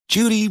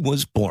Judy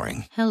was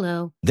boring.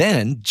 Hello.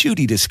 Then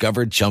Judy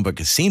discovered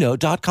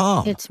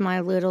ChumbaCasino.com. It's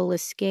my little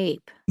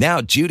escape. Now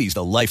Judy's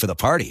the life of the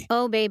party.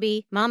 Oh,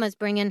 baby, mama's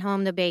bringing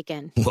home the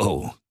bacon.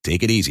 Whoa,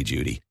 take it easy,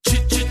 Judy.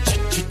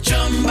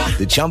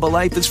 The Chumba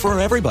life is for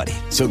everybody.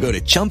 So go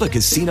to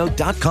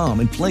ChumbaCasino.com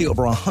and play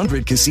over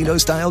 100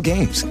 casino-style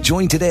games.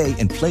 Join today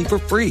and play for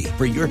free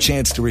for your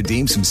chance to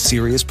redeem some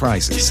serious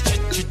prizes.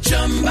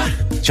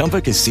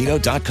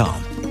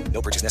 ChumbaCasino.com.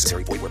 No purchase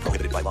necessary. Void where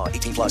prohibited by law.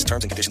 18 plus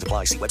terms and conditions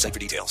apply. See website for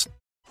details.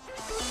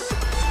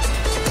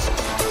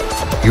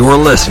 You're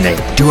listening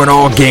to an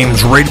All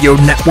Games Radio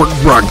Network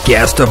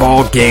broadcast of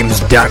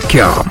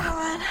AllGames.com.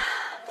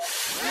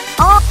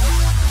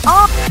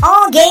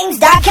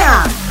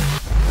 AllGames.com.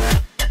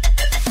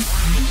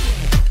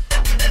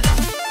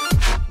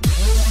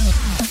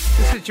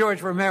 This is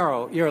George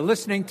Romero. You're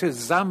listening to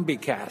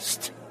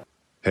ZombieCast.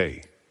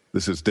 Hey,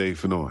 this is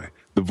Dave Fennoy,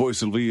 the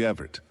voice of Lee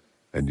Everett,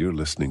 and you're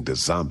listening to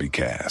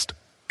ZombieCast.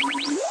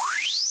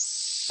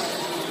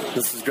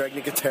 This is Greg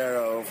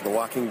Nicotero for The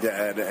Walking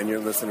Dead, and you're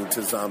listening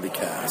to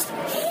ZombieCast.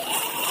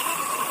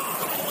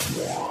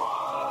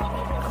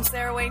 I'm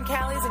Sarah Wayne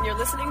Callies, and you're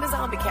listening to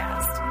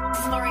ZombieCast.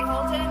 This is Lori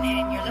Holton,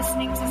 and you're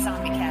listening to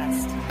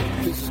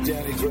ZombieCast. This is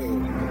Danny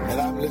Trejo, and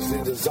I'm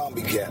listening to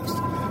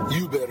ZombieCast.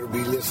 You better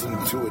be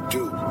listening to it,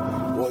 too.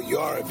 Well, you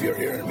are if you're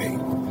hearing me,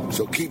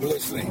 so keep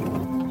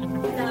listening.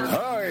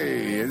 Hi,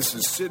 this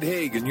is Sid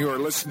Haig, and you are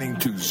listening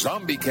to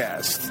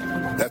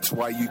ZombieCast. That's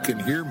why you can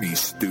hear me,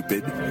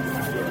 stupid.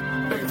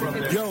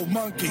 Yo,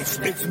 monkeys,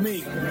 it's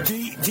me,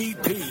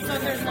 DDP,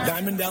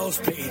 Diamond Dallas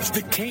Page,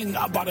 the king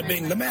of bada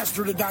bing, the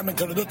master of the diamond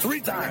cutter, the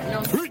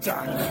three-time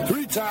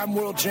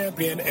world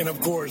champion, and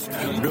of course,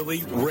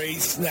 Billy Ray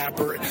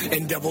Snapper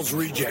and Devil's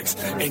Rejects.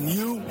 And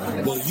you,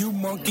 well, you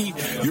monkey,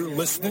 you're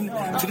listening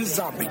to the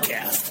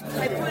ZombieCast.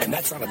 And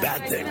that's not a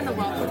bad thing.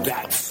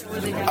 That's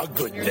a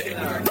good thing.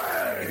 Bang!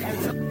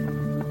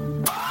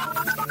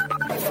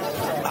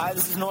 Hi,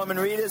 this is Norman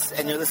Reedus,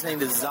 and you're listening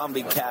to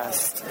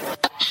ZombieCast.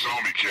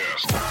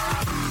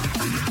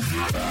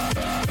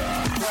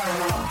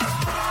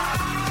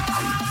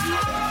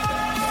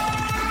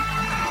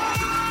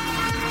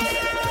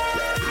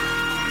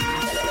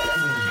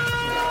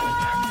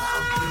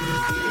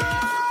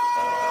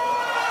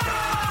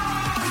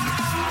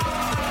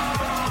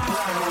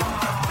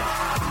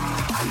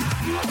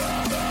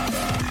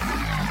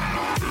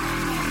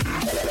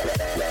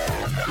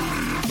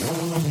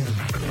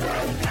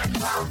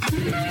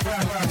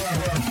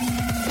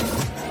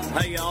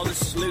 Hey y'all,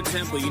 this is Lou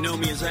Temple. You know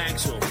me as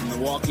Axel from The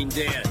Walking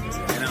Dead,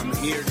 and I'm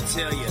here to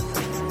tell you,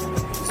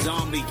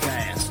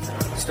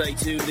 ZombieCast. Stay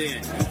tuned in.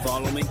 You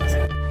follow me?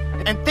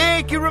 And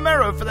thank you,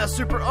 Romero, for that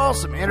super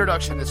awesome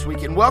introduction this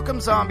week. And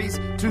welcome, zombies,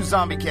 to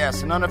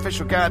ZombieCast, an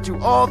unofficial guide to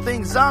all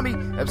things zombie,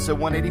 episode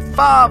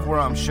 185, where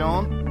I'm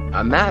Sean.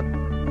 I'm Matt.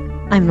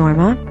 I'm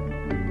Norma.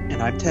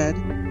 And I'm Ted.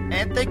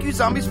 And thank you,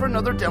 zombies, for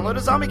another download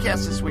of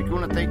ZombieCast this week. We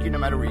want to thank you no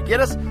matter where you get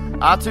us.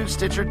 iTunes,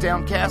 Stitcher,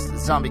 Downcast,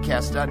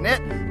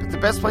 ZombieCast.net. But the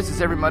best place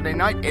is every Monday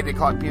night, 8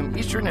 o'clock p.m.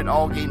 Eastern at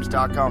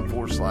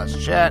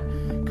allgames.com/chat.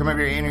 Come over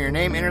here, enter your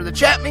name, enter the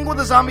chat, mingle with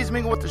the zombies,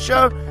 mingle with the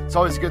show. It's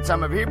always a good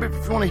time over here. But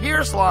if you want to hear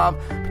us live,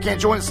 but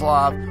can't join us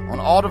live on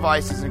all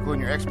devices,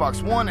 including your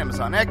Xbox One,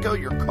 Amazon Echo,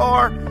 your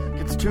car,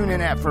 get the TuneIn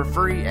app for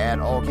free at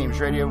All Games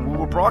Radio. We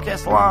will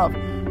broadcast live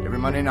every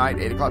Monday night,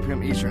 8 o'clock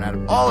p.m. Eastern, out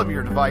of all of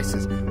your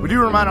devices. We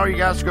do remind all you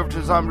guys to go over to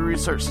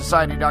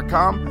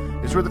ZombieResearchSociety.com.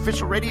 It's where the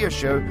official radio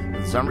show of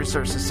the Zombie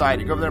Research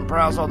Society. Go over there and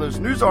browse all those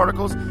news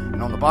articles,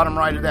 and on the bottom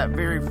right of that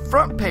very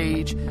front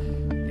page,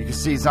 you can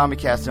see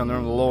ZombieCast down there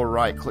on the lower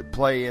right. Click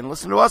play and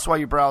listen to us while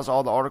you browse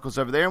all the articles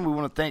over there. And we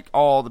want to thank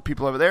all the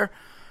people over there,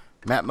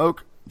 Matt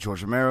Moak,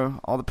 George Romero,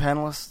 all the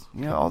panelists.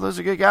 You know, all those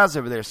are good guys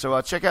over there.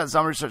 So check out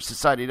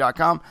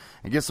ZombieResearchSociety.com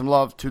and give some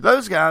love to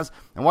those guys.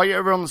 And while you're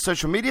over on the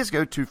social medias,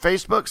 go to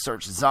Facebook,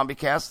 search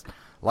ZombieCast,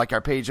 like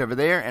our page over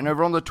there. And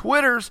over on the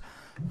Twitters,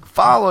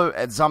 follow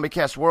at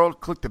ZombieCast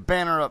World. Click the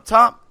banner up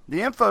top,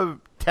 the info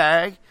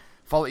tag.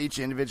 Follow each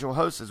individual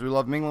host, as we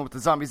love mingling with the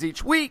zombies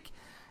each week.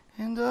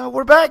 And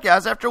we're back,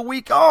 guys, after a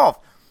week off.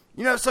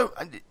 You know, so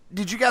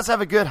did you guys have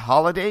a good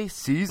holiday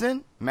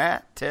season?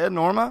 Matt, Ted,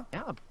 Norma?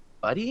 Yeah,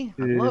 buddy.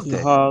 I loved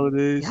it.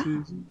 Holiday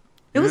season.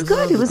 It was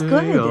good. It was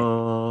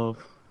good.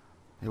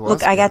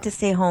 Look, I got to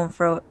stay home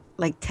for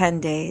like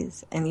 10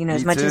 days. And, you know,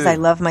 as much too. as I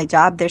love my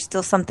job, there's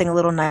still something a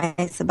little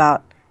nice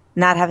about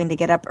not having to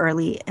get up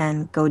early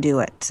and go do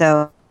it.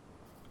 So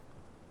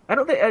I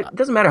don't think it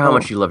doesn't matter how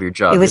much you love your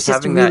job. it was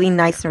just having really that...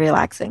 nice and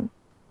relaxing.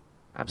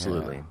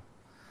 Absolutely.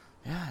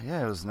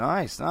 Yeah, it was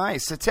nice.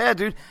 So, Ted,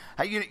 dude,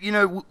 you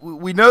know,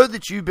 we know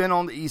that you've been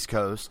on the East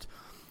Coast.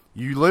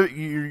 You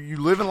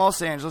live in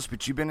Los Angeles,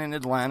 but you've been in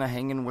Atlanta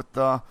hanging with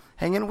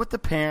the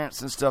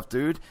parents and stuff,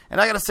 dude.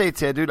 And I gotta say,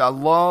 Ted, dude, I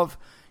love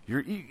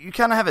you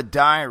kind of have a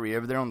diary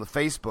over there on the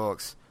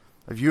Facebooks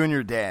of you and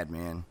your dad,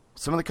 man.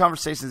 Some of the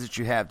conversations that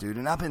you have, dude,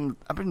 and I've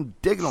been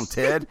digging them,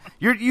 Ted.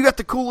 You got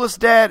the coolest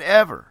dad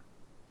ever.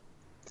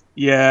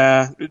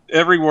 Yeah,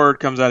 every word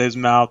comes out of his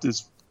mouth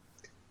is.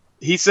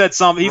 He said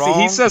some.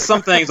 He says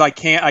some things I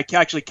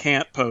actually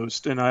can't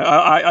post, and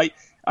I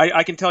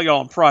I can tell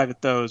y'all in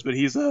private those, but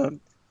he's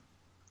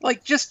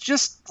like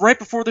just right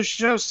before the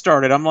show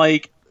started, I'm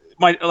like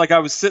I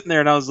was sitting there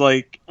and I was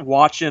like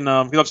watching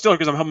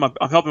because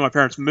I'm helping my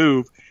parents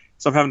move,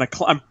 so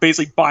I'm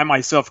basically by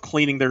myself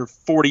cleaning their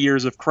 40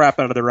 years of crap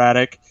out of their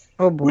attic.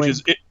 Oh boy.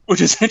 Which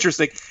is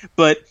interesting,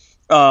 but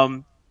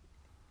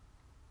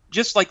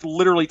just like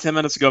literally 10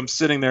 minutes ago, I'm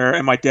sitting there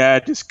and my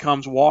dad just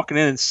comes walking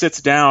in and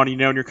sits down, and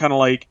you're kind of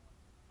like,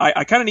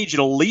 I kind of need you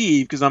to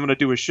leave because I'm going to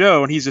do a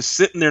show, and he's just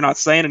sitting there not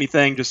saying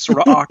anything, just sort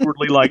of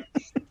awkwardly like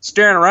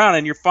staring around,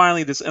 and I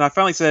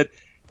finally said,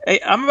 hey,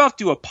 I'm about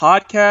to do a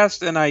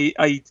podcast, and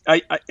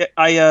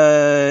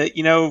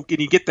can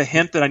you get the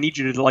hint that I need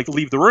you to like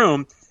leave the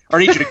room, or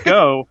I need you to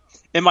go?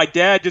 And my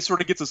dad just sort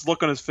of gets this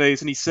look on his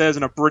face, and he says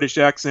in a British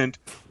accent,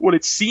 well,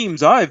 it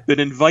seems I've been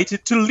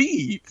invited to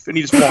leave. And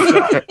he just walks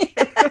out.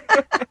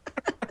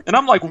 And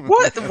I'm like,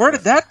 what? Where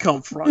did that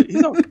come from?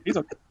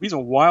 He's a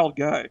wild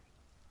guy.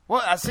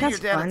 Well, I see your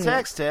dad in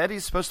text, Ted.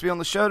 He's supposed to be on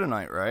the show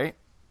tonight, right?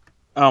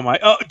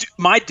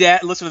 My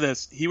dad, listen to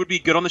this. He would be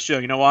good on the show.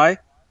 You know why?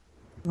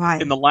 Why?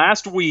 In the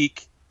last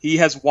week, he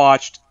has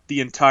watched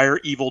the entire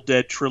Evil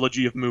Dead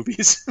trilogy of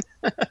movies.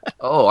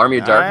 Oh, Army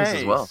of Darkness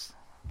as well.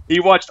 He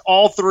watched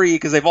all 3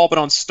 because they've all been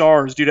on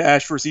Stars due to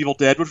Ash vs. Evil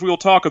Dead, which we will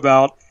talk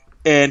about.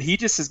 And he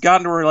just has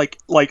gotten to where, like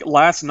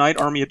last night,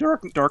 Army of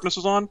Darkness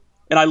was on,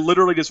 and I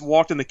literally just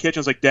walked in the kitchen.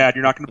 I was like, Dad,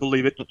 you're not going to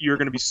believe it. You're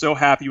going to be so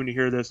happy when you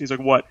hear this. And he's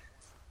like, what?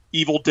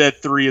 Evil Dead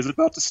 3 is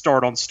about to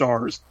start on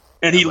Stars.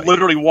 And he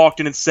literally walked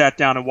in and sat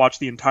down and watched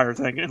the entire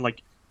thing. And,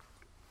 like,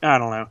 I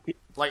don't know.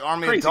 Like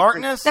Army of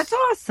Darkness? That's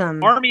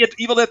awesome.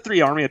 Evil Dead 3,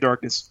 Army of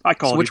Darkness. I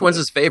call it. Which one's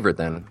his favorite,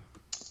 then?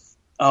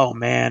 Oh,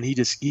 man, he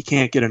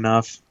can't get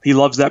enough. He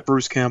loves that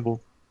Bruce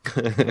Campbell.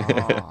 What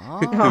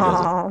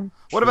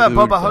about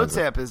Bubba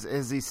Hotep?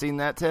 Has he seen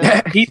that,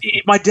 Ted?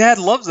 My dad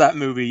loves that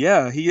movie,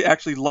 yeah. He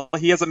actually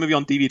he has that movie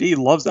on DVD. He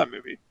loves that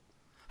movie.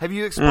 Have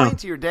you explained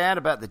to your dad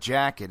about the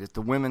jacket? If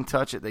the women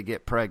touch it, they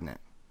get pregnant.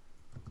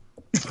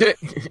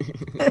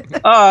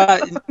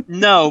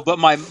 No, but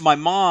my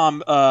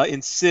mom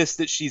insists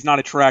that she's not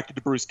attracted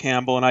to Bruce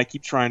Campbell, and I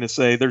keep trying to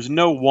say there's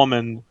no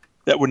woman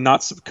that would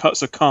not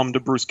succumb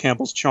to Bruce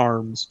Campbell's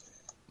charms.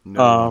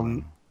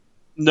 No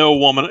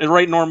woman.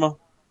 Right, Norma?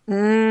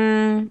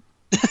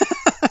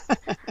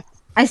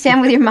 I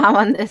stand with your mom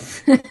on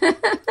this.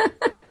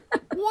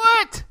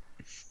 What?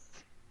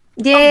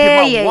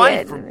 Yeah,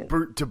 wife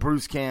to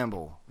Bruce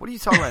Campbell. What are you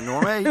talking about,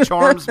 Norma? He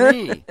charms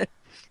me.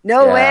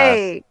 No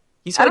way.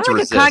 He's I hard don't to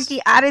like resist. a cocky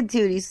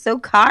attitude. He's so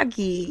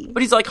cocky.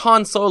 But he's like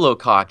Han Solo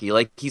cocky.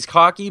 Like, he's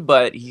cocky,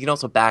 but he can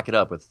also back it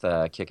up with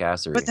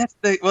kick-assery. But that's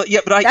the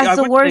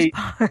worst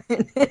part.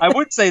 I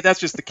would say that's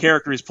just the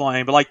character he's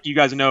playing. But like you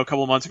guys know, a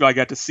couple of months ago, I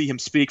got to see him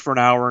speak for an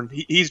hour, and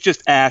he's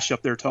just Ash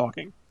up there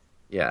talking.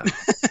 Yeah.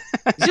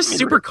 He's just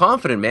super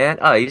confident, man.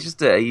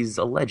 He's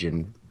a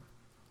legend.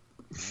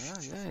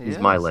 He's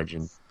my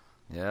legend.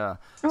 Yeah.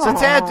 So,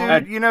 Ted,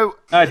 dude, the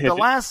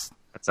last...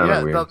 That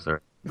sounded weird. Sorry.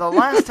 The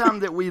last time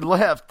that we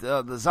left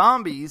the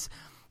zombies,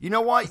 you know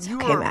what?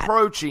 You're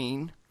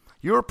approaching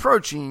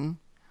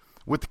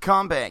with the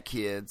Combat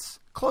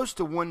Kids close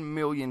to 1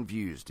 million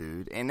views,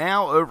 dude. And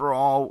now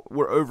overall,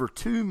 we're over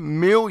 2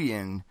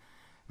 million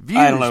views.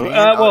 I don't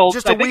know.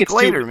 Just a week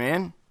later,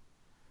 man.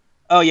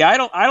 Oh yeah, I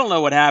don't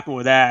know what happened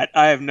with that.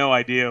 I have no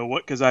idea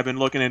because I've been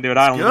looking into it.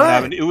 I don't know what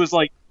happened. It was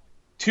like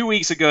 2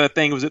 weeks ago. That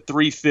thing was at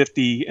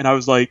 350, and I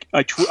was like,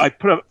 I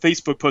put up a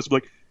Facebook post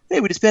like, hey,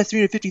 we just passed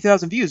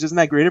 350,000 views. Isn't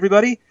that great,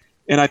 everybody?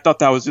 And I thought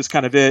that was just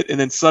kind of it. And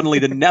then suddenly,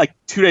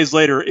 2 days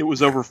later, it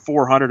was over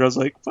 400. I was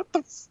like, what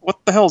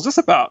the hell is this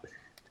about?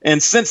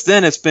 And since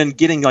then, it's been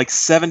getting like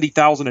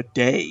 70,000 a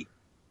day.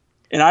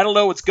 And I don't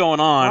know what's going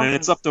on. And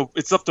it's up to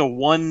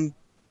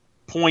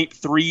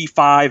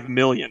 1.35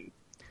 million.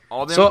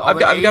 I've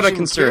got a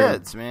concern.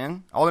 Kids,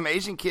 man. All them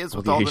Asian kids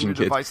with all the new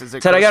devices.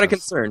 Ted, I got a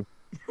concern.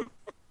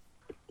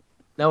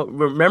 Now,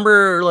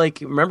 remember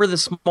the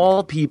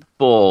small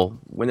people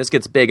when this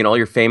gets big and all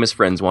your famous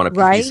friends want a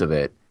piece of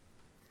it.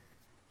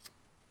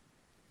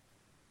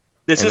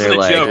 This isn't a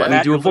joke. Let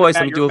me do a voice.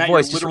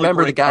 Just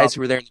remember the guys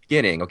who were there in the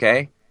beginning,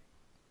 okay?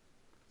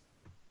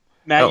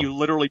 Matt, you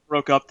literally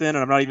broke up then,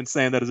 and I'm not even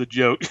saying that as a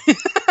joke.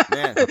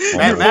 Man,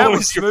 Matt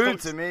was smooth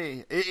to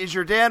me. Is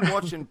your dad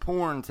watching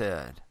porn,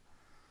 Ted?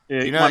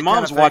 Yeah, my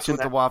mom's watching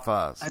the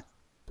Wi-Fi's. I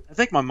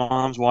think my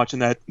mom's watching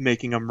that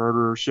Making a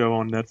Murderer show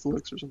on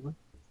Netflix or something.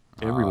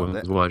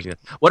 Everyone's watching it.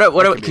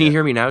 What? Can you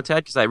hear me now,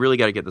 Ted? Because I really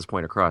got to get this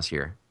point across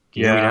here.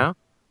 Can you hear me now?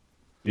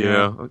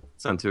 Yeah. Oh,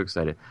 sound too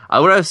excited.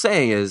 What I was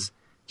saying is,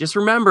 just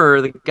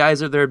remember the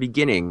guys are there at the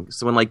beginning.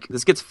 So when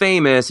this gets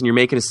famous and you're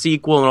making a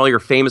sequel and all your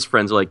famous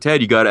friends are like,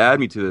 Ted, you got to add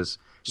me to this.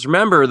 Just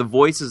remember the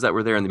voices that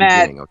were there in the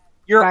beginning. Okay?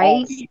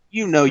 You're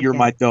you're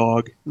my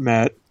dog,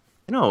 Matt.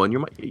 No, and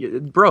you're my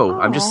bro.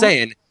 Aww. I'm just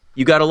saying,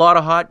 you got a lot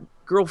of hot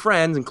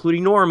girlfriends,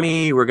 including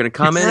Normie, who are going to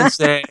come in and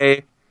say,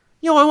 I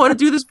want to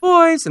do this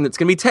voice, and it's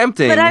going to be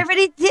tempting. But I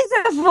already did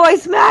that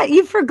voice, Matt.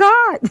 You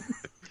forgot.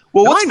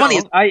 Well, what's funny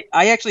is I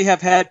actually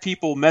have had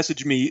people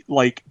message me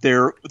like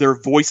their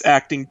voice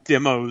acting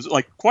demos,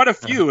 like quite a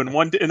few, and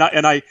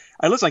I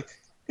listen like,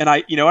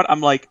 And you know what?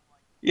 I'm like,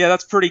 yeah,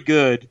 that's pretty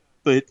good,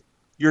 but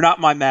you're not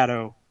my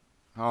Matto.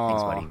 Oh,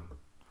 thanks, buddy.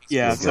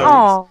 Yeah.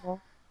 Oh.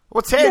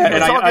 Well, Ted, you're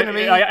talking to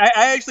me.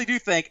 I actually do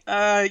think,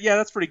 yeah,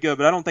 that's pretty good,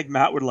 but I don't think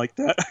Matt would like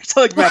that. I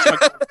feel like Matt's my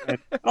girlfriend.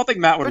 I don't think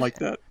Matt would like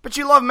that. But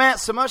you love Matt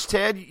so much,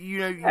 Ted.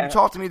 You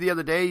talked to me the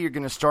other day. You're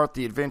going to start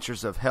the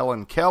adventures of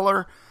Helen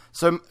Keller.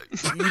 So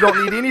you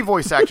don't need any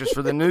voice actors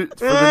for the new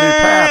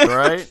path,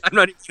 right? I'm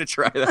not even going to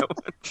try that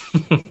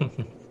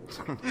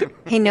one.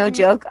 Hey, no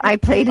joke. I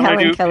played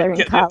Helen Keller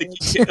in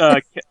college.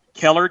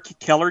 Keller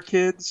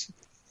kids.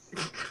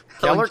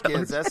 Keller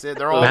kids. That's it.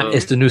 They're all Matt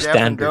is the new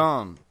standard.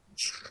 Dumb.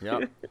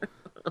 Yep.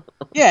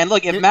 Yeah, and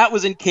look, if Matt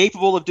was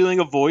incapable of doing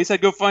a voice,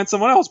 I'd go find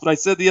someone else. But I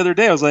said the other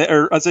day,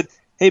 I said,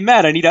 "Hey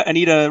Matt, I need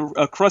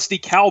a crusty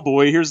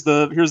cowboy. Here's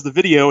the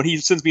video," and he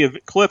sends me a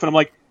clip, and I'm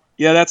like,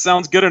 "Yeah, that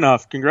sounds good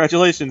enough.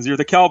 Congratulations, you're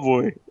the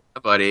cowboy."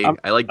 Buddy,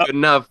 I like good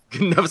enough.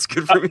 Good enough's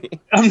good for me.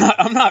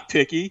 I'm not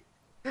picky.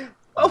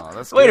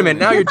 Wait a minute,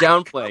 now you're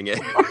downplaying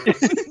it.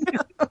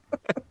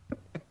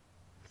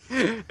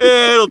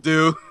 It'll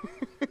do.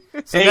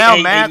 So now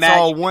Matt's Matt,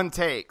 all one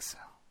takes.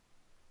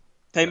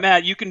 Hey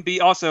Matt, you can be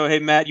also. Hey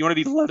Matt, you want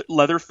to be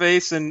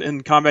Leatherface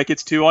in Combat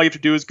Kids 2? All you have to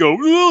do is go.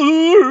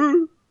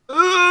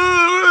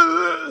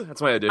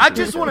 That's my audition. I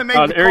just want to make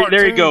the cartoon.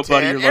 There you go,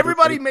 buddy.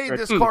 Everybody made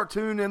this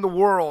cartoon in the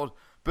world,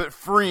 but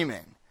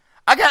Freeman.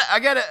 I got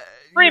to.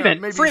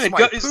 Freeman,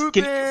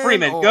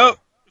 go.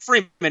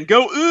 Freeman,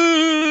 go.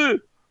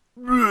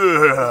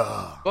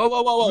 Whoa!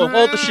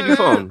 Hold the shitty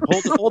phone.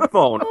 Hold the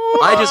phone.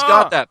 I just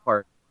got that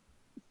part.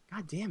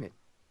 God damn it!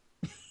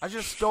 I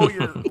just stole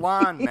your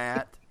line,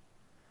 Matt.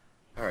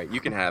 All right, you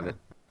can have it.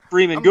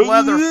 Freeman, go.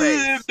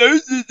 Leatherface.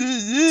 That's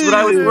what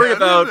I was worried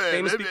about.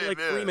 Famous people like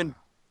Freeman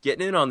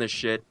getting in on this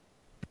shit.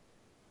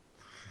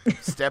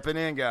 Stepping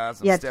in,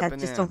 guys. Yeah, stepping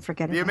just in. don't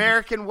forget it. The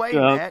American way,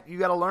 Matt. You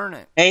got to learn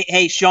it.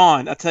 Hey,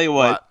 Sean. I'll tell you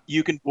what.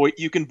 You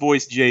can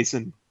voice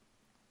Jason.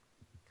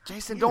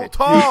 Jason, don't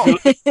talk.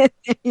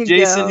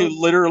 Jason, who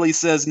literally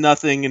says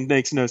nothing and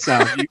makes no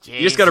sound.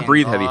 You just got to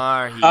breathe heavy.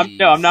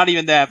 No, I'm not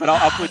even that. But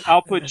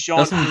I'll put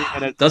Sean.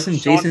 Doesn't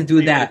Jason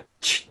do that?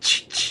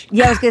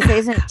 Yeah, I was gonna say,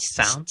 isn't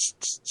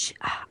sounds.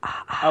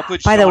 I'll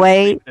put. By the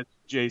way,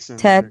 Jason.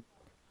 Ted.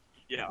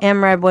 Yeah.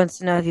 Amrad wants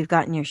to know if you've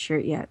gotten your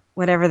shirt yet,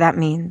 whatever that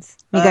means.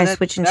 You guys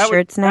switching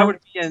shirts now?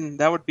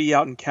 That would be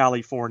out in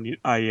California,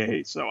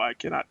 IA. So I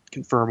cannot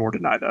confirm or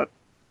deny that.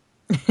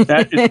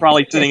 That is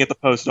probably sitting at the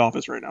post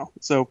office right now.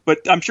 So, but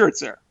I'm sure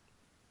it's there.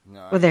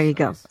 No, well, there you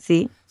go.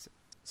 See.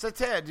 So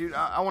Ted, dude,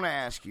 I want to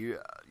ask you.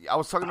 I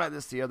was talking about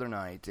this the other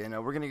night,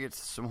 and we're gonna get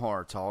to some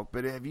horror talk.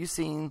 But have you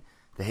seen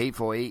The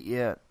Hateful Eight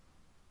yet?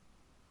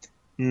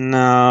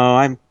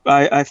 No,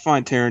 I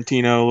find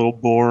Tarantino a little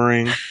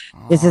boring.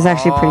 This is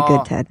actually pretty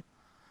good, Ted.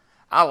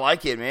 I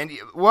like it, man.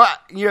 Well,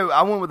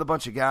 I went with a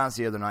bunch of guys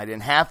the other night,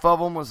 and half of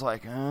them was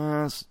like,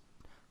 it's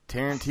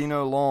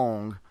Tarantino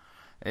long.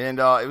 And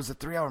it was a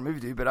 3-hour movie,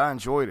 dude, but I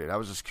enjoyed it. I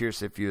was just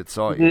curious if you had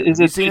saw it. Is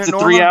it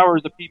 3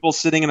 hours of people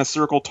sitting in a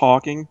circle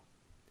talking?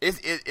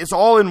 It's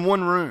all in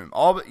one room.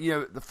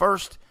 The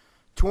first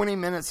 20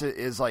 minutes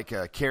is like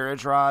a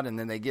carriage ride, and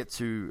then they get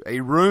to a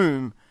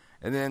room,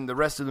 and then the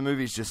rest of the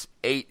movie is just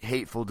 8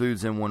 hateful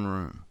dudes in one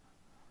room.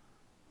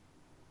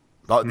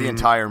 The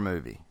entire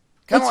movie.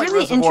 Kind of like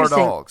really Reservoir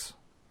interesting. Dogs.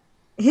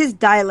 His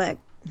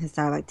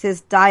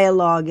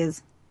dialogue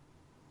is,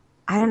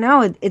 I don't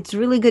know, it's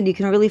really good. You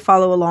can really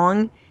follow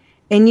along,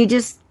 and you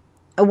just,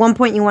 at one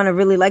point you want to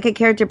really like a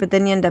character, but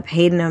then you end up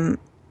hating him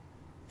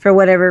for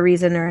whatever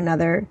reason or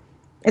another.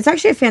 It's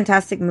actually a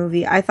fantastic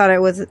movie. I thought I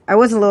was a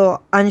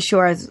little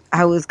unsure as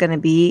how it was going to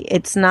be.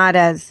 It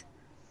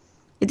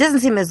doesn't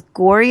seem as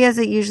gory as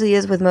it usually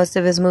is with most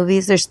of his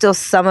movies. There's still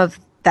some of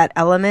that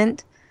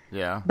element.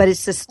 Yeah. But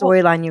it's the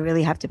storyline you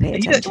really have to pay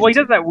attention to. He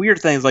does that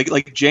weird thing. Like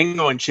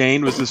Django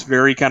Unchained was this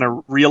very kind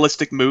of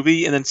realistic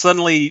movie, and then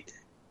suddenly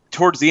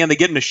towards the end they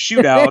get in a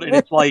shootout, and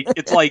it's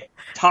like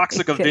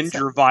Toxic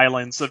Avenger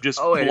violence of just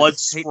blood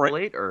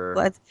spray.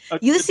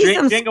 You see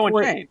some Django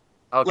Unchained.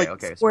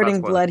 Okay.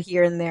 Squirting blood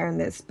here and there in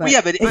this. But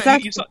yeah, but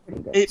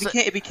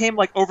it became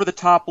like over the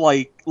top,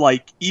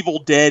 like Evil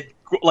Dead.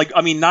 Like,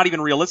 I mean, not even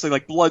realistic.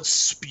 Like blood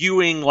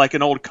spewing like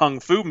an old kung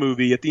fu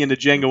movie at the end of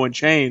Django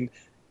Unchained.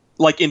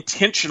 Like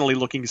intentionally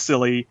looking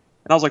silly,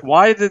 and I was like,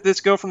 "Why did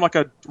this go from like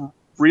a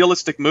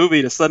realistic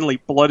movie to suddenly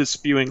blood is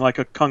spewing like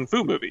a kung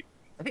fu movie?"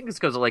 I think it's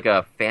because of like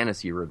a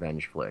fantasy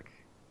revenge flick.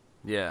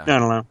 Yeah, I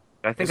don't know.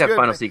 I think that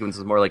final sequence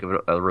is more like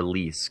a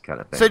release kind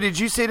of thing. So, did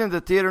you see it in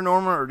the theater,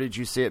 Norma, or did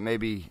you see it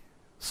maybe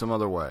some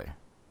other way?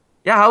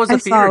 Yeah, how was the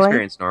theater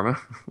experience,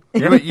 Norma?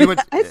 You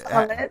went, I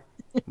saw it.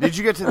 Did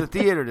you get to the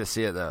theater to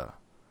see it though?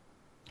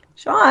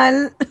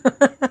 Sean,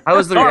 how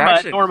was the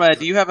reaction? Norma,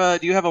 do you have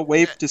a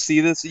way to see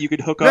this that you could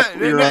hook up?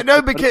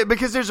 No,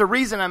 because there's a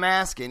reason I'm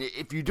asking.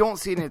 If you don't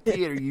see it in the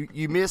theater,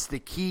 you miss the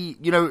key.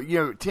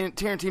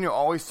 Tarantino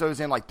always throws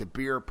in like the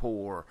beer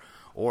pour,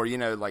 or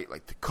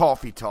like the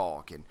coffee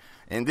talk,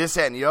 and this,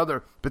 that, and the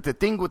other. But the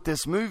thing with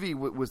this movie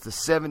was the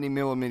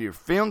 70mm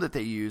film that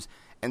they use,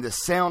 and the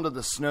sound of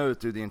the snow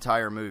through the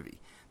entire movie.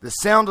 The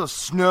sound of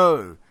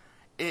snow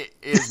it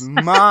is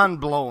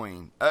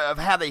mind-blowing of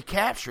how they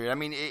capture it. I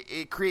mean,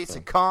 it creates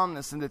a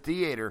calmness in the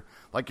theater,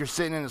 like you're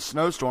sitting in a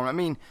snowstorm. I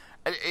mean,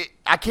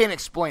 I can't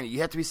explain it. You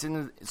have to be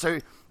sitting. So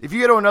if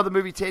you go to another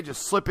movie, Ted,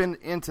 just slip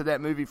into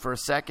that movie for a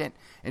second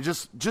and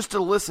just to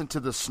listen to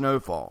the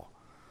snowfall,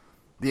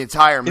 the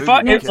entire movie.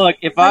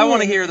 If I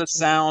want to hear the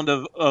sound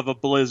of a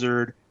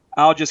blizzard,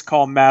 I'll just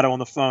call Matto on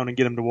the phone and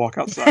get him to walk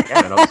outside.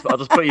 Yeah, man, I'll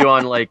just put you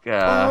on like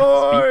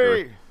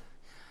speaker.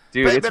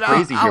 Dude, it's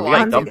crazy here. We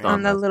got dumped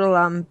on the little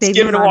baby. Just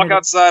give him to walk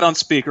outside on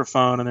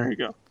speakerphone, and there you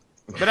go.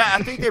 But I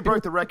think they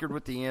broke the record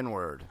with the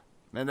N-word.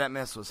 Man, that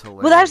mess was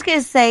hilarious. Well, I was going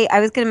to say, I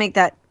was going to make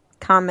that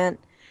comment.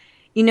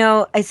 You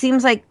know, it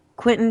seems like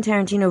Quentin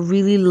Tarantino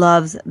really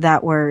loves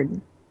that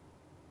word.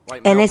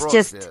 Like and Mel it's Brooks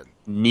just did.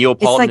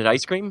 Neapolitan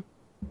ice cream?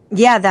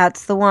 Yeah,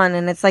 that's the one.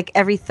 And it's like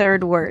every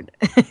third word.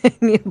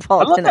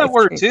 Neapolitan I love that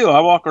word, cream. too. I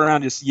walk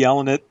around just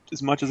yelling it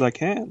as much as I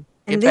can.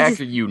 Get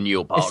after you,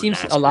 Neapolitan. It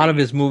seems ice a lot cream. of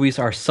his movies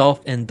are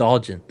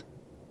self-indulgent.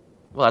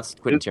 Well, that's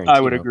Quentin Tarantino.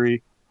 I would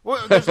agree.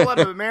 Well, there's a lot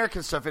of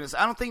American stuff in this.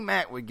 I don't think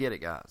Matt would get it,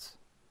 guys.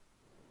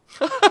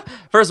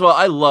 First of all,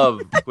 I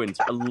love Quentin.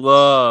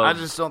 I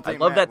just don't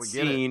think I love Matt that would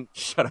get it. scene.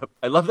 Shut up.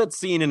 I love that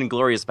scene in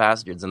Inglourious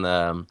Basterds in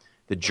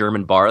the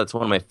German bar. That's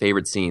one of my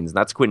favorite scenes.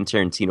 That's Quentin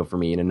Tarantino for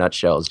me in a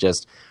nutshell. It's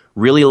just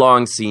really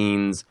long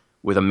scenes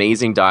with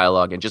amazing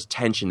dialogue and just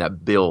tension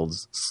that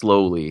builds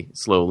slowly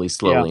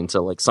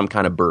until like some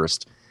kind of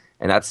burst.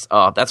 And that's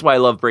why I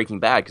love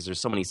Breaking Bad, because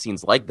there's so many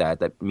scenes like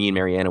that me and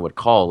Mariana would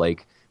call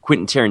like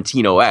Quentin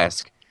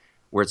Tarantino-esque,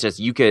 where it's just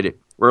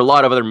where a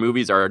lot of other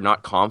movies are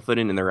not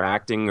confident in their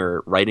acting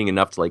or writing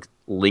enough to like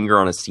linger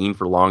on a scene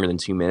for longer than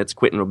 2 minutes.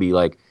 Quentin will be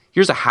like,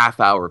 here's a half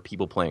hour of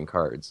people playing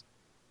cards.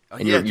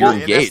 And you're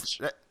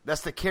engaged.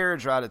 That's the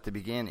carriage ride at the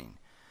beginning.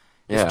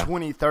 Yeah. It's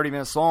 20, 30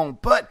 minutes long,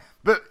 but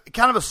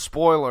kind of a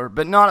spoiler,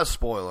 but not a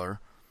spoiler.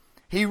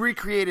 He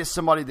recreated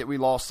somebody that we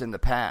lost in the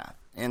past,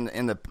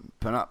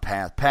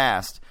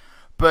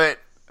 but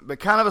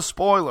kind of a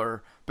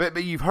spoiler.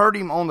 But you've heard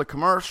him on the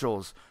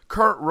commercials.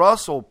 Kurt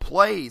Russell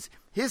plays.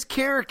 His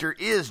character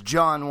is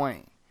John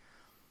Wayne.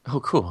 Oh,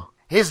 cool.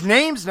 His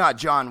name's not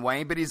John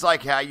Wayne, but he's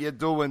like, how you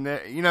doing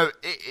there? You know,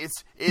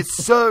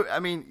 it's so, I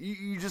mean,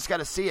 you just got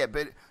to see it.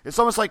 But it's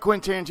almost like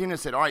Quentin Tarantino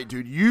said, all right,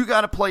 dude, you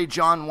got to play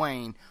John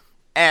Wayne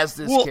as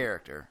this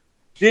character.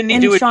 Didn't he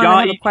And do it, Sean, I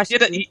John? have a question.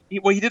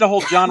 He did a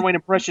whole John Wayne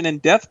impression in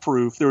Death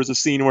Proof. There was a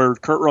scene where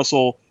Kurt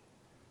Russell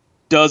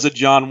does a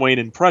John Wayne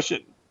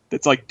impression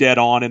that's like dead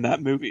on in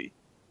that movie.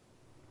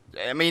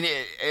 I mean,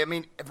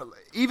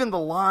 even the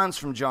lines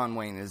from John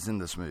Wayne is in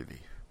this movie.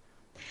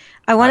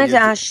 I wanted to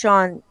ask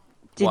Sean,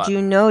 did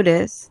you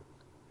notice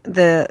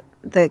the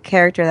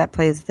character that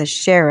plays the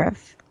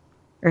sheriff,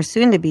 or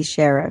soon-to-be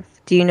sheriff?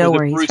 Do you know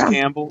where he's from?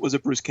 Campbell? Was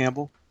it Bruce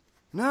Campbell?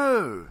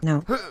 No.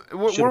 No.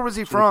 Where was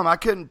he from? I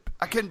couldn't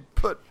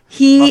put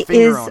He my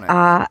finger is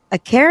on it. a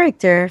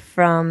character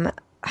from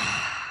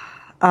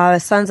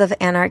Sons of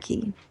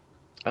Anarchy.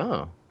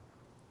 Oh.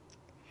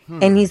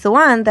 And he's the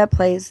one that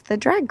plays the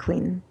drag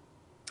queen.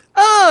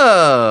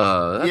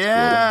 Oh, that's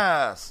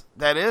yes,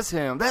 that is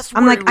him. That's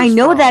I'm where like, he I was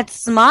know from. that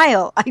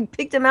smile. I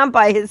picked him out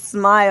by his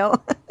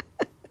smile.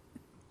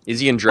 Is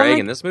he in drag like-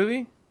 in this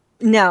movie?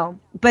 No,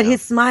 but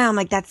his smile, I'm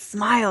like, that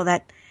smile,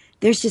 that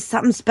there's just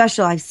something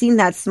special. I've seen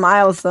that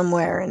smile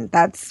somewhere, and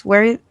that's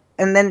where it,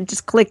 and then it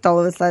just clicked all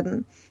of a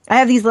sudden. I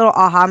have these little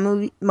aha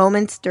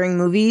moments during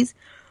movies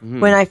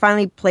when I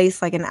finally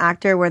place like an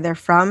actor where they're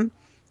from.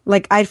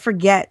 Like, I'd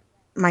forget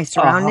my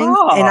surroundings,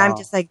 and I'm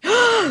just like,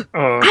 I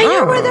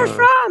know where they're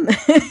from.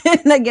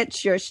 And I get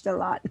shushed a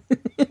lot.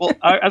 Well,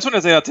 I just want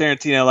to say about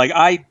Tarantino, like,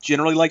 I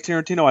generally like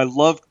Tarantino. I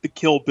love the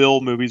Kill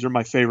Bill movies are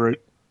my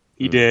favorite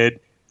he did.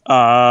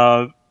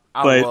 I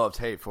loved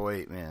Hateful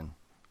Eight, man.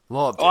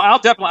 Loved it. Oh, I'll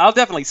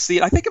definitely see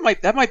it. I think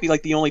that might be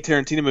like the only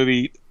Tarantino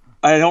movie.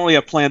 I don't really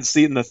have plans to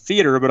see it in the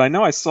theater, but I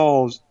know I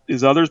saw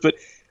his others. But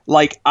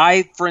like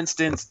for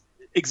instance,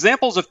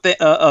 examples of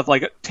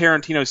like a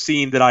Tarantino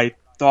scene that I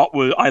thought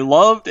I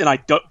loved and I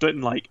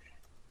didn't like.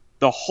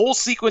 The whole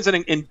sequence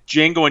in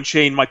Django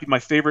Unchained might be my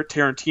favorite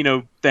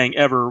Tarantino thing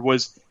ever.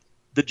 Was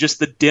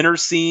the dinner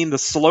scene, the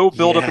slow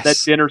build up of that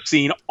dinner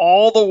scene,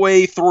 all the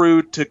way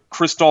through to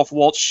Christoph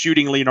Waltz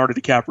shooting Leonardo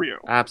DiCaprio.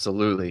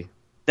 Absolutely.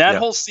 That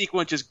whole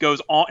sequence just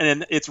goes on,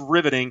 and it's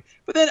riveting.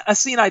 But then a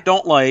scene I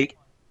don't like,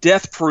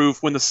 Death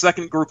Proof, when the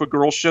second group of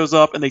girls shows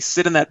up and they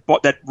sit in that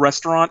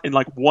restaurant in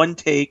like one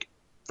take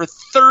for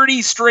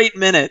 30 straight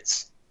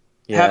minutes,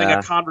 having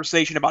a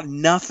conversation about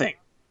nothing.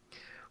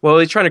 Well,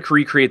 he's trying to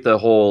recreate the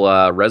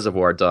whole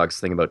Reservoir Dogs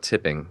thing about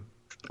tipping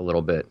a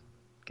little bit.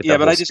 But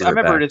I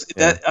remember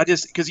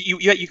because you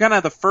kind of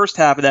have the first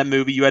half of that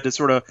movie, you had to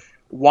sort of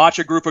watch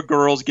a group of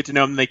girls, get to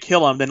know them, and they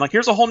kill them. Then like,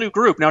 here's a whole new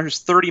group. Now here's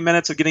 30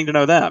 minutes of getting to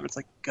know them. It's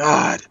like,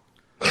 God.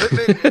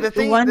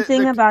 The one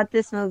thing about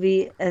this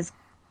movie is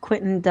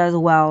Quentin does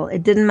well.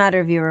 It didn't matter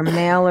if you were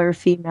male or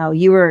female.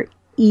 You were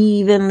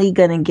evenly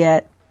going to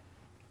get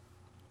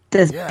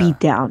this beat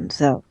down.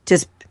 So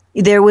just,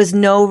 there was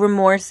no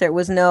remorse. There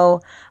was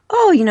no,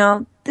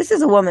 this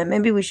is a woman.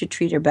 Maybe we should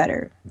treat her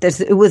better.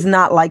 It was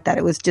not like that.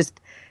 It was just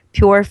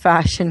pure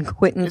fashion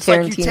Quentin It's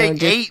Tarantino. like you take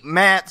just 8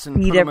 mats and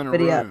beat put them in a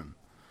everybody up. room.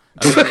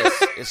 I mean,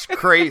 it's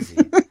crazy.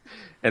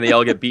 And they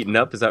all get beaten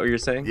up. Is that what you're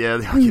saying? Yeah,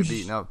 they all get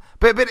beaten up.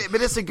 But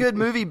it's a good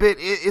movie. But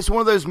it's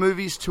one of those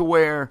movies to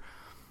where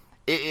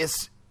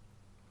it's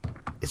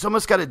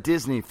almost got a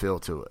Disney feel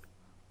to it.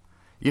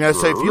 You know,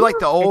 so if you like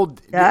the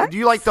old, do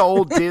you like the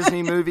old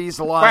Disney movies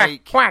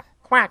like quack,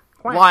 quack,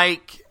 quack.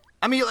 Like,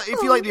 I mean,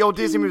 if you like the old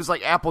Disney movies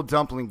like Apple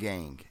Dumpling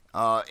Gang,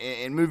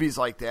 and movies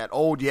like that,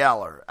 Old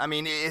Yeller. I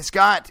mean,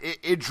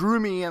 it drew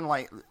me in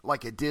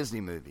like a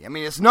Disney movie. I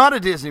mean, it's not a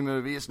Disney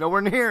movie. It's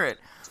nowhere near it.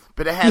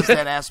 But it has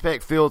that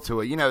aspect feel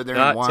to it. You know, they're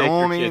in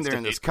Wyoming. They're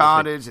in this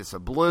cottage. It's a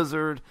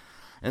blizzard.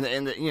 And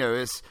you know,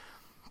 it's...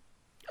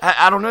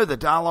 I don't know, the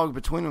dialogue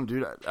between them,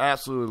 dude, I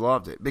absolutely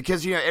loved it.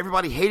 Because, you know,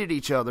 everybody hated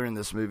each other in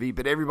this movie,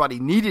 but everybody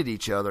needed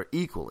each other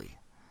equally.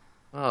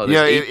 Oh,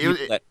 there's 8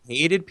 people that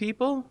hated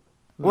people?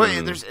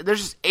 Well, there's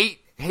just 8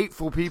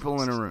 hateful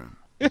people in a room.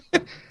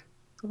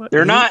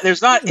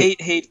 There's not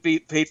 8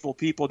 hateful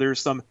people. There's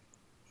some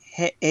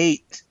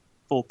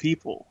 8-ful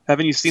people.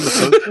 Haven't you seen the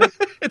poster?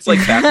 It's like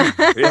that.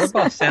 What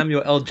about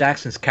Samuel L.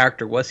 Jackson's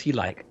character? What's he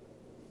like?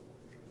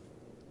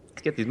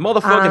 Let's get these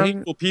motherfucking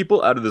hateful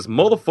people out of this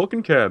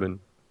motherfucking cabin.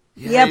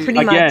 Yeah,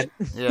 pretty much.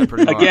 Yeah,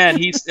 pretty much.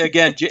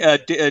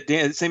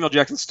 Samuel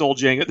Jackson stole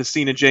the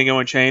scene in Django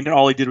Unchained, and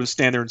all he did was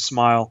stand there and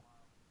smile.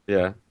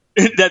 Yeah.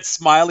 That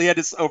smile he had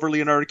is over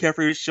Leonardo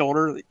DiCaprio's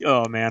shoulder.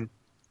 Oh, man.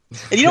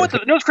 And you know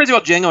what's crazy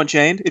about Django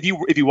Unchained? If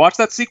you watch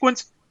that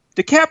sequence,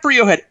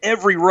 DiCaprio had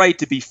every right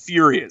to be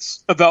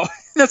furious about.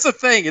 That's the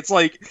thing. It's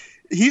like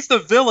he's the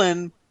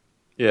villain,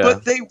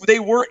 but they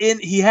were in.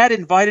 He had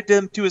invited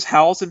them to his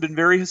house and been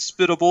very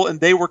hospitable, and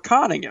they were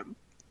conning him.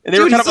 And they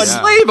were kind of a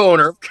slave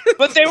owner,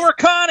 but they were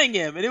conning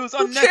him, and it was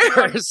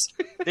unnecessary.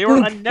 They were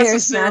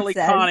unnecessarily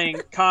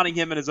conning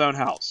him in his own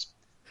house.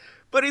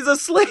 But he's a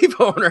slave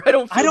owner. I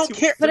don't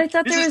care. But I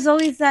thought there was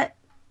always that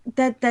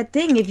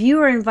thing. If you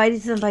were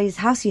invited to somebody's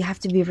house, you have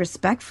to be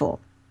respectful.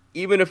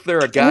 Even if they're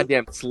a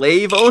goddamn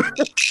slave owner?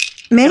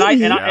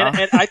 Maybe. And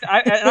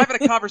I've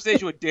had a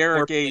conversation with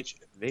Derek H.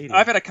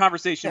 I've had a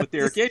conversation with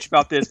Derek H.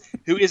 about this,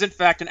 who is in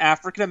fact an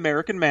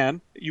African-American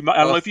man. I don't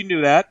know if you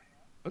knew that.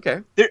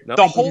 Okay.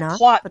 The whole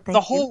plot, the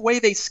whole way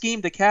they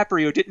schemed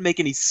DiCaprio didn't make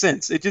any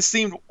sense. It just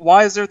seemed,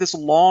 why is there this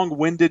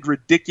long-winded,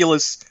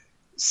 ridiculous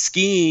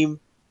scheme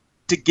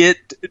to get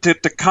to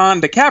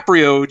con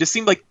DiCaprio? It just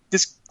seemed like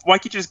this. Why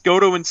can't you just go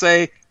to him and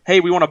say,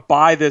 "Hey, we want to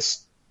buy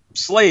this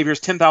slave.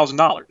 Here's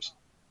 $10,000."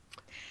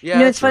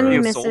 Yeah, it's funny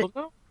you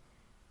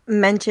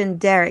mentioned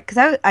Derek,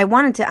 because I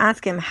wanted to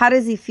ask him, how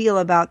does he feel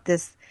about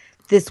this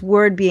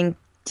word being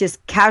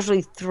just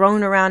casually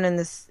thrown around in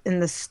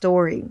the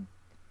story?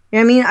 You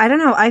know what I mean? I don't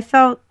know. I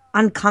felt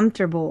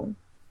uncomfortable.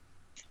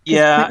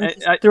 Yeah,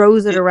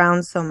 throws it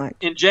around so much.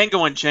 In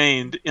Django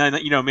Unchained,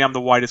 you know me, I'm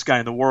the whitest guy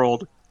in the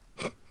world.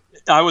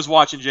 I was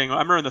watching Django. I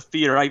remember in the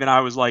theater,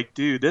 I was like,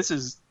 dude, this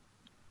is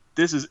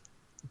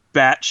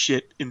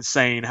batshit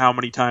insane. How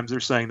many times they're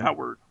saying that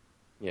word?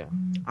 Yeah,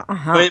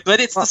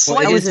 but it's the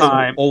slave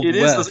time.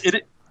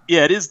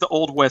 It is the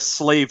Old West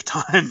slave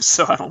time.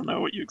 So I don't know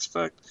what you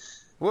expect.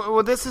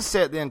 Well, this is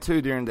set then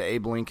too during the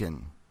Abe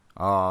Lincoln.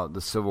 The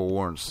Civil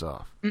War and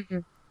stuff.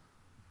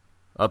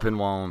 Up in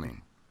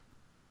Wyoming.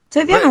 So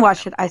if you haven't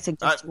watched it, I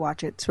suggest you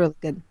watch it. It's really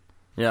good.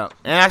 Yeah.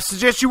 And I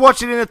suggest you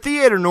watch it in a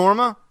theater,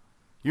 Norma.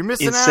 You're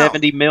missing out.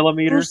 70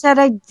 millimeter? Who said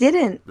I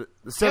didn't?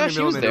 The 70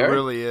 millimeter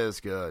really is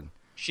good.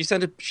 She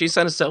sent a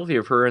selfie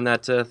of her in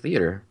that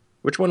theater.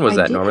 Which one was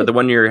that, Norma? The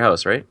one near your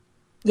house, right?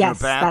 Yes,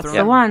 that's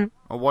the one.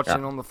 I'll watch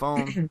it on the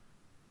phone.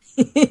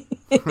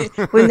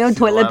 With no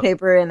toilet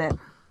paper in it.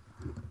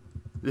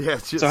 Yeah,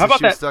 so how about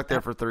she was that? Stuck there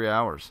for 3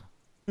 hours.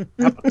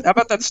 How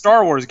about that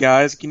Star Wars,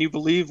 guys? Can you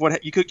believe Can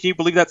you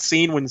believe that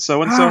scene when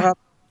so and so happened?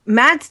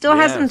 Matt still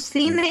hasn't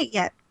seen it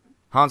yet.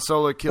 Han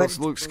Solo kills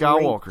Luke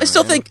Skywalker. I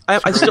still think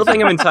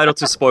I'm entitled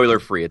to spoiler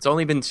free. It's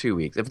only been 2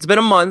 weeks. If it's been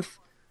a month,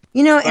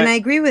 and I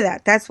agree with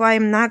that. That's why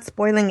I'm not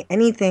spoiling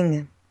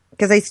anything,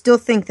 because I still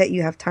think that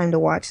you have time to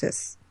watch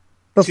this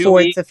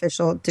before it's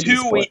official to be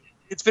spoiled.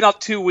 It's been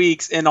out 2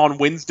 weeks, and on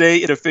Wednesday,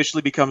 it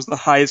officially becomes the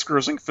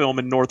highest-grossing film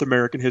in North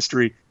American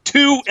history.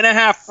 2.5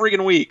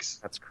 friggin' weeks.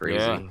 That's crazy.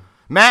 Yeah.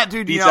 Matt,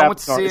 dude, I went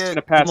to see it.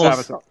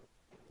 Avatar.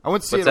 I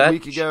went to see it a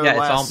week ago.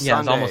 Yeah, it's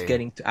almost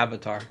getting to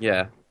Avatar.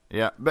 Yeah,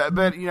 but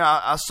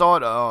I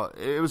saw it.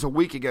 It was a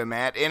week ago,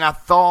 Matt, and I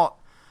thought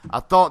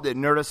that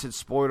Nerdist had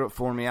spoiled it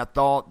for me. I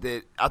thought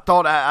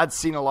I'd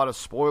seen a lot of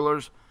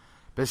spoilers.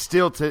 But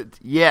still,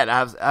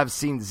 I've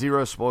seen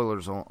 0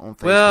 spoilers on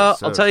Facebook. Well,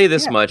 I'll tell you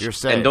this much,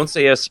 and don't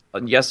say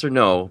yes or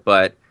no,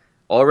 but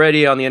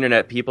already on the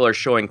internet, people are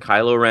showing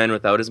Kylo Ren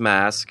without his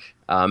mask,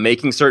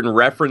 making certain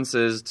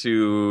references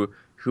to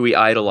who he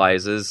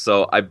idolizes.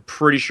 So I'm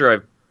pretty sure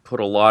I've put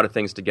a lot of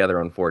things together,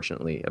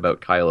 unfortunately,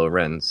 about Kylo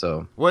Ren.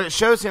 So it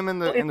shows him in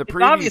the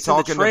preview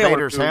talking to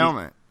Vader's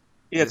helmet.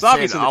 Yeah, it's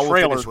obvious in the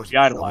trailer.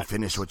 I will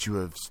finish what you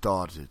have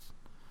started.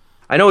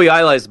 I know he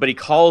idolizes, but he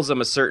calls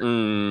him a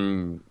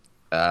certain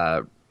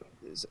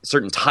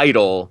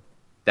title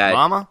that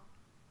Mama?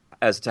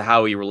 as to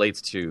how he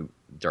relates to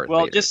Darth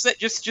Well, Vader.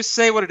 just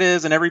say what it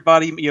is, and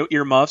everybody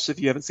earmuffs if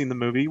you haven't seen the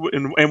movie,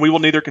 and we will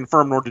neither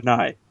confirm nor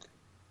deny.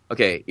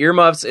 Okay,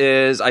 earmuffs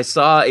is, I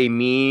saw a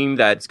meme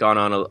that's gone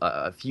on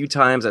a few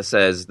times that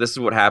says, this is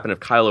what happened if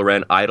Kylo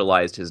Ren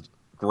idolized his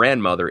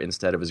grandmother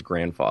instead of his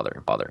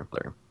grandfather.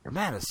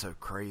 Matt is so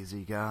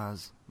crazy,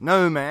 guys.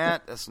 No,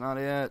 Matt, that's not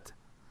it.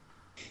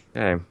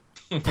 Okay.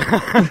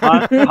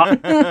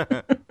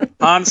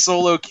 Han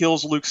Solo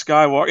kills Luke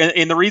Skywalker,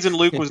 and the reason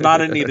Luke was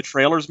not in any of the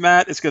trailers,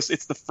 Matt, is because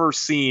it's the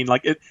first scene.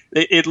 Like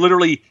it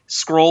literally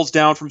scrolls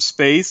down from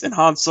space, and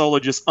Han Solo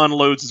just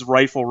unloads his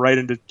rifle right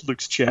into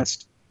Luke's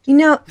chest. You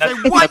know,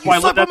 what? You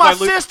slept with my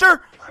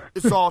sister?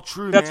 It's all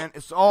true, man.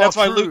 It's all true. That's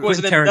why Luke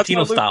wasn't in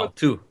Tarantino style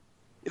too.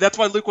 That's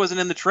why Luke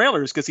wasn't in the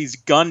trailers, because he's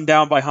gunned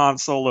down by Han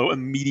Solo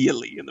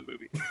immediately in the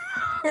movie.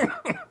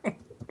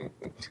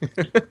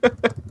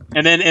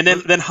 and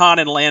then Han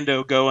and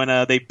Lando go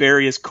and they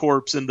bury his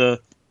corpse in the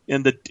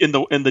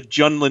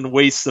Junlin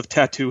wastes of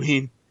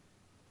Tatooine.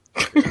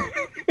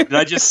 Did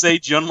I just say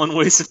Junlin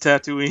wastes of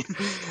Tatooine?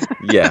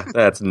 Yeah,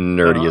 that's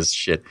nerdy as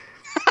shit.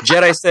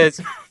 Jedi says,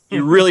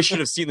 you really should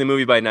have seen the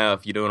movie by now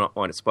if you don't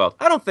want it spoiled.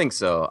 I don't think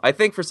so. I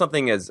think for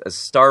something as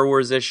Star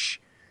Wars-ish,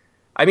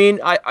 I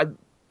mean,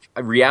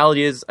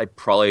 reality is I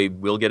probably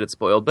will get it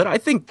spoiled, but I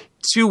think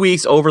 2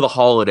 weeks over the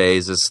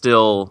holidays is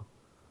still...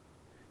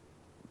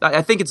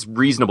 I think it's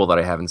reasonable that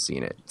I haven't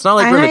seen it. It's not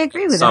like I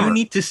agree with that. You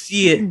need to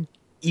see it.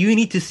 You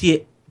need to see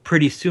it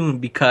pretty soon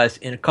because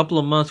in a couple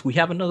of months we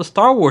have another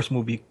Star Wars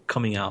movie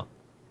coming out.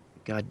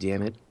 God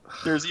damn it!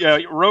 There's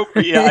I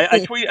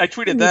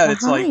tweeted that.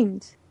 It's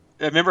like,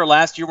 I remember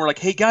last year we're like,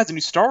 hey guys, a new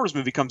Star Wars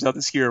movie comes out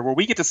this year. Well,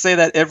 we get to say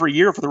that every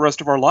year for the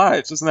rest of our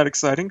lives. Isn't that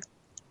exciting?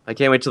 I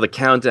can't wait till the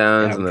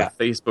countdowns and the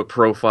Facebook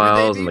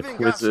profiles and the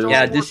quizzes.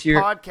 Yeah, this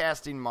year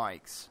podcasting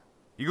mics.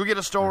 You go get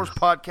a Star Wars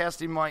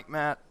podcasting mic,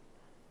 Matt.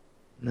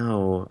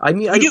 No, I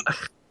mean,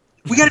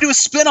 we got to do a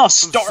spin-off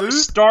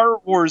Star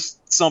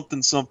Wars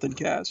something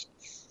cast.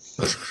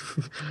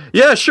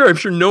 Yeah, sure. I'm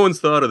sure no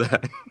one's thought of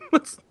that.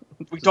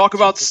 We talk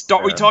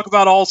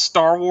about all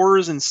Star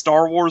Wars and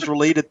Star Wars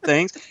related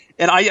things.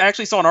 And I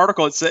actually saw an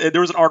article. It said,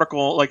 there was an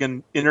article like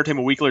in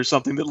Entertainment Weekly or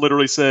something that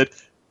literally said,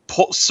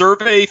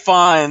 survey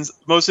finds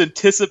most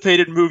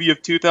anticipated movie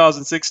of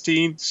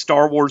 2016,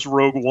 Star Wars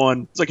Rogue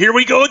One. It's like, here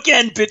we go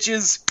again,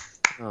 bitches.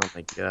 Oh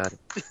my god!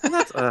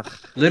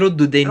 Little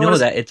do they know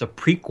that it's a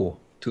prequel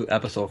to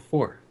Episode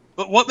 4.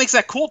 But what makes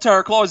that cool,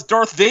 Terror Claw, is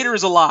Darth Vader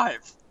is alive.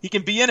 He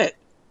can be in it.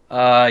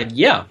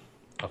 Yeah,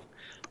 of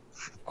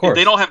course.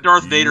 They don't have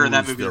Darth Vader in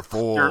that movie.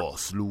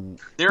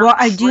 Well,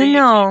 I do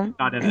know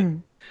not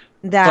in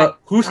it. that. But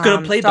who's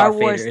going to play Star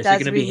Darth Wars Vader? Is it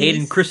going to be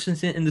Hayden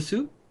Christensen in the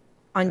suit?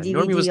 On DVD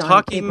Normie was on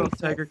talking. April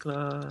Tiger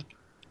Claw.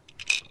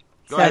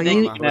 So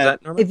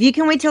if you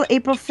can wait till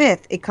April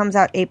 5th, it comes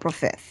out April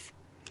 5th.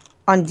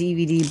 On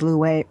DVD,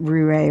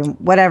 Blu-ray,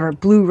 whatever,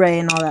 Blu-ray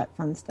and all that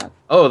fun stuff.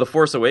 Oh, The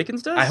Force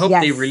Awakens does? I hope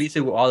they release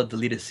it with all the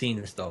deleted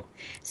scenes, though.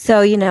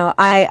 So,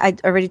 I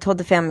already told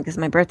the family because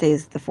my birthday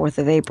is the 4th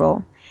of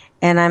April.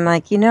 And I'm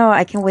like,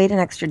 I can wait an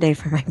extra day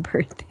for my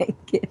birthday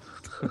gift.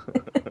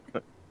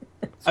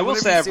 I will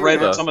say I've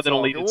read what some of the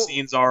deleted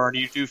scenes are, and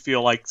you do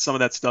feel like some of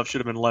that stuff should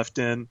have been left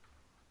in.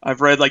 I've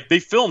read, like, they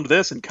filmed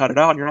this and cut it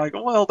out, and you're like,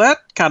 well,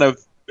 that kind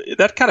of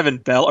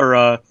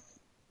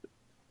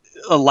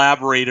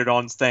elaborated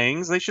on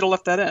things. They should have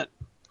left that in.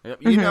 Yep.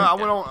 I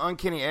went on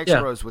Uncanny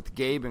X-Pros with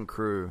Gabe and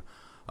crew.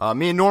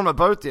 Me and Norma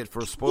both did for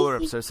a spoiler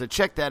episode, so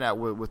check that out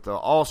with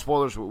all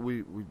spoilers.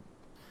 We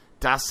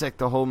dissect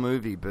the whole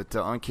movie, but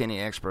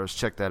Uncanny X-Pros,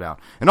 check that out.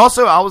 And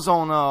also, I was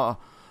on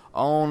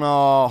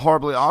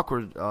Horribly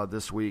Awkward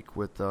this week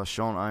with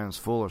Sean Iams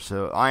Fuller.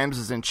 So Iams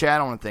is in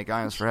chat. I want to thank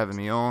Iams for having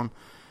me on.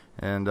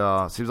 And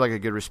seems like a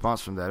good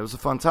response from that. It was a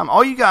fun time.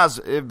 All you guys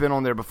have been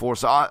on there before,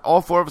 so all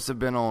four of us have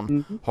been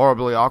on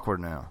Horribly Awkward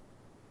now.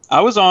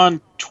 I was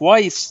on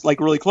twice, like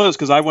really close,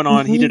 because I went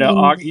on. He did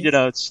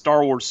a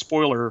Star Wars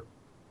spoiler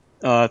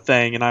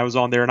thing, and I was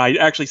on there, and I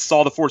actually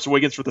saw The Force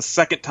Awakens for the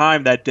second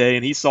time that day,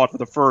 and he saw it for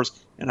the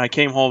first. And I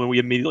came home, and we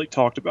immediately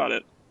talked about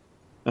it.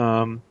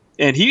 And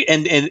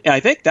I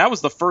think that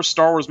was the first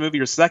Star Wars movie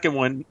or second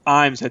one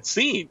Imes had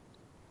seen.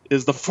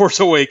 Is The Force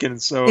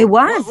Awakens. So it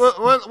was.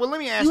 Well, let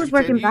me ask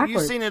you,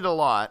 you've seen it a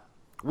lot.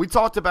 We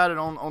talked about it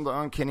on the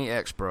Uncanny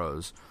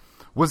X-Bros.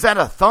 Was that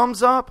a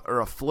thumbs up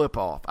or a flip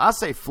off? I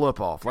say flip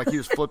off, like he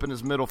was flipping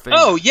his middle finger.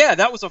 Oh yeah,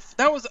 that was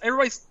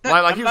everybody's.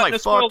 Like he was like,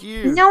 "Fuck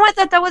you." No, I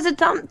thought that was a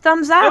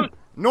thumbs up.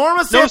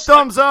 Norma said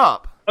thumbs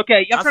up.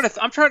 Okay,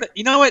 I'm trying to.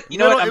 You know what?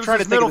 I'm trying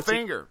to think middle of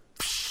finger.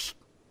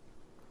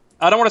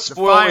 I don't want to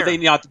spoil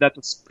anything. Not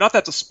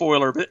that's a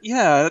spoiler, but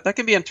yeah, that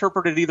can be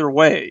interpreted either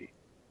way.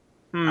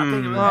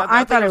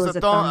 I thought it was a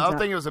thumbs up. I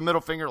think it was a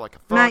middle finger, like a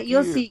fuck Matt,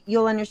 you.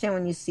 you'll understand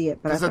when you see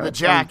it. Because of the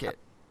jacket.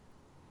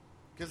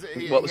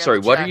 Sorry,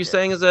 what are you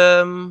saying is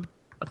a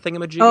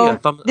thingamajiggy? Oh,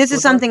 this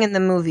is something in the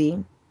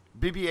movie.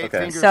 BB-8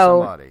 finger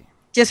somebody.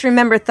 Just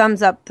remember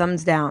thumbs up,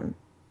 thumbs down.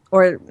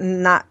 Or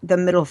not the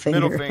middle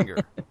finger. Middle finger.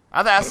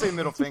 I say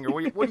middle finger.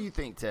 What do you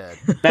think, Ted?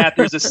 Matt,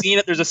 there's a scene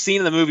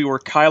in the movie where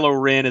Kylo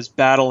Ren is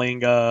battling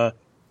Darth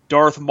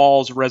Darth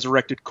Maul's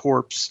resurrected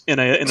corpse in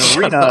an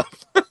arena,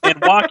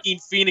 and Joaquin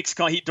Phoenix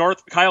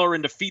Kylo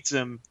Ren defeats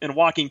him, and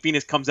Joaquin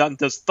Phoenix comes out and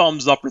does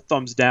thumbs up or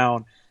thumbs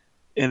down,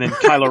 and then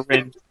Kylo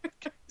Ren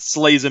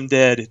slays him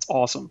dead. It's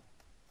awesome.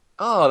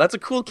 Oh, that's a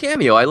cool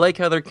cameo. I like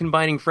how they're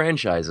combining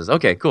franchises.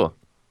 Okay, cool.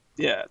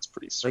 Yeah, it's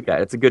pretty sweet. Okay,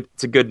 it's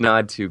a good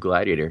nod to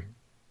Gladiator.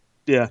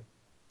 Yeah.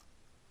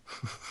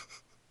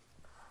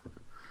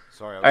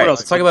 Sorry. All right,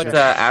 let's talk about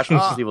Ash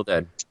vs. Evil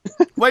Dead.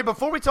 Wait,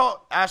 before we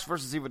talk Ash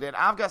vs. Evil Dead,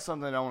 I've got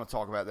something that I want to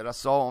talk about that I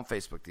saw on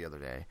Facebook the other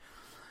day.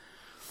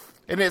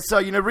 And it's,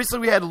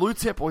 recently we had Lou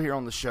Temple here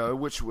on the show,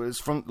 which was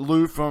from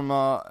Lou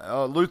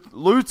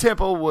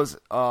Temple was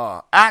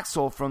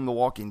Axel from The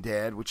Walking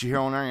Dead, which you hear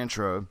on our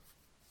intro.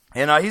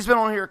 And he's been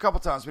on here a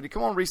couple times, but he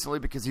come on recently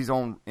because he's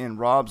in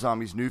Rob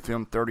Zombie's new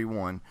film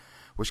 31,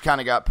 which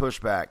kind of got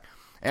pushed back.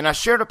 And I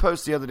shared a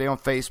post the other day on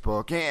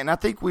Facebook, and I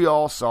think we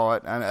all saw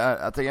it. And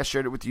I think I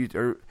shared it with you,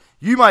 or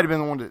you might have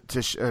been the one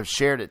to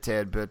shared it,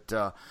 Ted. But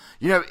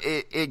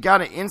it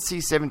got an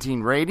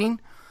NC-17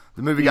 rating.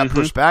 The movie got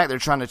pushed back. They're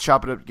trying to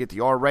chop it up to get the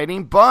R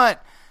rating,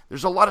 but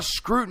there's a lot of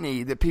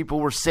scrutiny that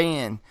people were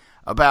saying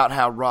about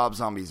how Rob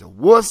Zombie's a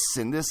wuss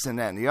and this and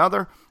that and the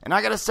other. And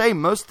I got to say,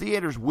 most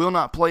theaters will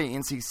not play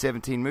an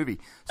NC-17 movie.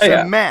 So,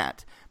 yeah.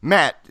 Matt,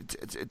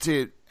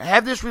 to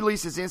have this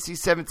released as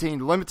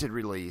NC-17 limited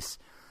release,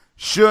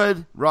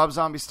 should Rob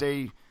Zombie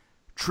stay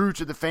true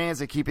to the fans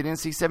that keep it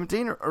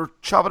NC-17 or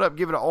chop it up,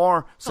 give it an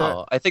R?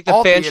 So I think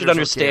the fans should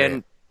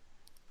understand.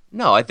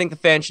 No, I think the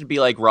fans should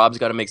be like, Rob's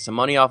got to make some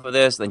money off of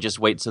this, then just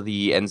wait till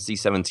the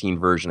NC-17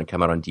 version to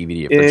come out on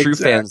DVD. If they're true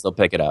fans, they'll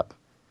pick it up.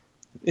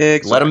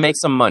 Exactly. Let him make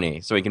some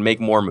money so he can make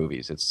more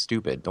movies. It's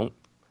stupid. Don't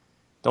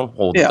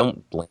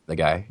blame the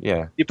guy.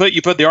 Yeah. You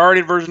put the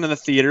R-rated version in the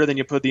theater, then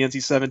you put the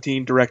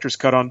NC-17 director's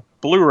cut on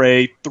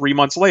Blu-ray 3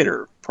 months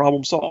later.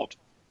 Problem solved.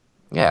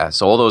 Yeah.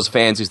 So all those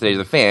fans who say they're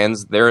the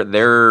fans,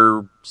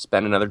 they're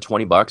spend another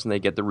 $20 and they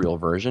get the real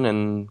version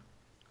and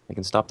they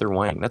can stop their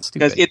whining. That's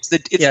stupid. It's the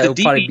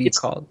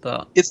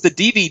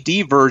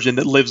DVD version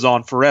that lives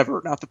on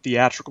forever, not the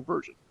theatrical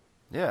version.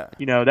 Yeah.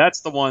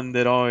 That's the one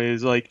that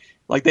always like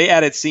they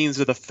added scenes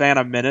to the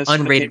Phantom Menace.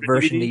 Unrated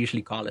version, they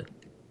usually call it.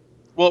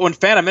 Well, when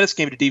Phantom Menace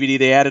came to DVD,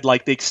 they added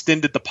they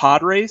extended the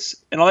pod race,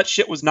 and all that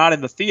shit was not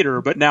in the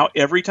theater. But now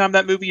every time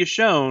that movie is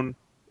shown,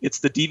 it's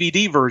the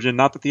DVD version,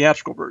 not the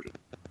theatrical version,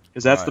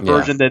 because that's the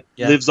version that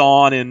lives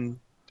on in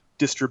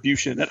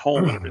distribution at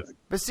home and everything.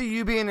 But see,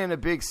 you being in a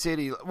big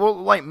city, well,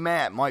 like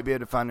Matt might be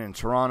able to find it in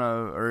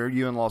Toronto or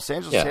you in Los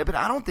Angeles, but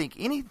I don't think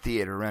any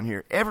theater around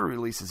here ever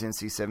releases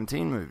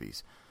NC-17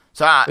 movies.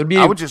 So I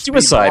would just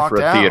suicide for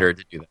a theater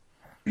to do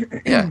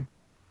that. Yeah.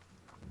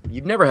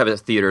 You'd never have a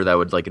theater that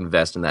would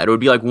invest in that. It would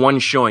be like one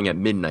showing at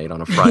midnight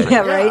on a Friday.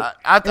 Yeah, right.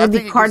 I think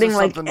it gives us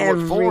something to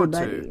look forward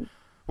to.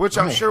 Which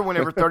I'm sure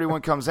whenever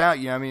 31 comes out,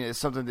 it's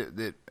something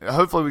that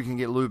hopefully we can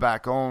get Lou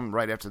back on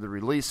right after the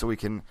release so we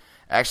can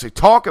actually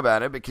talk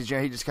about it because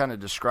he just kind of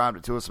described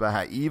it to us about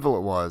how evil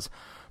it was.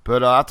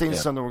 But I think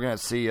it's something we're going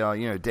to see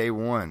day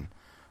one.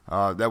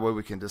 That way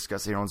we can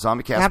discuss it here on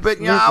ZombieCast.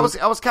 Absolutely. But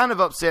I was kind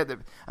of upset that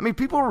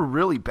people were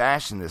really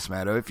bashing this,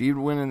 Matto. If you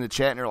went in the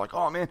chat and they're like,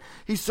 "Oh man,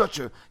 he's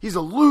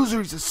a loser,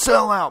 he's a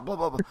sellout," blah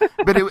blah blah.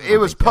 But it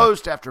was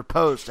post after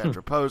post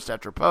after post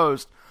after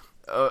post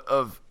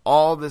of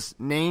all this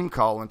name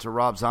calling to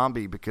Rob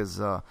Zombie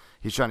because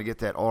he's trying to get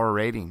that R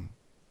rating.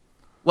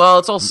 Well,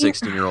 it's all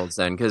 16-year-olds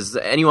then, because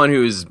anyone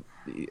who's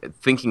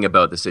thinking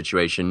about the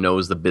situation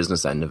knows the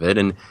business end of it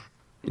and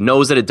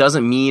knows that it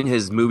doesn't mean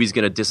his movie's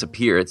going to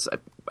disappear.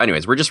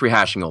 Anyways, we're just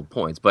rehashing old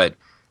points, but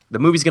the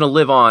movie's going to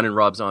live on in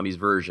Rob Zombie's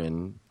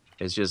version.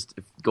 It's just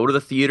go to the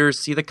theaters,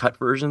 see the cut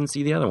version,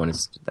 see the other one.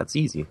 That's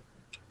easy.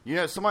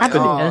 Somebody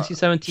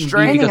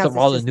NC-17 because of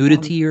all the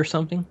nudity or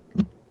something.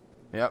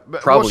 Yeah,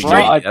 but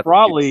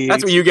probably.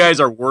 That's what you guys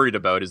are worried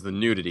about is the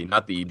nudity,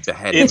 not the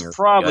beheading. It's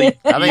probably.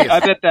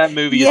 I bet that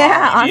movie.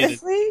 Yeah,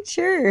 honestly,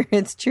 sure,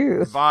 it's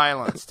true.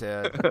 Violence,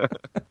 Ted.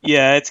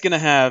 Yeah, it's going to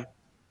have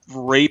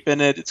rape in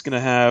it. It's going to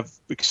have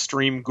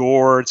extreme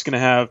gore. It's going to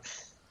have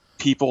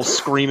people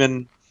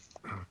screaming,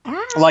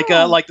 like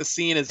the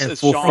scene is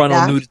full Sean,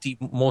 frontal nudity,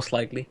 most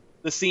likely.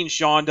 The scene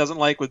Sean doesn't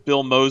like with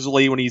Bill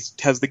Moseley when he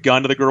has the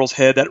gun to the girl's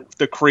head.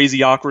 The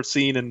crazy awkward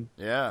scene and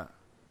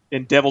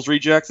in Devil's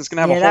Rejects. It's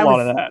going to have a whole lot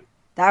of that.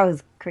 That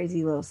was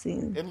crazy little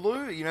scene. And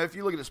Lou, if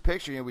you look at this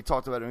picture, we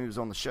talked about it when he was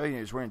on the show.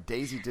 He's wearing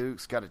Daisy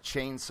Dukes, got a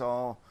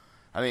chainsaw.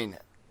 I mean,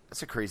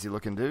 that's a crazy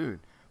looking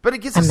dude. But it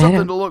gives us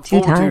something to look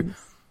forward to.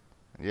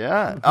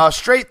 Yeah.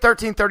 Straight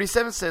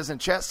 1337 says in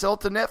chat, sell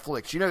it to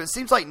Netflix. It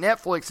seems like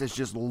Netflix is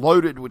just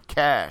loaded with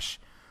cash.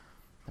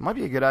 It might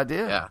be a good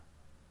idea.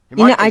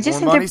 Yeah. I just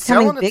think they're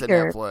becoming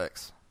bigger.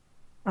 Netflix.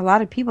 A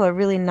lot of people are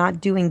really not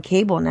doing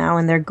cable now,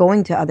 and they're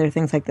going to other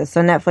things like this.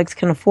 So Netflix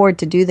can afford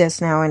to do this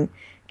now and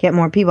get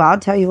more people. I'll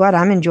tell you what,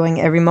 I'm enjoying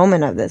every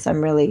moment of this.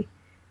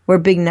 We're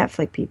big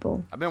Netflix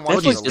people. I've been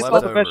watching just all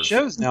the best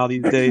shows now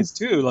these days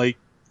too, like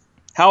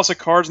House of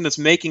Cards and this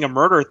Making a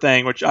Murder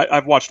thing, which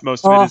I've watched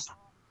most of it. Is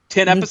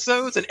 10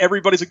 episodes, and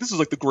everybody's like, "This is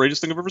like the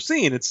greatest thing I've ever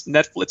seen." It's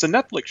Netflix. It's a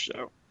Netflix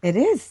show. It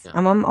is. Yeah.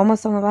 I'm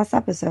almost on the last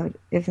episode,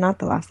 if not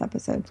the last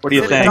episode. What do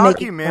you think?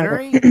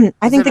 Documentary?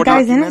 I think the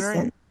guy's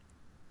innocent.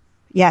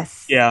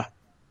 Yes. Yeah.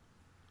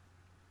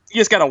 You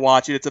just got to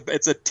watch it.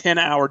 It's a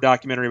 10-hour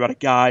documentary about a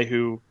guy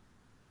who.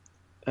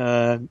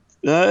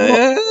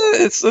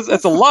 It's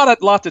a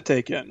lot to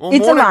take in. Well,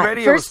 Morning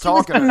Radio has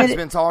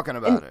been talking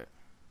about it.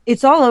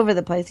 It's all over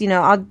the place.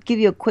 I'll give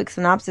you a quick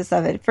synopsis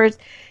of it. First,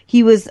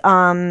 he was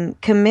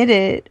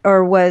committed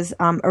or was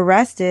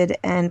arrested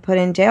and put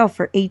in jail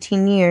for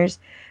 18 years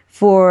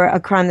for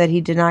a crime that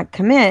he did not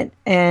commit,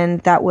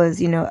 and that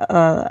was,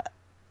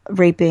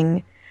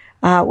 raping.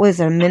 Was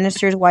it a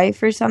minister's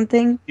wife or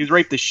something? He was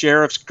raped the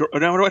sheriff's.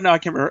 No, I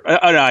can't remember.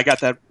 Oh no, I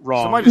got that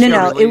wrong. Somebody just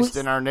got released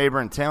in our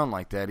neighboring town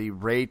like that. He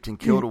raped and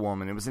killed a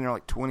woman. It was in there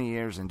like 20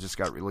 years and just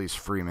got released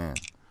free man.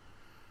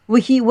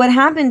 Well, what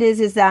happened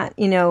is that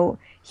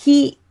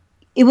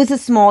it was a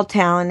small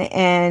town,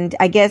 and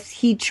I guess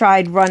he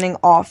tried running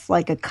off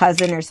like a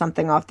cousin or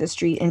something off the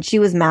street, and she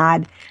was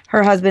mad.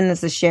 Her husband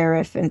is the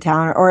sheriff in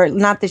town, or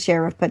not the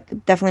sheriff,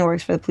 but definitely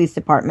works for the police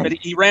department. But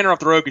he ran her off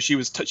the road because she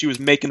was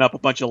making up a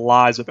bunch of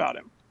lies about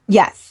him.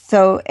 Yes.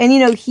 So, and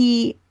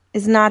he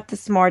is not the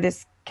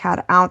smartest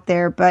cat out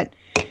there, but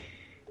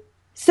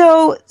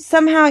so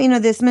somehow,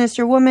 this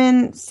minister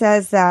woman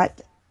says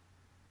that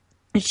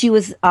she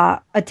was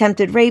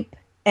attempted rape,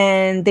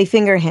 and they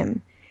finger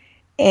him.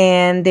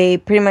 And they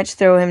pretty much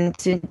throw him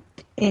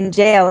in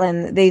jail,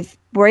 and they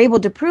were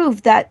able to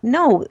prove that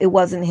no, it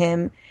wasn't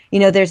him.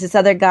 There's this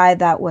other guy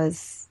that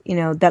was,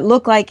 that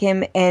looked like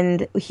him,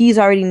 and he's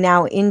already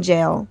now in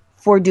jail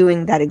for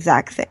doing that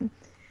exact thing.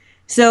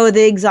 So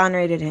they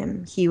exonerated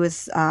him. He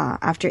was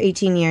after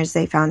 18 years,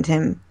 they found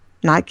him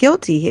not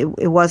guilty.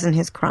 It wasn't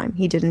his crime.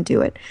 He didn't do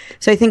it.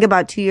 So I think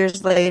about 2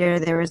 years later,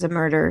 there was a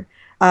murder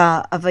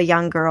of a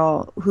young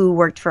girl who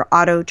worked for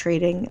Auto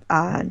Trading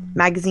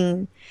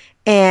magazine.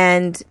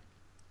 And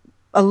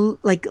a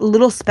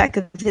little speck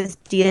of his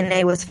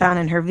DNA was found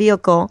in her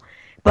vehicle,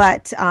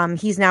 but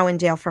he's now in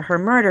jail for her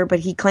murder. But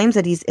he claims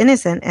that he's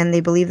innocent, and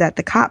they believe that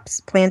the cops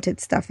planted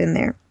stuff in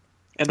there.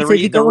 And the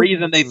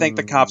reason they think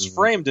the cops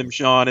framed him,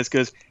 Sean, is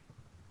because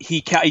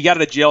he got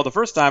out of jail the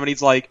first time, and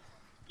he's like,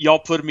 "Y'all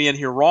put me in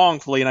here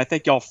wrongfully, and I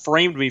think y'all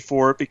framed me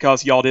for it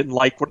because y'all didn't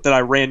like that I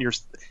ran your."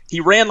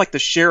 He ran like the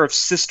sheriff's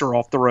sister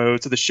off the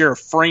road, so the sheriff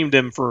framed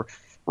him for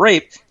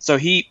rape. So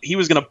he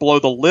was going to blow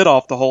the lid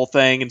off the whole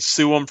thing and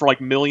sue him for like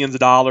millions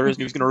of dollars, and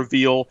he was going to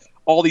reveal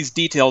all these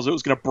details. It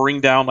was going to bring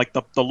down like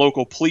the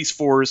local police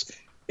force.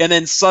 And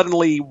then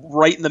suddenly,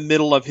 right in the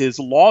middle of his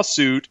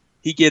lawsuit,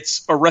 he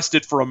gets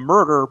arrested for a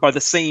murder by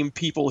the same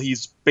people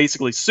he's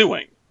basically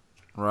suing.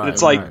 Right. And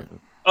it's like,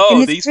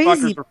 these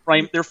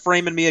fuckers they're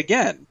framing me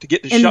again to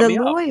shut me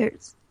up.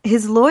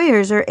 His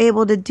lawyers are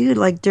able to do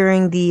like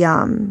during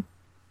the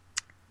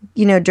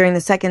during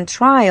the second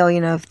trial,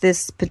 of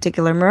this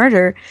particular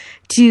murder,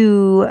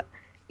 to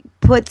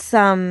put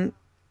some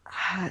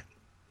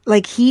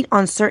like heat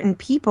on certain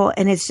people,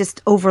 and it's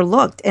just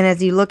overlooked. And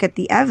as you look at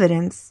the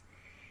evidence,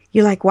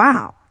 you're like,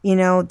 wow,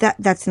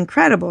 that's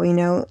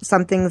incredible.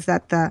 Some things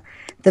that the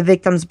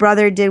victim's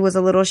brother did was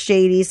a little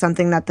shady.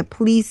 Something that the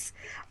police,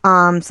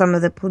 some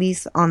of the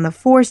police on the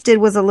force did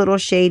was a little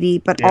shady,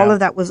 but all of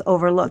that was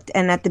overlooked.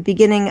 And at the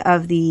beginning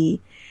of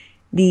the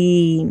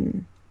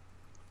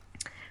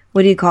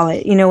what do you call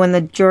it? When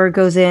the juror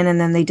goes in and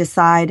then they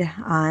decide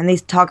and they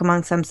talk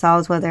amongst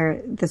themselves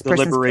whether this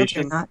person's guilty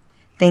or not.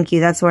 Thank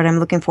you. That's what I'm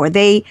looking for.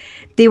 They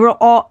were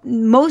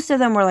most of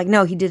them were like,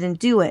 no, he didn't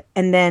do it.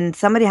 And then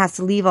somebody has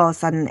to leave all of a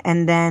sudden,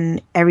 and then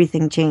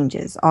everything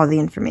changes. All the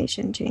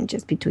information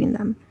changes between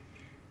them.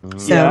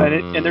 So, yeah,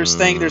 and there's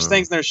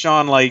things there,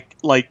 Sean,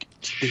 like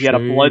he had a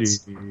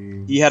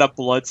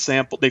blood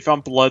sample. They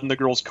found blood in the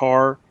girl's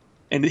car.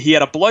 And he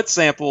had a blood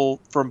sample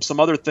from some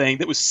other thing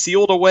that was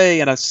sealed away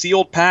in a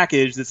sealed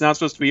package that's not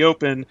supposed to be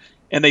open.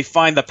 And they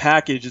find the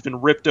package has been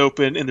ripped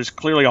open, and there's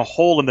clearly a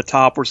hole in the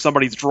top where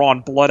somebody's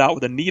drawn blood out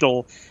with a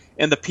needle.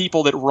 And the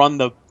people that run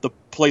the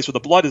place with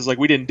the blood is like,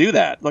 we didn't do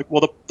that. Like,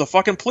 well, the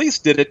fucking police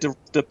did it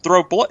to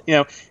throw blood.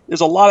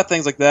 There's a lot of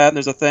things like that. And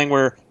there's a thing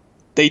where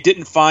they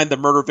didn't find the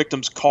murder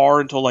victim's car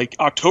until like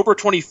October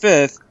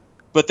 25th,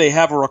 but they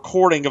have a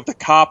recording of the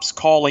cops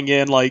calling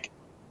in, like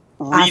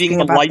reading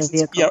the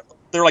license.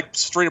 They're like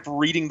straight up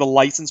reading the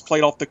license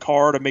plate off the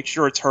car to make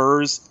sure it's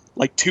hers,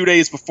 like 2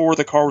 days before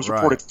the car was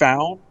reported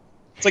found.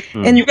 It's like,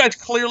 and you guys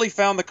clearly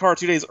found the car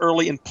 2 days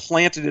early and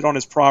planted it on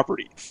his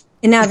property.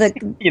 And now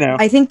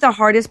I think the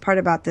hardest part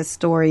about this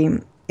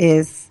story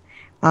is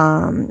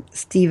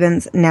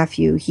Steven's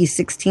nephew. He's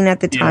 16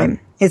 at the time.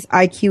 His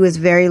IQ is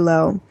very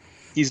low.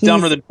 He's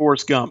dumber than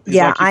Forrest Gump. His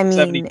IQ is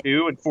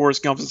 72 and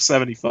Forrest Gump is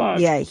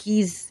 75. Yeah,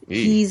 his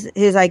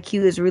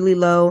IQ is really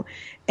low,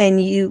 and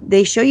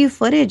they show you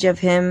footage of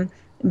him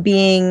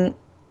being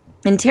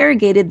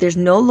interrogated. There's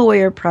no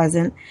lawyer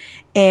present,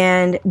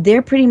 and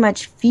they're pretty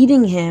much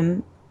feeding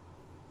him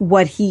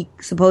what he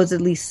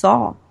supposedly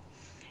saw.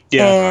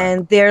 Yeah,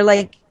 and they're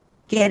like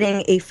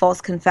getting a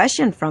false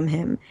confession from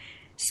him.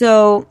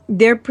 So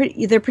they're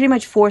pretty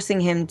much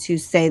forcing him to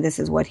say this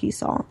is what he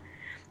saw.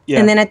 Yeah.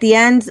 And then at the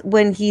end,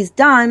 when he's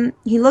done,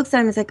 he looks at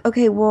him and is like,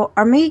 okay, well,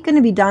 are we going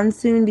to be done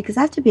soon? Because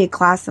I have to be at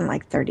class in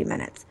like 30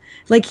 minutes.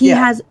 Like, he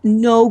has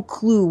no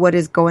clue what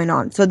is going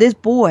on. So this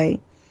boy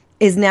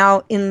is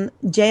now in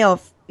jail,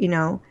 you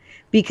know,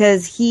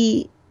 because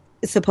he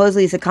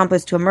supposedly is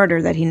accomplice to a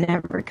murder that he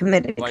never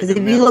committed. Because if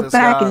you look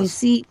back and you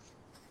see,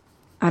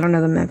 I don't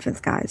know the Memphis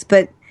guys,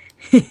 but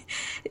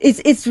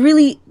it's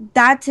really,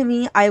 that to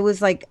me, I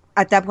was like,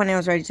 at that point I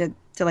was ready to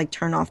like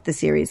turn off the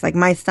series. Like,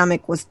 my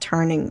stomach was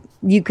turning.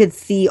 You could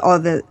see all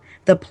the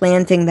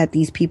planting that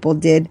these people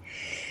did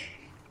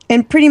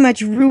and pretty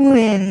much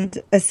ruined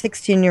a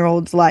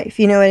 16-year-old's life.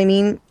 You know what I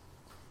mean?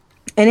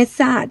 And it's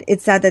sad.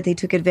 It's sad that they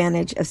took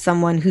advantage of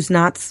someone who's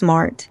not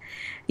smart.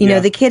 You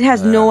know, the kid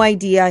has no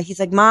idea. He's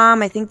like,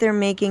 Mom, I think they're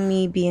making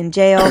me be in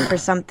jail for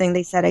something.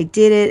 They said I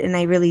did it and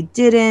I really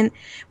didn't.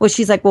 Well,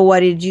 she's like, well,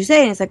 what did you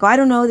say? And he's like, well, I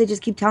don't know. They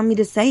just keep telling me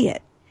to say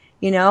it.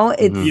 You know,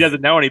 it's, he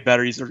doesn't know any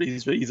better. He's an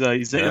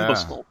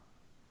imbecile.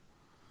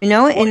 You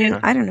know, and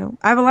I don't know.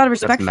 I have a lot of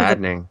respect for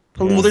the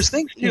police. Well, there's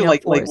things too.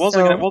 What was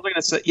I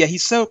gonna say? Yeah,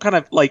 he's so kind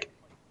of like,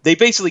 they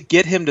basically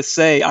get him to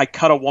say, "I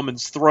cut a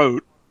woman's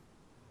throat,"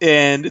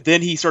 and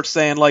then he starts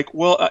saying like,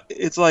 "Well,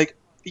 it's like,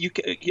 are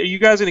you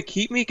guys gonna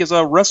keep me? Because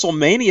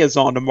WrestleMania's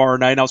on tomorrow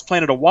night, and I was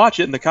planning to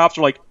watch it." And the cops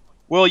are like,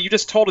 "Well, you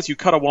just told us you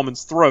cut a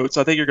woman's throat, so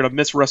I think you're gonna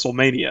miss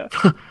WrestleMania."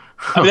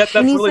 I mean, that's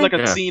really like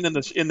a scene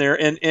in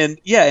there,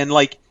 and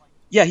like.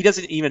 Yeah, he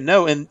doesn't even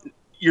know, and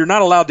you're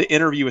not allowed to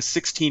interview a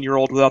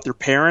 16-year-old without their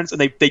parents,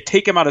 and they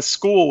take him out of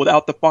school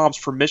without the mom's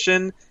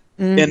permission,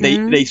 and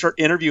they start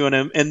interviewing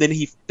him, and then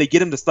they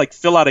get him to like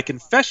fill out a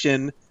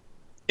confession,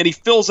 and he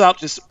fills out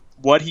just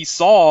what he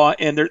saw,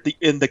 and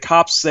the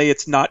cops say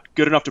it's not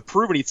good enough to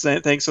prove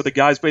anything, so the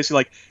guy's basically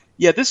like,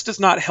 yeah, this does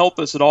not help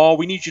us at all.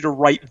 We need you to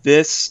write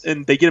this,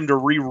 and they get him to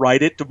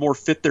rewrite it to more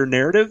fit their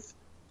narrative,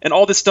 and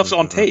all this stuff's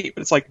on tape,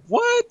 and it's like,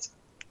 what?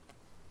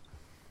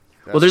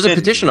 Well, there's a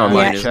petition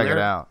online. Check it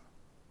out.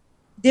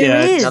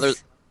 There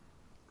is.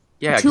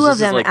 Yeah, two of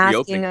them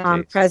asking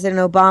President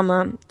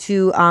Obama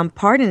to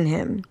pardon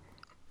him.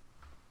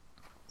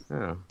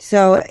 Oh.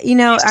 So, you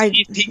know,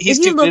 he's if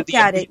you too look busy,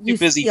 at it, you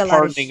busy see a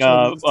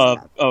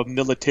lot of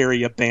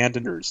military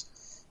abandoners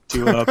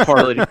to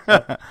pardon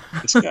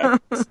this guy.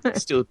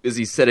 Still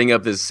busy setting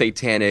up his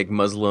satanic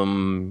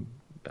Muslim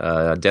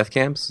death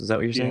camps. Is that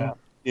what you're saying?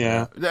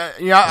 Yeah.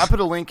 I put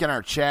a link in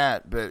our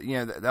chat, but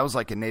that was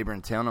like a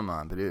neighboring town of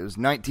mine. But it was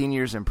 19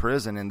 years in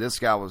prison, and this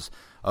guy was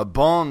a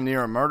bum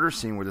near a murder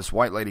scene where this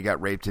white lady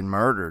got raped and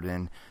murdered.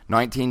 And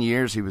 19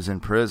 years he was in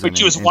prison. But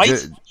she was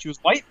white. She was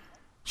white.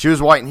 She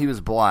was white, and he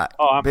was black.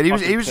 Oh, but he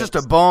was just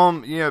a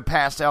bum,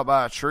 passed out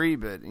by a tree,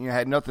 but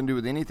had nothing to do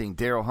with anything.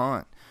 Daryl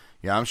Hunt.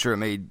 Yeah, I'm sure it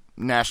made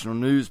national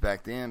news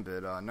back then.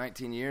 But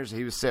 19 years,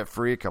 he was set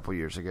free a couple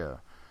years ago.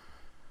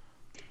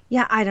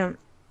 Yeah, I don't.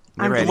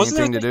 Never had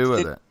anything to do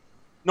with it.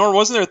 Nor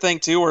wasn't there a thing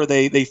too where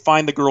they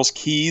find the girl's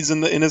keys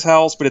in his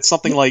house, but it's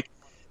something like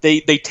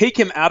they take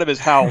him out of his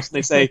house and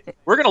they say,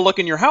 we're going to look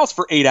in your house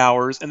for 8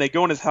 hours, and they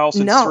go in his house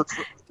and search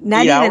for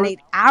not even hours. 8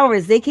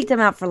 hours. They kicked him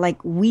out for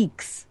like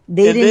weeks.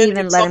 They didn't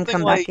even let him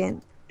come back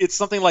in. It's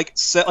something like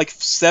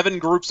 7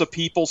 groups of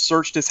people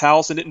searched his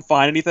house and didn't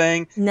find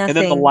anything. Nothing.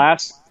 And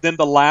then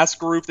the last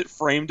group that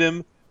framed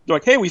him, they're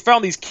like, hey, we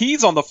found these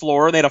keys on the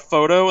floor, and they had a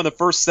photo, and the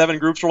first 7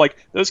 groups were like,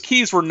 those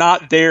keys were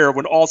not there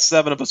when all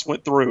 7 of us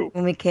went through.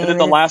 When we came and then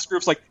the last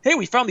group's like, hey,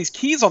 we found these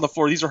keys on the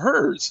floor, these are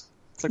hers.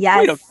 It's like, yes.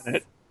 Wait a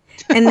minute.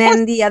 And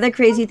then the other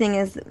crazy thing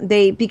is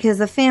because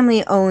the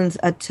family owns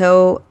a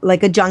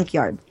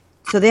junkyard.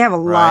 So they have a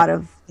lot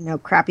of,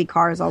 crappy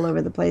cars all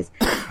over the place.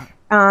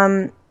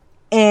 And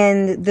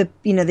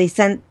they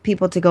sent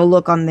people to go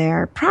look on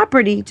their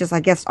property, just I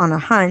guess on a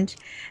hunch.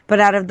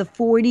 But out of the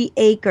 40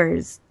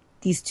 acres,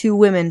 these 2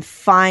 women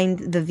find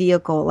the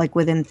vehicle like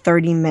within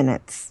 30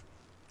 minutes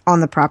on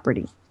the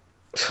property.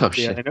 Oh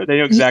shit! Yeah, they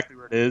know exactly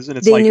where it is, and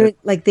it's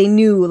they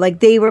knew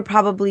they were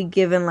probably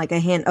given like a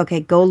hint.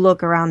 Okay, go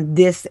look around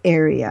this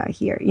area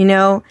here,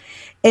 and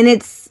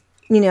it's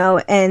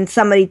and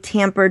somebody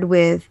tampered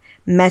with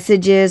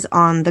messages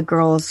on the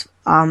girl's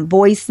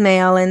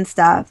voicemail and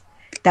stuff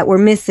that were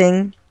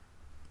missing,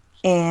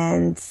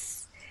 and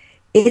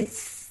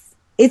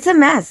it's a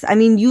mess. I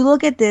mean, you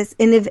look at this,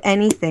 and if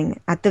anything,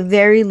 at the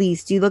very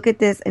least, you look at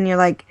this and you're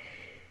like,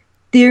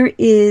 there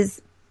is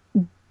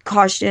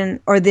caution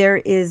or there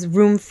is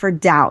room for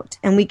doubt.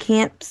 And we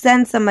can't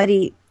send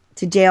somebody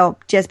to jail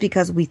just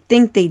because we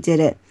think they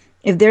did it.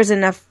 If there's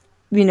enough,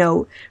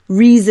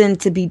 reason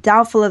to be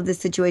doubtful of the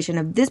situation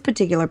of this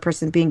particular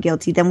person being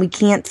guilty, then we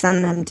can't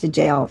send them to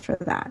jail for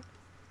that.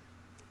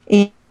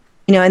 And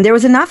there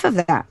was enough of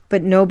that,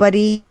 but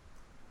nobody,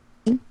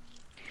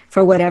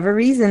 for whatever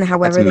reason,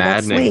 however they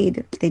got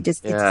swayed, it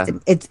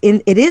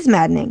is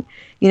maddening.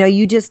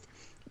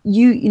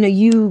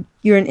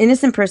 You're an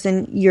innocent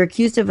person, you're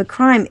accused of a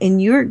crime,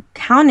 and you're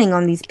counting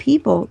on these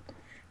people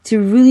to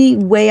really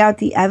weigh out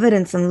the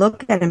evidence and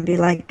look at it and be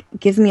like,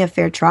 give me a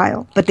fair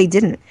trial. But they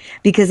didn't,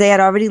 because they had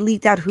already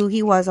leaked out who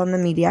he was on the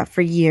media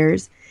for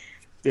years.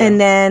 Yeah. And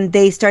then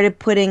they started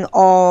putting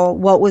all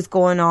what was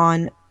going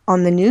on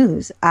the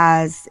news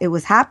as it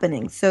was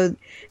happening. So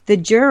the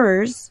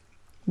jurors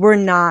were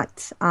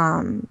not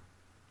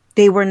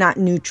they were not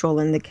neutral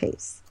in the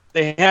case.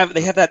 They have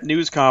that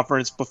news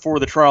conference before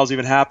the trials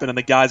even happen, and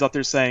the guy's out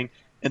there saying,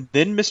 and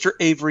then Mr.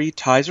 Avery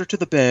ties her to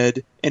the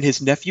bed, and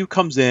his nephew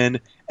comes in,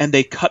 and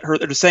they cut her.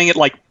 They're saying it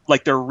like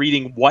they're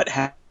reading what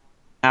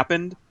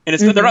happened, and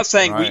it's they're not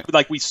saying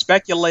we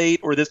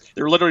speculate or this.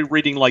 They're literally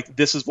reading like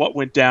this is what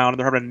went down, and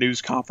they're having a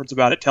news conference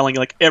about it, telling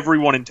like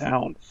everyone in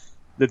town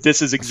that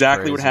this is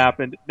exactly what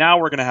happened. Now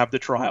we're going to have the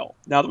trial.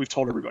 Now that we've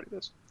told everybody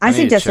this, I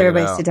suggest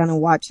everybody sit down and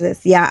watch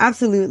this. Yeah,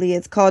 absolutely.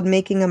 It's called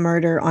Making a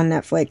Murder on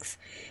Netflix.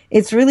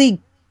 It's really,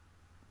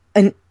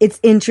 it's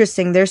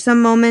interesting. There's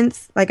some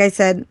moments, like I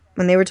said,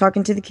 when they were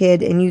talking to the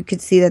kid, and you could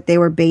see that they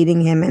were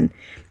baiting him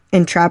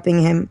and trapping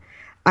him.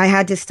 I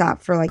had to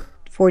stop for like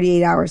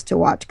 48 hours to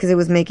watch because it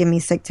was making me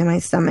sick to my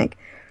stomach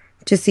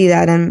to see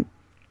that. And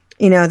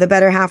the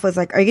better half was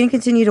like, are you going to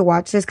continue to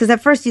watch this? Because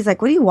at first he's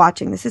like, what are you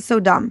watching? This is so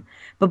dumb.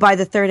 But by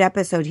the third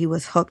episode, he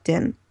was hooked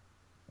in.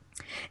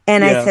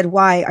 And I said,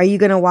 why? Are you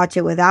going to watch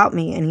it without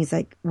me? And he's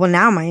like, well,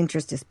 now my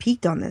interest is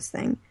piqued on this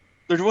thing.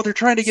 They're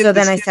trying to get. So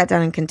then I sat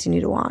down and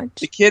continued to watch.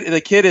 The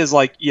kid is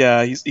like,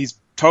 he's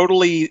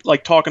totally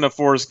like talking to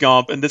Forrest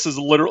Gump. And this is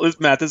literally,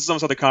 Matt, this is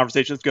almost how the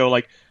conversations go.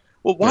 Like,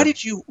 well, why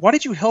did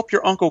you help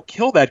your uncle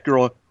kill that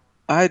girl?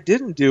 I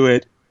didn't do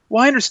it.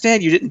 Well, I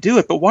understand you didn't do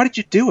it, but why did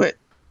you do it?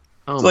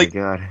 Oh it's my like,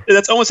 God.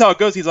 That's almost how it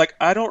goes. He's like,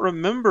 I don't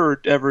remember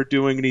ever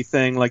doing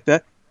anything like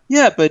that.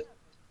 Yeah, but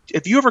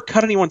have you ever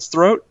cut anyone's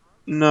throat?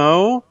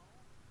 No.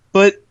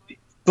 But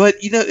I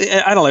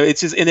don't know.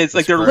 It's just, and it's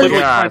like they're literally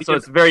trying to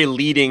it's very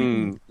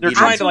leading. They're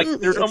trying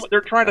to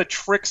they're trying to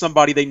trick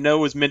somebody they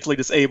know is mentally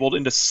disabled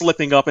into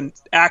slipping up and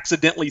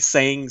accidentally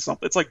saying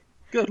something. It's like,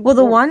 good. Well,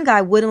 the one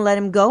guy wouldn't let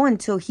him go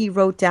until he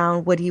wrote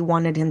down what he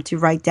wanted him to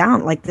write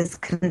down, like this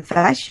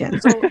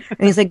confession. And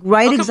he's like,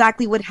 write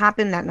exactly what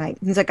happened that night.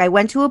 He's like, I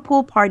went to a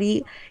pool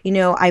party,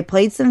 I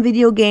played some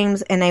video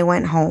games, and I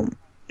went home.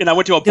 And I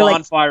went to a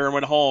bonfire and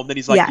went home. Then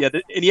he's like,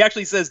 and he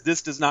actually says,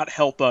 this does not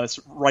help us.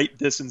 Write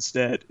this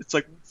instead. It's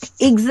like.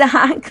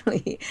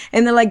 Exactly.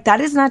 And they're like, that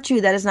is not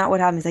true. That is not what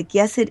happened. He's like,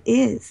 yes, it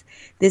is.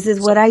 This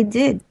is what I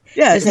did.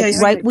 Yeah,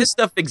 this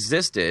stuff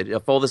existed.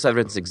 If all this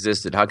evidence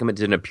existed, how come it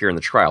didn't appear in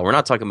the trial? We're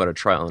not talking about a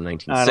trial in the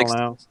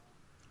 1960s.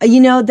 I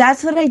don't know.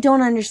 That's what I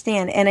don't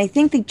understand. And I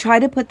think they tried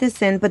to put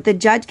this in, but the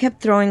judge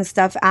kept throwing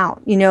stuff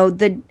out.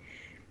 The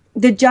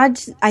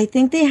judge, I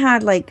think they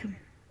had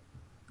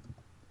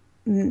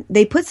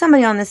they put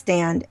somebody on the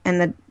stand,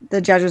 and the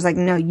judge was like,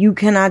 no, you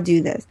cannot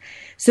do this.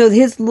 So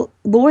his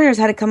lawyers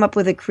had to come up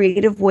with a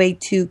creative way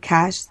to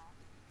cast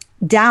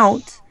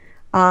doubt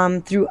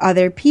through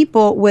other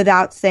people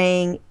without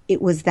saying it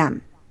was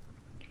them.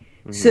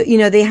 Mm-hmm.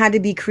 So, they had to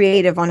be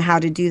creative on how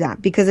to do that,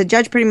 because the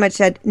judge pretty much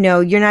said, no,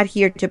 you're not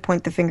here to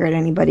point the finger at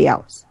anybody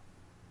else.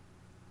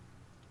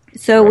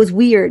 So It was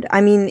weird.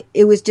 I mean,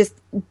 it was just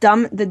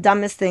the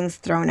dumbest things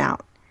thrown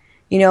out,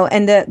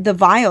 and the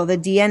vial, the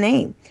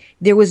DNA.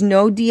 There was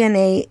no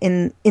DNA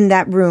in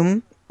that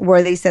room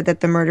where they said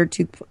that the murder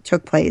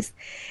took place.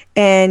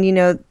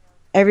 And,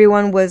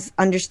 everyone was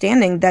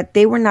understanding that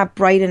they were not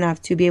bright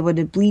enough to be able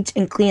to bleach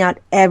and clean out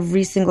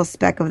every single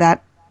speck of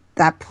that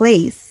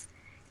place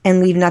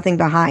and leave nothing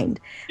behind.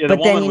 Yeah,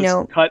 but then,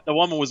 the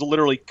woman was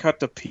literally cut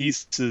to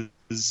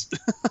pieces.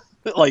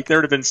 Like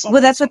there'd have been something.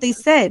 Well, that's what they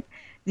said.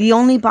 The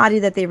only body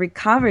that they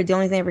recovered, the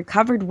only thing they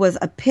recovered was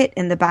a pit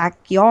in the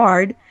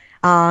backyard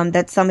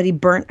that somebody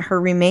burnt her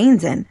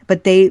remains in.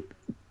 But they,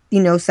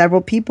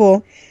 several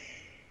people,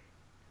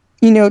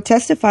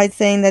 testified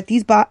saying that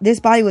this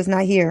body was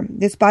not here.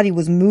 This body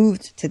was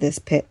moved to this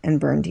pit and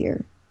burned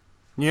here.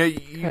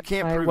 You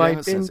can't prove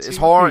innocence. It's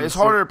hard. It's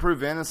harder to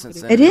prove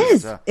innocence. It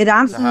is. It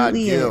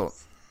absolutely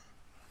is.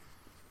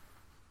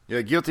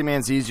 A guilty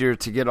man's easier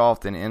to get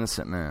off than an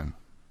innocent man.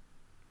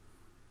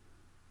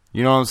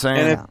 You know what I'm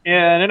saying?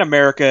 And in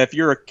America, if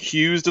you're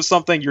accused of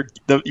something, you're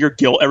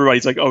guilty.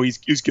 Everybody's like, oh, he's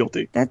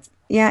guilty. It's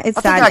sad. I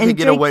think I could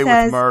get away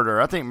with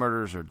murder. I think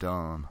murderers are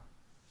dumb.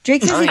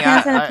 Drake says he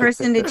can't send a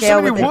person to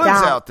jail with a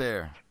doubt. Out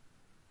there.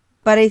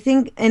 But I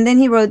think, and then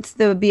he wrote,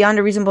 the beyond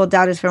a reasonable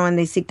doubt is for when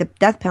they seek the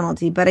death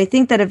penalty. But I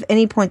think that at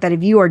any point that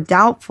if you are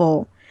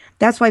doubtful,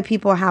 that's why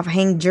people have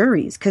hanged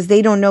juries, because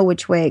they don't know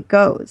which way it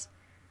goes.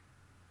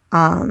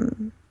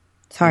 Sorry,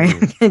 I'm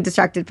getting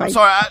distracted by. I'm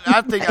sorry,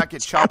 I think I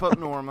could chop up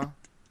Norma,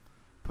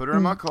 put her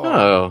in my car.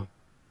 Oh,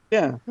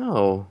 yeah.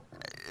 Oh,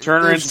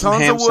 turn her into some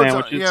ham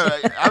sandwiches.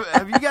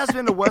 Have you guys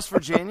been to West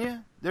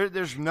Virginia?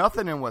 There's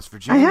nothing in West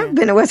Virginia. I have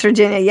been to West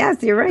Virginia.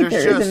 Yes, you're right.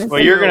 Well,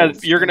 you're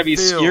gonna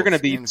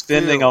be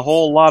spending a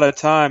whole lot of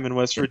time in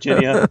West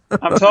Virginia.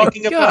 I'm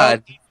talking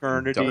about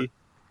eternity.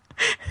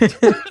 This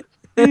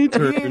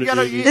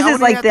is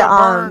like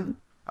the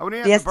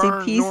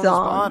STP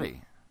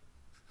song.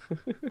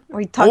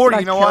 Where he talks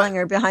about killing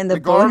her behind the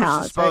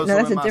boathouse. Right? No,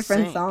 that's a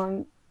different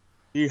song.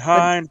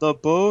 Behind the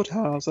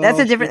boathouse. That's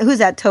a different. Who's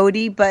that?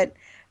 Toady, but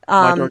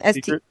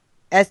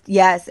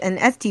yes, and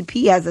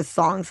STP has a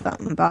song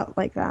something about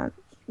like that.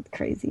 It's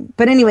crazy.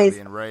 But anyways,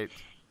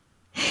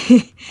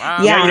 You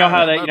know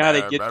how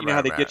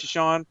they get you,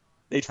 Sean.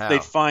 They'd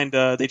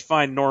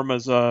find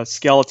Norma's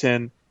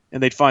skeleton,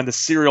 and they'd find the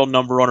serial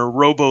number on her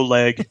robo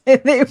leg. They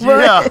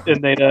would.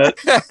 And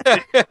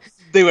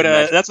they would.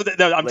 That's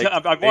what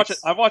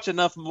I've watched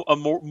enough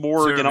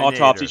morgue and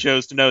autopsy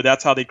shows to know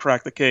that's how they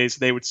crack the case.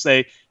 They would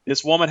say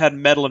this woman had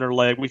metal in her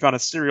leg. We found a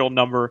serial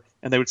number,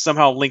 and they would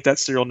somehow link that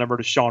serial number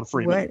to Sean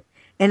Freeman. What?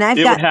 And I've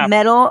got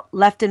metal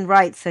left and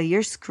right, so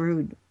you're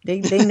screwed. They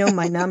know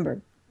my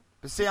number.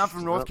 But see, I'm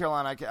from North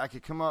Carolina. I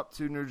could come up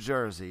to New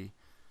Jersey,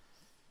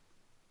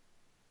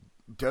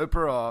 dope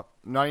her up,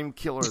 not even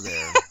kill her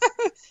there.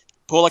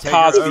 Pull a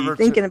Cosby.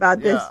 Thinking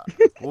about this.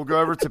 We'll go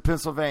over to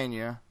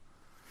Pennsylvania.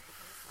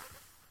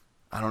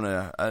 I don't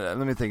know. Let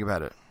me think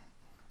about it.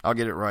 I'll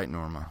get it right,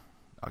 Norma.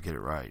 I'll get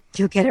it right.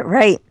 You'll get it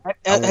right.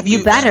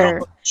 You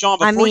better. Sean,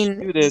 before you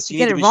do this, you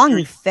get it wrong,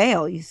 you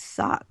fail. You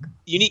suck.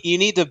 You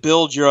need to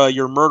build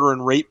your murder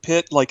and rape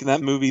pit like in that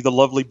movie, The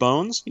Lovely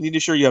Bones. You need to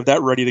sure you have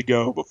that ready to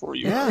go before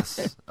you.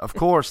 Yes, of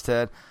course,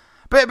 Ted.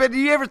 But do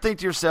you ever think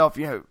to yourself,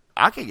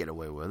 I could get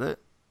away with it?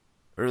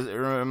 Or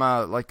am I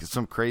like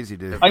some crazy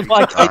dude? I could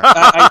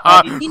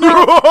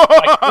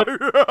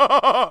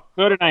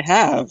and I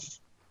have.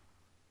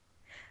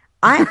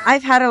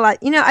 I've had a lot.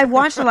 I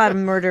watched a lot of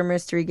murder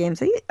mystery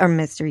games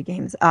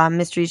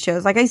mystery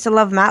shows. Like I used to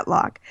love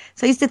Matlock,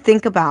 so I used to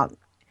think about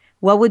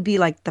what would be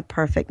like the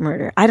perfect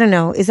murder. I don't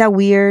know. Is that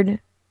weird?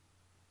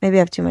 Maybe I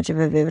have too much of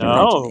a vivid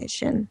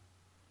imagination.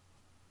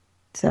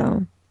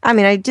 So, I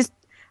mean,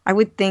 I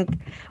would think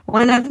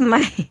one of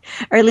my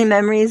early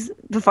memories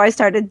before I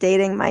started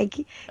dating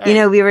Mike,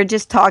 we were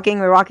just talking,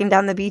 we were walking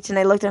down the beach, and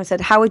I looked at him and said,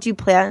 "How would you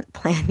plan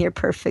your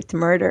perfect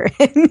murder?"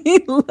 And he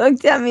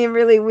looked at me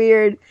really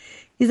weird.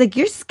 He's like,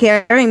 "You're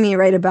scaring me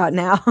right about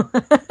now."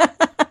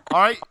 All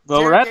right.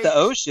 Well, we're at the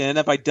ocean.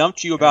 If I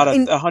dumped you about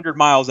 100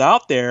 miles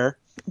out there.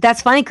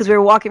 That's funny because we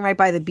were walking right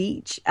by the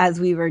beach as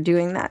we were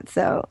doing that.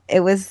 So it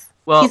was,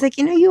 he's like,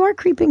 you are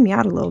creeping me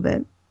out a little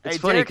bit. It's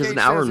funny because an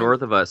hour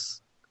north of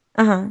us.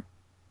 Uh-huh.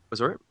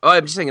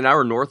 I'm just saying an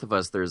hour north of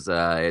us, there's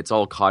it's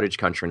all cottage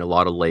country and a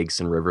lot of lakes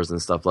and rivers and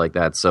stuff like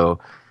that. So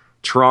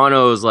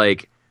Toronto's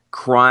like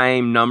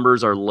crime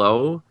numbers are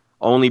low.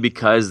 Only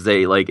because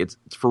they it's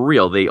for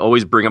real. They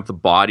always bring up the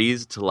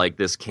bodies to like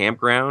this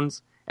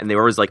campgrounds, and they're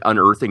always like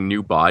unearthing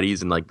new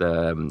bodies in like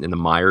in the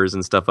mires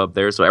and stuff up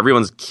there. So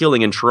everyone's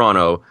killing in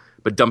Toronto,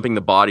 but dumping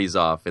the bodies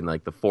off in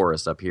like the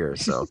forest up here.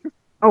 So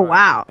oh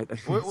wow!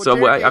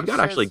 So I've got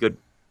actually good.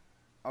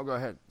 Oh, go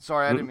ahead.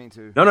 Sorry, I didn't mean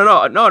to.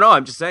 No.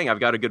 I'm just saying I've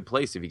got a good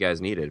place if you guys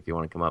need it. If you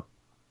want to come up.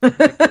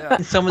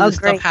 Some of this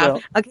stuff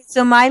happens. Okay,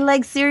 so my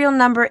leg serial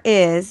number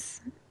is.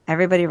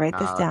 Everybody, write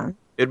this down.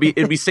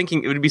 It'd be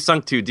sinking. It would be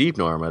sunk too deep,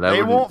 Norma.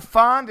 They won't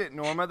find it,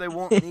 Norma. They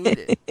won't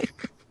need it.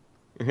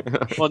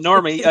 Well,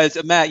 Norma,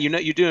 Matt,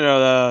 you do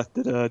know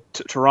that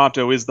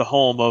Toronto is the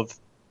home of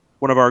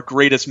one of our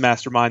greatest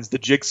masterminds, the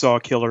Jigsaw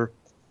Killer.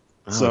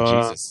 Oh, so,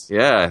 Jesus.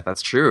 Yeah,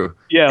 that's true.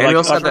 Yeah,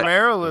 and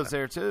Romero lives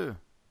there too.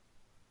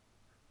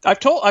 I've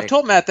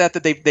told Matt that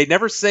they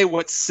never say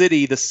what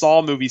city the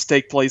Saw movies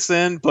take place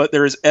in, but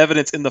there is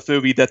evidence in the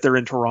movie that they're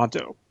in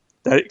Toronto.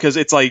 Because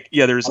it's like,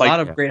 there's a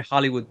lot of great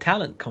Hollywood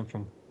talent come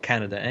from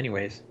Canada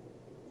anyways.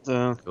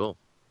 Cool.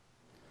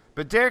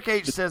 But Derek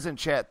H. says in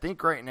chat,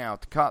 think right now, if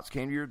the cops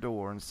came to your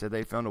door and said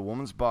they found a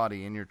woman's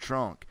body in your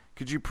trunk,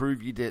 could you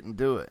prove you didn't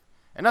do it?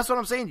 And that's what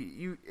I'm saying.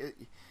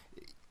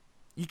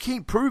 You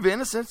can't prove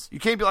innocence. You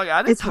can't be like,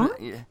 I didn't put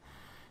it.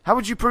 How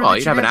would you prove that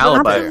you'd have an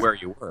alibi where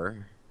you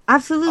were.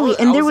 Absolutely.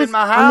 And there was in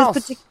my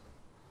house.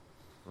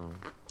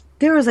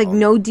 There was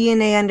no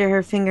DNA under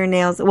her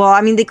fingernails. Well,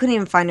 I mean, they couldn't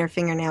even find her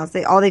fingernails.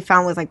 All they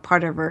found was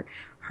part of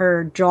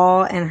her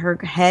jaw and her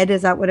head.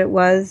 Is that what it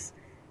was?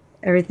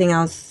 Everything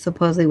else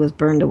supposedly was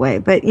burned away.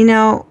 But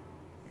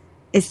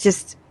it's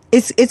just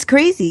it's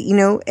crazy,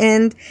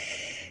 and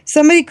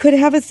somebody could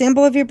have a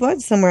sample of your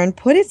blood somewhere and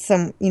put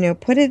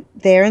it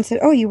there and said,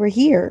 "Oh, you were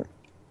here."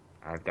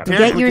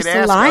 Get your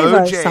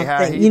saliva or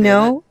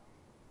something,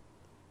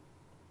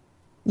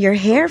 Your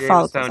hair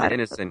falls. Sound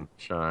innocent,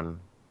 Sean.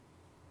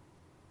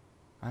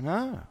 I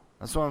know.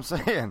 That's what I'm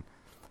saying.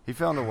 He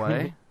found a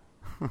way.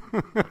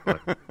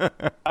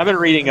 I've been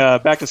reading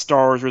back to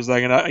Star Wars for a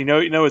second. I think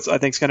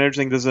it's kind of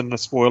interesting. This isn't a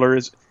spoiler.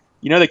 Have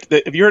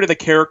you heard of the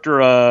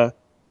character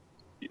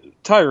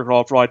Tiger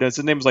Claw probably does?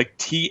 His name is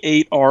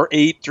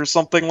T8R8 or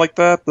something like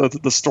that. The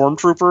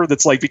stormtrooper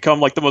that's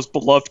become the most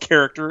beloved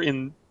character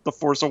in The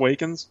Force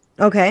Awakens.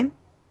 Okay.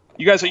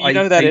 You guys, you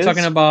know who that is? Are you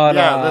talking about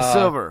the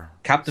silver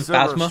Captain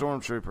Phasma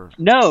stormtrooper?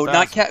 No,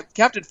 not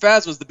Captain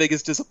Phasma was the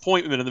biggest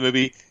disappointment in the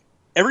movie.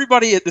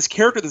 Everybody, this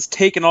character that's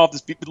taken off,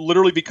 this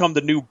literally become the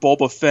new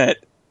Boba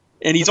Fett,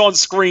 and he's on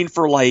screen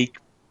for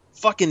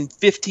fucking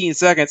 15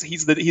 seconds.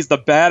 He's the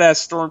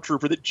badass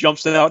stormtrooper that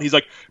jumps out. And he's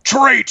like,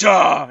 "Traitor!"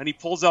 and he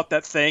pulls out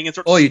that thing and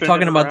starts. Oh, you're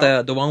talking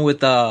about the one with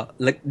the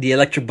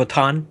electric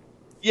baton?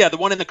 Yeah, the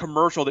one in the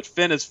commercial that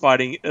Finn is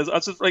fighting.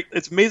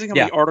 It's amazing how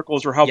many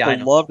articles or how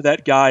beloved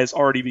that guy has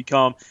already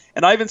become.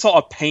 And I even saw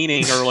a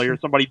painting earlier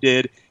somebody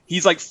did.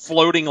 He's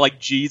floating like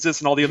Jesus,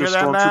 and all the other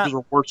stormtroopers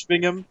are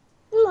worshiping him.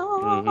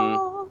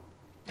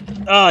 Mm-hmm.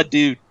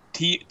 Dude,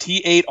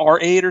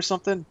 T8R8 or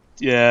something.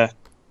 Yeah,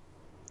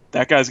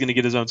 that guy's gonna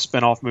get his own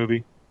spinoff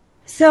movie.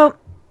 So,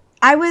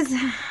 I was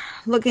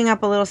looking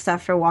up a little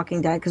stuff for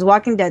Walking Dead because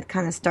Walking Dead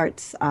kind of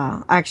starts.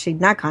 Actually,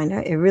 not kind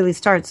of. It really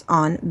starts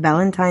on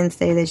Valentine's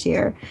Day this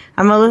year.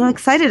 I'm a little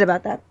excited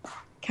about that.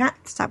 Cat,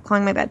 stop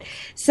clawing my bed.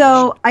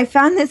 So I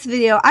found this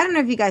video. I don't know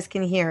if you guys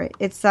can hear it.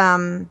 It's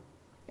or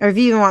if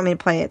you even want me to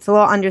play it. It's a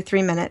little under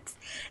 3 minutes,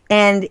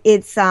 and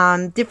it's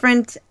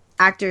different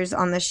actors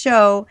on the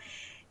show,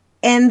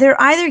 and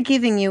they're either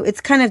giving you it's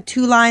kind of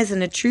 2 lies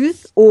and a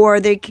truth, or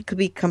they could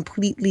be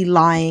completely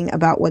lying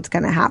about what's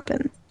going to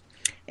happen.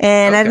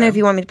 And I don't know if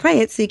you want me to play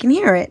it so you can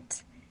hear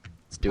it.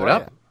 Let's do it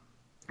up.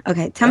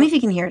 Okay, tell me if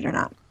you can hear it or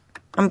not.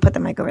 I'm gonna put the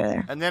mic over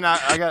there. And then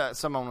I got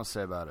something I want to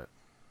say about it.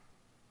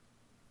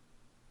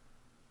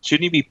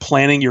 Shouldn't you be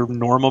planning your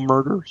Norma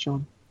murder,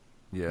 Sean?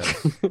 Yeah.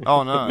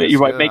 Oh no.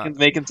 You're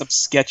making some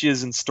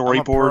sketches and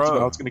storyboards about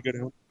how it's going to go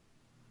down.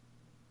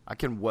 I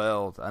can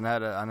weld. I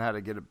know how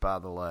to get it by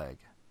the leg.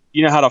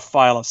 You know how to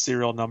file a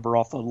serial number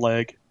off the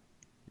leg.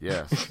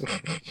 Yes.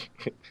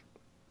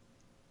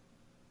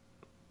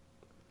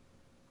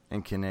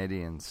 And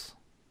Canadians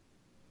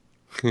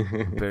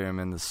bury them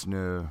in the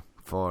snow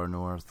far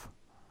north.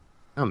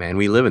 Oh man,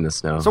 we live in the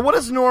snow. So what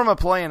is Norma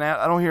playing at?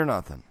 I don't hear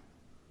nothing.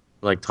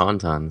 Like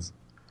tauntauns.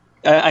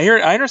 I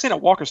understand at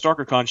Walker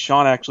StalkerCon,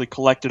 Sean actually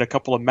collected a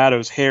couple of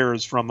Matto's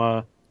hairs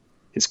from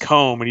his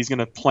comb, and he's going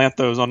to plant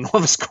those on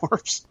Norma's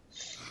corpse.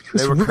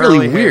 They were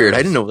really weird. I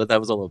didn't know what that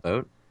was all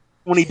about.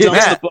 When he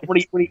dumps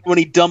when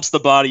he dumps the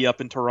body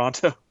up in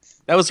Toronto.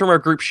 That was from our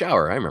group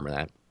shower. I remember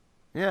that.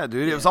 Yeah,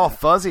 dude, it was all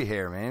fuzzy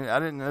hair, man. I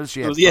didn't know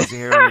she had fuzzy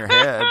hair on your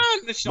head.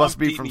 Must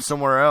be from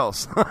somewhere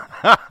else.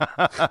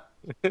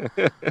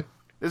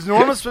 Is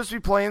Norma supposed to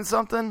be playing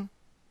something?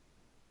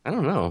 I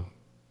don't know.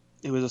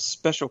 It was a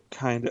special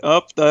kind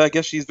of. I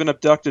guess she's been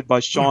abducted by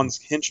Sean's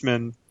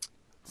henchmen.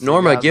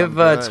 Norma, give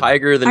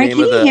Tiger the name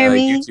of the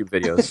YouTube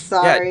videos.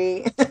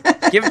 Sorry.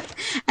 Yeah.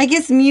 I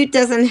guess mute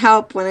doesn't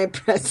help when I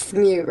press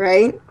mute,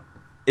 right?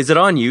 Is it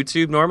on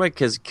YouTube, Norma?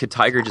 Because could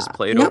Tiger just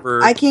play it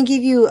over? I can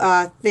give you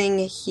a thing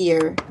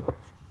here.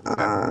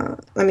 Let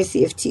me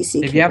see if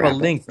TC. If you have a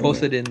link,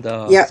 post it in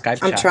the Skype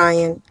chat. I'm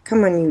trying.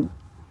 Come on, you.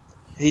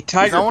 Hey,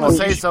 Tiger. I want to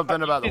say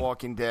something about The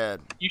Walking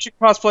Dead. You should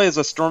cosplay as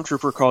a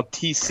stormtrooper called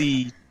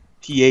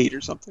TC-T8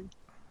 or something.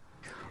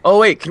 Oh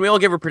wait, can we all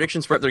give our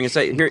predictions for everything? And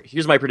say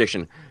here's my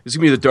prediction. This is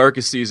gonna be the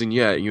darkest season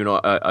yet. You know,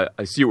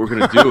 I see what we're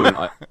gonna do,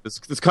 and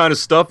this kind of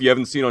stuff you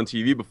haven't seen on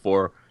TV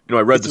before. You know,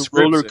 I read the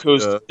script.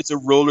 It's a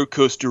roller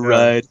coaster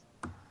ride.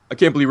 I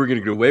can't believe we're gonna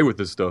get away with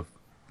this stuff.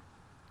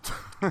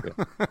 I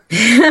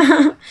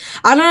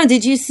don't know.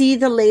 Did you see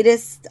the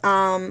latest,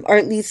 or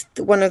at least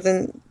one of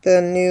the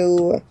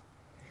new?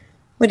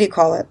 What do you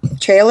call it?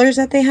 Trailers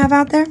that they have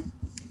out there?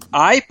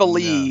 I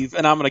believe,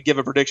 and I'm going to give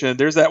a prediction.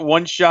 There's that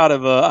one shot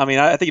of I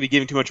think it'd be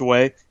giving too much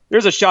away.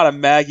 There's a shot of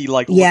Maggie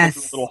looking through a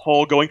little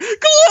hole, going,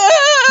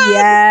 Glenn!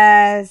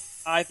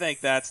 Yes. I think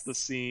that's the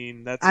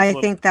scene. I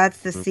think that's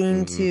the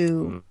scene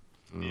too.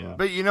 Yeah.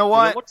 But you know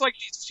what? It looks like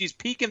she's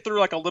peeking through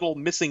like a little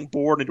missing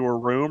board into her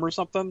room or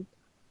something.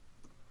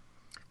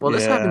 Well,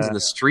 this happens in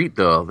the street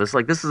though. This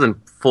is in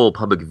full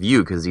public view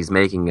because he's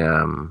making.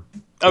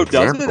 Oh,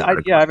 does it?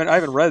 I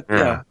haven't read.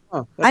 Yeah,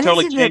 huh. That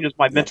totally changes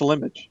my mental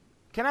image.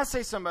 Can I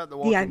say something about The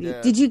Walking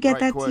Dead? Did you get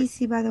right that, quick?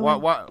 TC, by the way?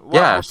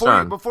 Yeah,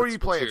 before you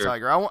play it,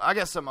 Tiger, I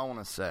got something I want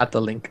to say. At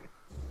the link.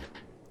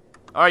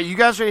 All right, you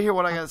guys ready to hear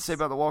what I got to say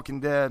about The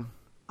Walking Dead?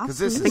 Because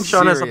this I think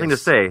Sean has something to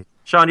say.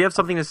 Sean, do you have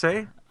something to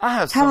say? I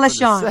have Tell us,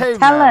 Sean. Say,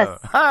 Tell us.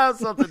 I have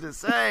something to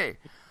say.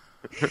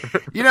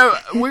 You know,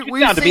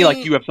 we've sound to me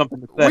like you have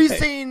something to say. We've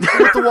seen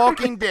with The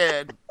Walking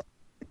Dead,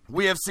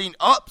 we have seen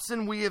ups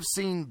and we have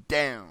seen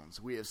downs.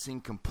 We have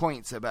seen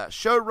complaints about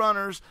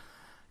showrunners,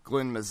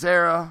 Glenn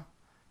Mazzara,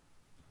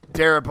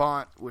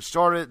 Darabont, which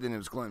started, then it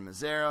was Glenn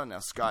Mazzara, now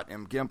Scott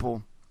M.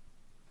 Gimple.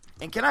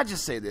 And can I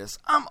just say this?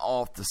 I'm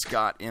off the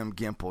Scott M.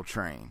 Gimple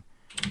train.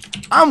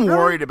 I'm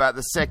worried about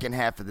the second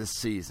half of this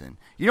season.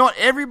 You know what?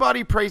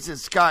 Everybody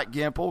praises Scott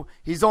Gimple.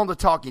 He's on The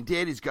Talking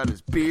Dead. He's got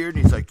his beard.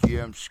 He's like,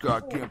 yeah, I'm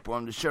Scott Gimple.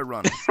 I'm the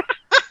showrunner.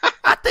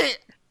 I think,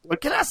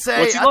 can I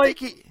say,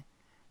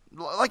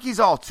 think he's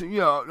all,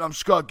 I'm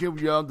Scott Gimple.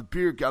 Yeah, I'm the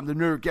beard guy. I'm the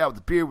nerd guy with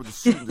the beard with the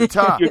suit and the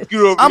tie.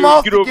 I'm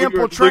off the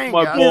Gimple train,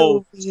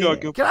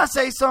 guys. Can I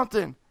say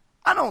something?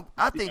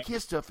 I think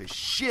his stuff is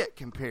shit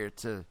compared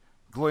to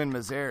Glenn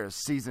Mazzara's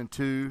season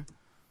 2,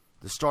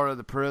 the start of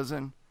the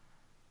prison.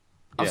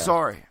 I'm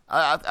sorry.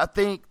 I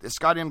think that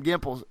Scott M.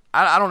 Gimple,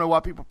 I don't know why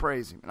people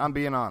praise him, and I'm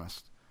being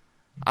honest.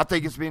 I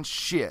think it's been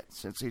shit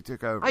since he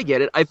took over. I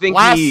get it. I think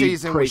last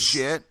season was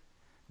shit.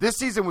 This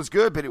season was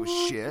good, but it was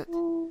shit.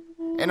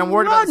 And I'm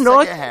worried about the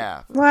second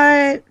half. What?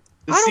 I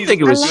don't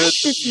think it was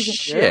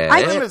shit.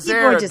 Glenn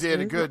Mazzara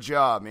did a good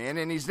job, man,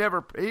 and he's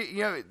never.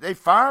 They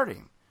fired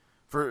him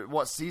for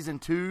what season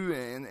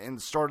 2 and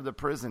the start of the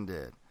prison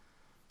did.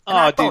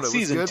 And dude,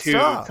 season 2,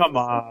 come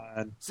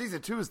on.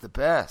 Season 2 is the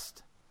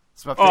best.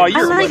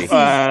 You're right.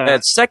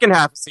 That second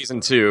half of season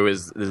 2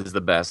 is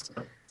the best.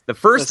 The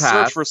first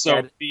half search for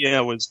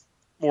Sophia was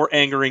more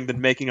angering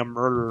than making a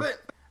murderer.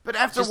 But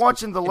after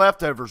watching The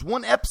Leftovers,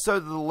 one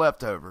episode of The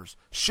Leftovers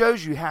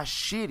shows you how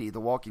shitty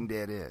The Walking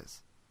Dead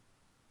is.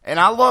 And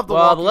I love The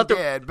Walking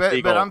Dead,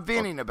 but I'm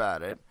venting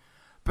about it.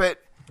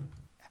 But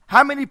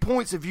how many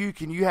points of view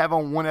can you have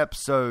on one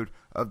episode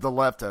of The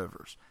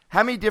Leftovers?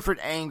 How many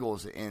different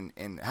angles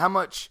and how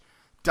much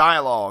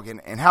dialogue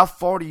and how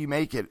far do you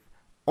make it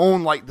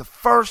on like the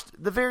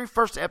very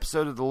first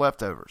episode of The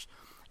Leftovers?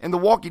 And The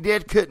Walking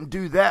Dead couldn't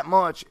do that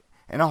much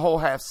in a whole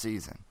half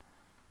season.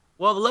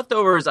 Well, The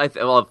Leftovers,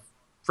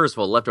 first of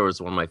all, Leftovers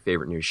is one of my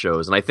favorite new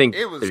shows, and I think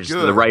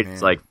the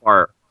writing's like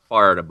far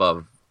and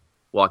above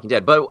Walking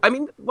Dead. But I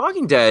mean,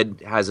 Walking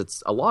Dead has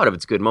a lot of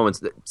its good moments.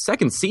 The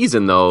second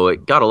season, though,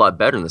 it got a lot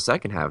better in the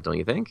second half, don't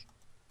you think?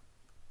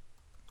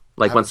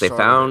 Like once they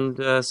found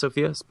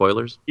Sophia,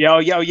 spoilers. Yeah,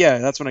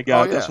 that's when it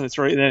got. That's when it's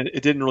right. And then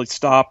it didn't really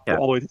stop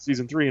all the way to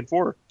season 3 and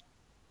 4.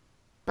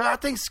 But I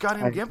think Scott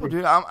M. Gimple,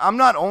 dude. I'm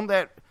not on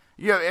that.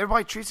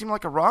 Everybody treats him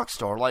like a rock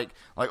star. Like,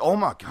 oh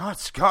my God,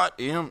 Scott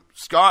M.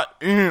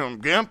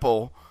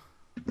 Gimple.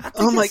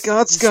 Oh my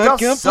God, Scott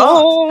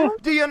Gimple.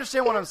 Do you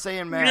understand what I'm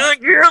saying, man?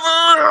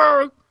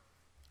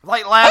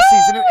 Like last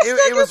season,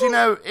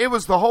 it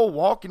was the whole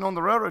walking on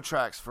the railroad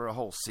tracks for a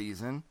whole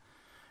season.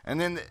 And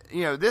then,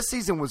 this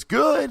season was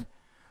good,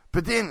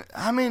 but then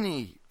how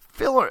many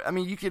filler? I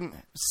mean,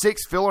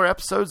 6 filler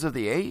episodes of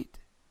the 8?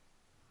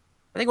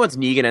 I think once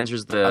Negan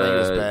enters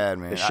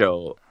the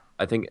show,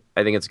 I think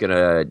it's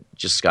gonna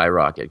just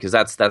skyrocket because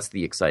that's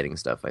the exciting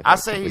stuff. I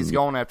say he's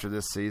gone after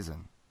this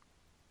season.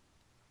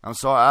 I'm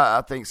sorry,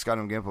 I think Scott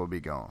M. Gimple will be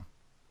gone.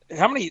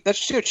 How many? That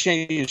show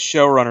changes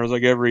showrunners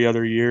like every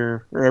other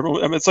year.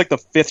 It's like the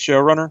 5th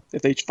showrunner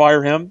if they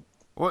fire him.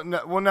 Well,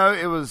 no,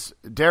 it was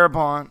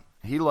Darabont.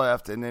 He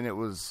left, and then it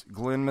was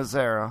Glenn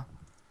Mazzara.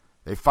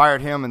 They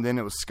fired him, and then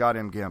it was Scott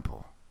M.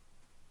 Gimple.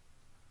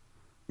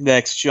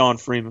 Next, Sean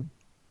Freeman.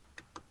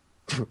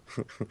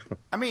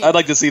 I mean, I'd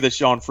like to see the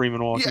Sean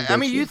Freeman walk. Yeah, I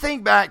mean, you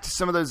think back to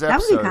some of those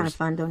episodes. That would be kind of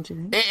fun, don't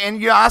you think?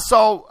 And I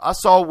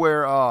saw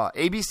where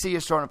ABC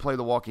is starting to play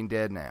The Walking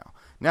Dead now.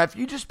 Now, if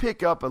you just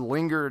pick up a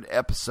lingered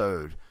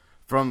episode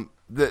from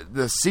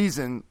the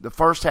season, the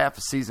first half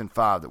of season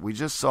 5 that we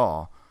just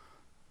saw,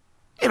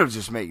 it'll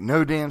just make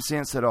no damn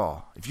sense at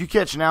all. If you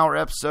catch an hour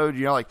episode,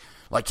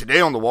 like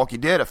today on The Walking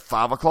Dead at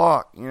 5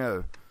 o'clock,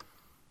 to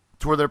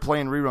where they're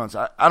playing reruns.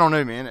 I don't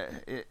know, man.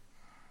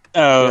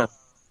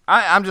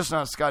 I'm just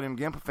not a Scott M.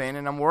 Gimple fan,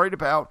 and I'm worried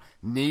about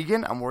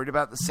Negan. I'm worried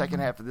about the second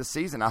half of this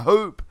season. I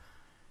hope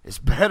it's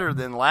better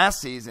than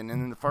last season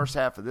and then the first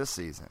half of this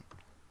season.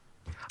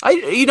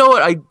 You know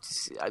what?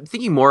 I'm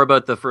thinking more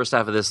about the first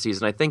half of this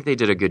season. I think they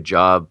did a good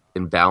job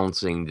in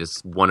balancing this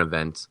one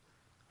event.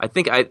 I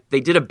think they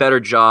did a better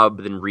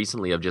job than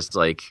recently of just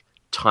like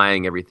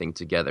tying everything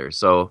together.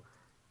 So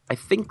I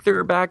think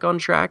they're back on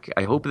track.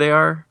 I hope they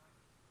are.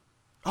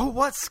 Oh,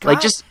 what,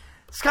 Scott?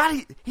 Scott,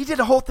 he did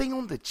a whole thing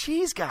on the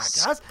cheese guy,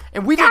 guys,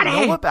 and we didn't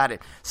know about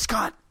it.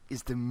 Scott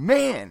is the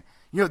man.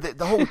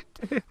 The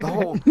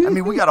whole. I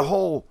mean, we got a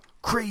whole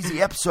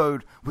crazy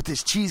episode with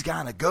this cheese guy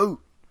and a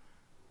goat.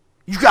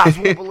 You guys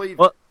won't believe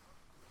it.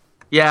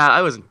 Yeah,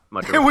 I wasn't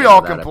much. And we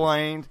all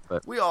complained.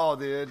 But we all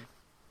did.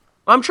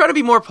 I'm trying to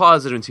be more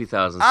positive in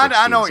 2016.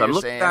 I know what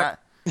you're saying.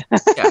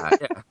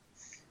 Yeah.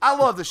 I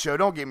love the show.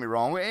 Don't get me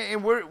wrong.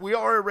 And we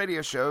are a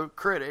radio show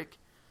critic,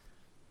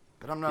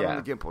 but I'm not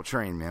on the Gimple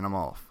train, man. I'm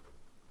off.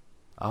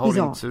 I hold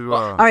him to.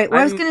 All right. Well,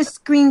 I was going to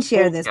screen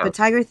share this, but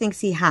Tiger thinks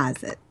he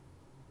has it.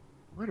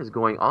 What is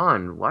going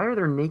on? Why are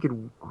there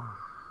naked?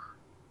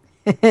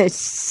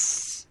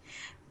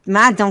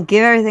 Matt, don't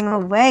give everything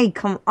away.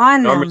 Come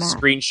on, now, Norma's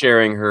screen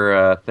sharing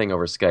her thing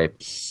over Skype.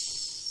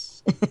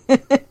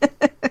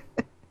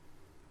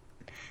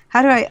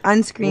 How do I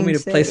unscreen? You want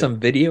me to play some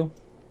video?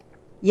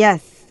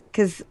 Yes,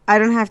 because I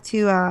don't have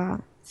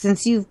to.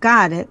 Since you've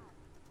got it,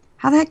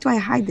 how the heck do I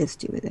hide this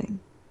stupid thing?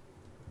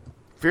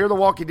 Fear the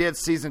Walking Dead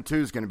season 2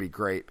 is going to be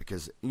great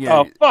because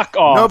fuck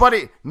off.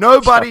 Nobody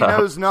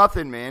knows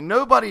nothing, man.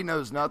 Nobody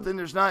knows nothing.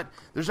 There's not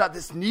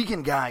this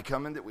Negan guy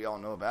coming that we all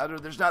know about, or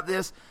there's not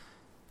this.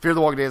 Fear the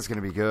Walking Dead is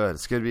going to be good.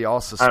 It's going to be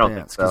all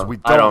suspense because we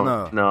don't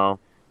know.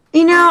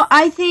 No.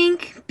 I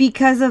think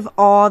because of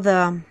all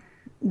the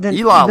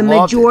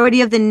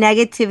majority of the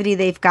negativity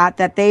they've got,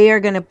 that they are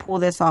going to pull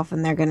this off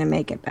and they're going to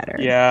make it better.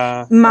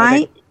 Yeah.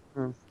 My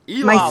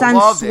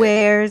son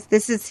swears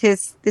this is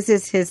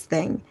his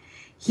thing.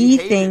 He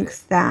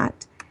thinks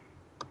that,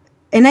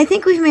 and I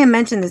think we may have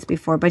mentioned this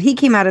before, but he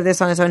came out of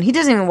this on his own. He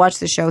doesn't even watch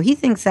the show. He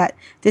thinks that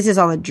this is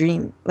all a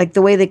dream. Like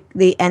the way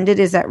they ended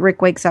is that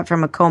Rick wakes up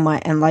from a coma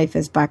and life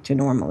is back to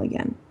normal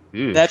again.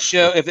 That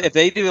show, if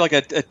they do like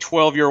a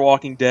 12-year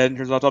Walking Dead and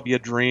turns out to be a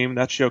dream,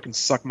 that show can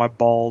suck my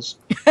balls.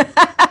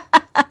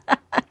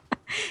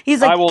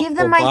 He's like, give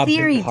them my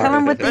theory. Tell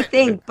them what they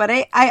think. But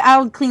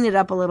I'll clean it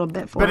up a little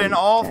bit for him. But in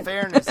all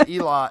fairness,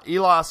 Eli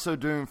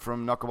Sodoom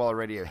from Knuckleballer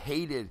Radio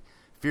hated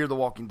Fear the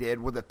Walking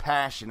Dead with a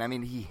passion. I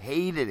mean, he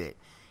hated it.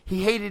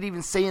 He hated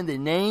even saying the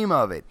name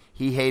of it.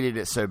 He hated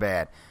it so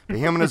bad. But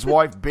him and his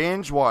wife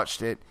binge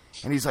watched it,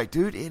 and he's like,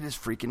 dude, it is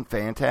freaking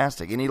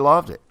fantastic. And he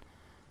loved it.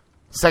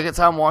 Second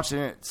time watching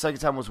it. Second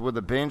time was with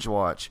a binge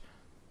watch.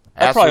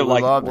 I probably Absolutely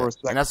like loved more it,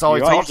 second and that's all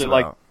he view. talks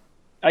about.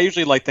 I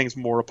usually like things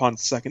more upon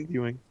second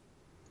viewing,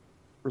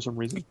 for some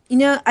reason. You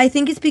know, I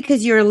think it's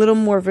because you're a little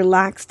more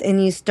relaxed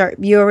and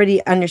you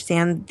already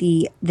understand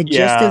the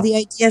gist of the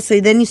idea, so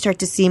then you start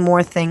to see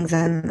more things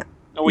and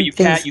you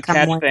catch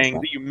things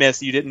that you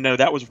missed, you didn't know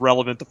that was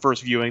relevant the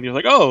first viewing. You're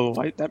like,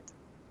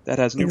 that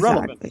has new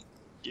relevance.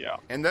 Yeah,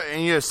 and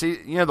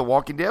The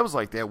Walking Dead was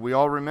like that. We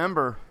all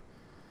remember,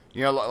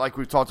 like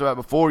we've talked about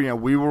before.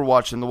 We were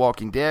watching The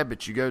Walking Dead,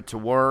 but you go to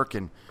work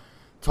and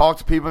talk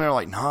to people, and they're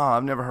like, "Nah,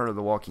 I've never heard of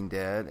The Walking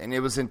Dead." And it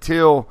was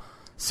until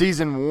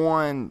season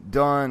 1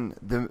 done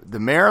the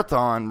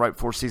marathon right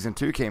before season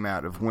 2 came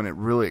out of when it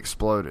really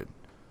exploded.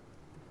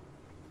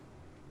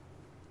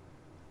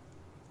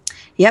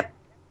 Yep.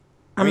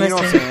 I'm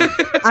listening.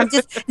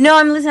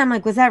 I'm listening. I'm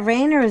like, was that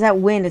rain or is that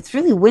wind? It's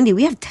really windy.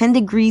 We have 10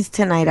 degrees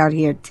tonight out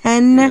here.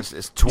 10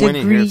 it's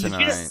 20 degrees. here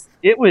tonight.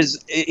 It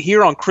was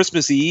here on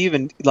Christmas Eve,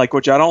 and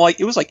which I don't like.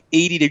 It was like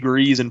 80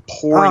 degrees and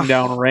pouring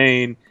down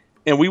rain.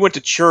 And we went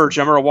to church.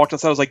 I remember I walked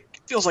outside. I was like,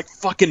 it feels like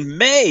fucking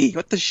May.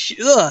 What the shit?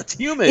 It's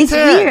humid. It's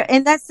weird,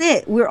 and that's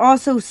it. We're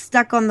also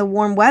stuck on the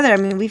warm weather. I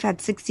mean, we've had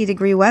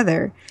 60-degree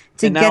weather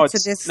to get to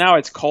this. Now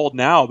it's cold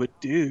now, but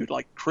dude,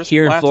 like Christmas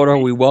here in Florida,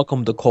 we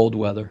welcome the cold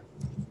weather.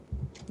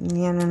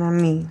 Yeah, no, not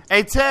me.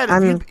 Hey,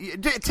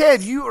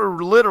 Ted, you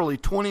are literally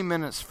 20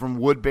 minutes from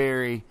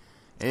Woodbury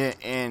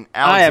and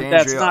Alexandria.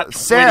 That's not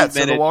sets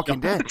of The Walking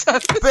Dead.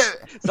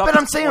 but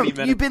I'm saying,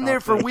 you've been there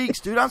for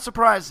weeks, dude. I'm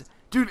surprised.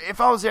 Dude,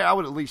 if I was there, I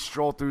would at least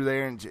stroll through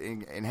there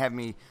and have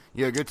me,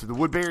 go to the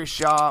Woodbury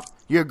shop.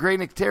 Greg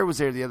Nicotero was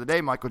there the other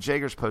day. Michael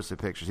Jagers posted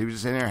pictures. He was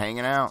just in there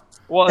hanging out.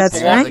 Well, that's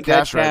right. The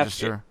cash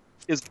register.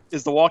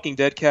 Is the Walking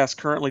Dead cast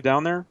currently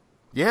down there?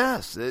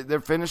 Yes,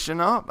 they're finishing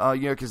up.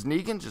 Because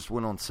Negan just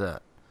went on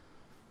set,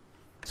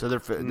 so they're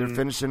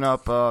finishing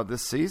up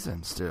this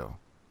season still.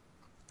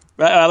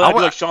 I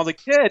feel like Sean's like,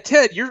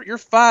 Ted, you're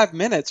 5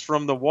 minutes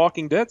from the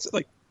Walking Dead.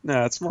 Like,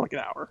 no, it's more like an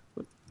hour.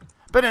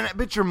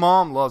 But your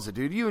mom loves it,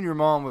 dude. You and your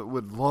mom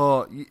would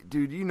love,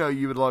 dude.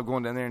 You would love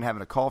going down there and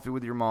having a coffee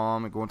with your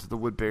mom and going to the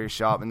Woodbury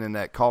shop and then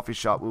that coffee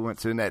shop we went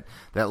to and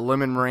that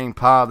lemon meringue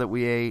pie that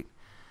we ate.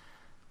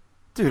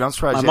 Dude, I'm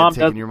surprised you hadn't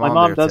taken your mom there.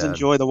 My mom does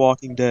enjoy The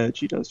Walking Dead.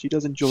 She does. She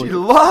does enjoy it. She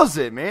loves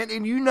it, man.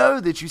 And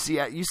that you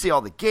see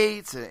all the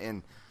gates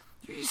and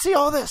you see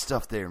all that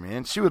stuff there,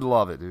 man. She would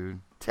love it, dude.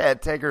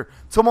 Ted, take her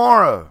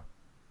tomorrow.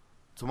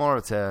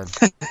 Tomorrow, Ted.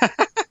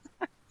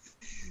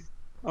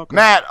 Okay.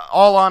 Matt,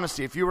 all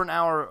honesty, if you were an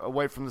hour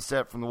away from the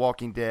set from The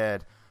Walking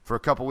Dead for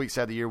a couple weeks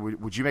out of the year,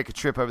 would you make a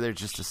trip over there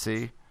just to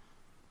see?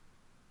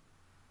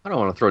 I don't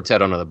want to throw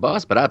Ted under the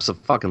bus, but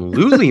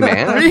absolutely,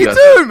 man. Me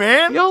too,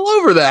 man. Be all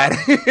over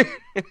that.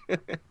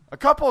 A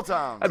couple of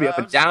times. I'd be up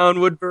and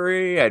down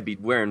Woodbury. I'd be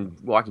wearing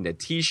Walking Dead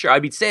t-shirt.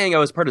 I'd be saying I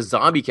was part of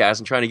Zombie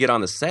Cast and trying to get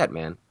on the set,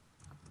 man.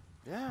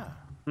 Yeah.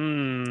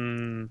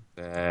 Do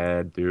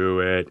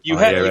it.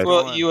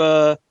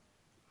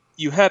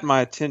 You had my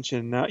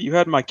attention. Now you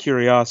had my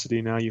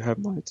curiosity. Now you have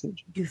my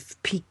attention. You've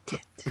piqued it.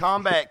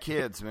 Combat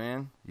Kids,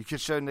 man. You could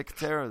show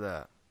Nicotero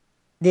that.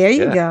 There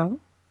you go.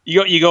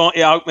 You go.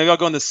 Yeah, maybe I'll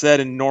go on the set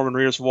and Norman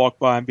Reedus will walk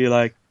by and be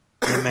like,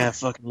 "Hey, man, I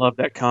fucking love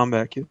that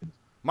Combat Kid."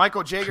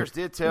 Michael Jagers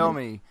did tell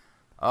me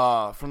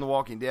from The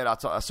Walking Dead.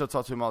 I still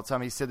talk to him all the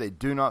time. He said they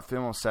do not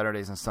film on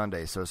Saturdays and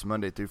Sundays, so it's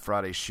Monday through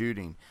Friday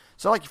shooting.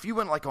 So, like, if you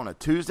went like on a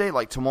Tuesday,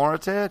 like tomorrow,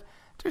 Ted.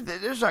 Dude,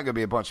 there's not going to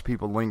be a bunch of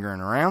people lingering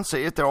around. So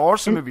if there are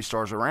some movie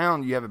stars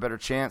around, you have a better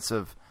chance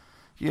of,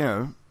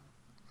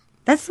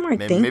 that's smart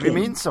thinking. Maybe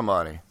meeting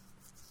somebody.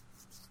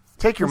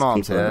 Take your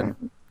mom, Ted.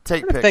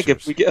 Take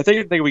pictures. I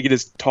think we could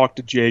just talk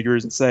to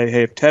Jagers and say,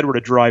 hey, if Ted were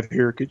to drive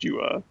here, could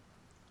you?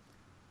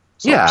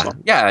 Get the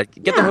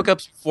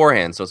hookups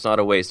beforehand, so it's not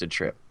a wasted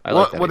trip.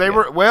 Michael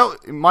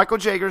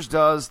Jagers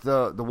does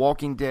the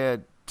Walking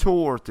Dead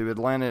tour through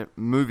Atlanta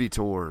Movie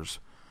Tours.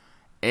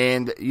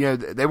 And,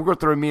 they were going to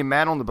throw me and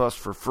Matt on the bus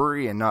for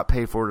free and not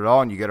pay for it at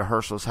all. And you go to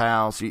Herschel's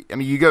house.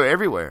 You go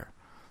everywhere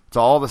to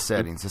all the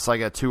settings. It's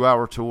like a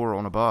 2-hour tour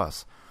on a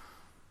bus.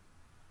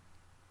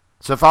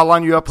 So if I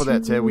line you up with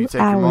that, Ted, will you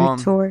take your mom?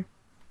 Tour.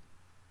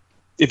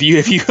 If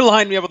you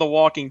line me up with The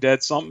Walking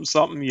Dead,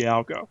 something, yeah,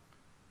 I'll go.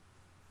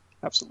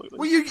 Absolutely.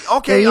 Well,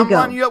 I'm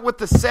lining you up with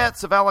the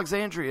sets of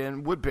Alexandria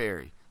and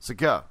Woodbury. So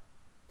go.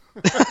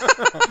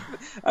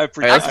 I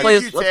appreciate. Let's play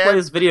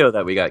this video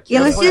that we got.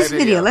 Yeah, let's do this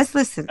video. Let's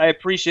listen. I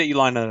appreciate you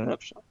lining that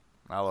up, Sean.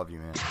 I love you,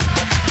 man.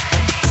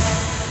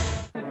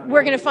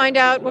 We're going to find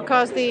out what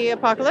caused the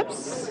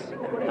apocalypse.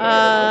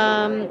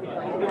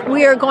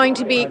 We are going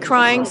to be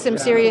crying some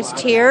serious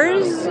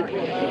tears.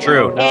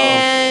 True.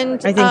 And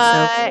I think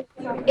so.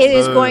 It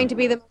is going to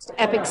be the most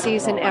epic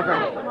season ever.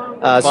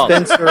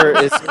 Spencer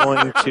is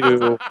going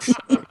to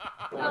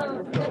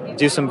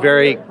do some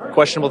very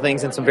questionable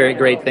things and some very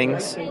great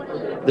things.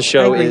 The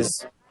show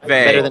is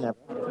better than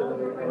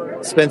ever.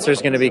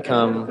 Spencer's going to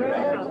become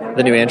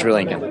the new Andrew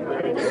Lincoln.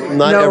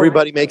 Not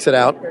everybody makes it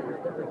out.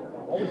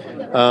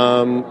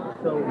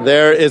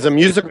 There is a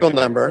musical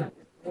number.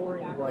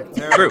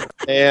 True.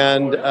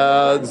 And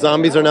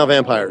zombies are now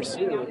vampires.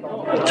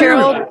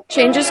 Carol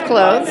changes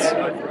clothes.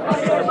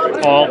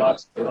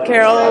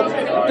 Carol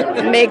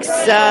makes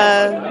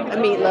a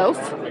meatloaf.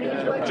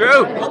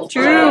 True.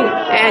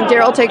 And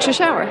Daryl takes a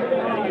shower.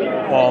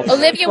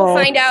 Olivia will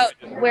find out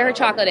where her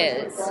chocolate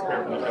is.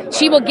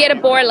 She will get a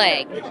boar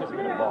leg.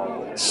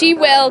 She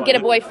will get a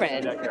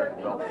boyfriend.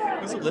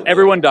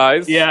 Everyone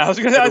dies. Yeah, I was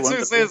going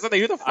to say something.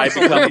 Who the fuck? I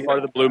become part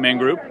of the Blue Man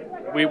Group.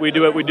 We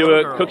do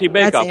a cookie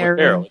bake off with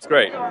Carol. It's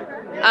great.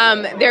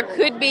 There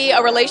could be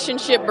a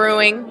relationship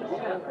brewing.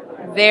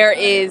 There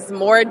is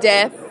more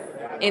death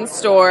in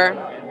store.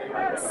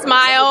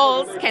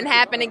 Smiles can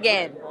happen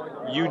again.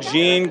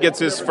 Eugene gets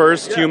his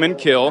first human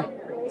kill.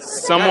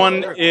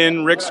 Someone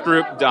in Rick's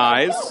group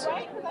dies.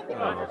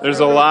 There's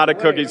a lot of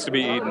cookies to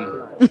be eaten.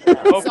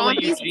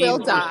 Zombies will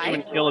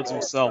die. Kill it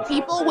himself.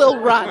 People will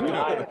run.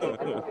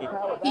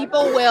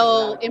 People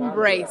will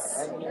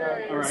embrace.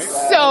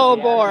 So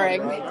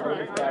boring.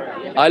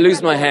 I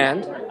lose my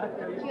hand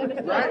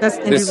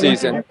this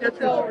season.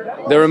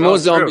 There are more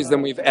zombies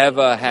than we've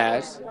ever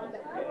had.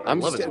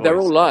 They're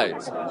all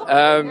lies.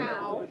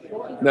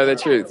 No, they're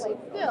truths.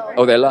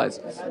 Oh, they're lies.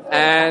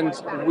 And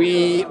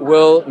we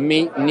will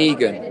meet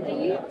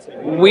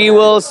Negan. We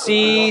will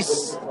see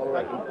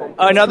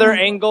another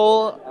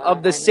angle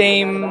of the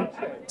same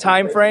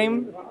time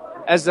frame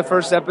as the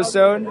first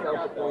episode.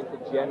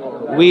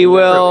 We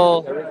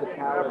will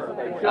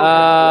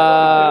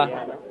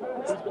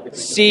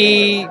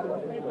see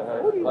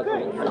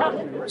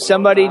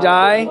somebody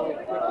die,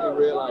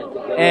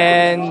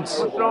 and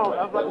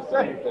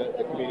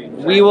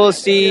we will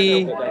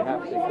see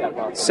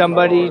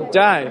somebody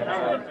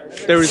die.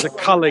 There is a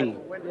culling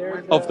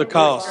of the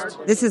cast.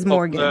 This is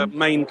Morgan. Of the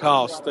main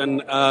cast,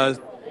 and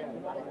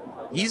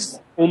he's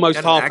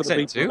almost got an half of the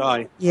accent people too?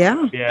 die.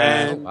 Yeah.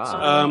 And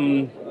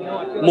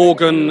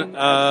Morgan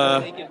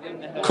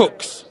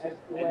cooks,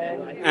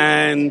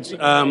 and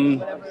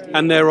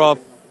there are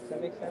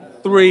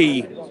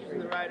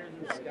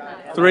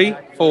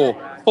four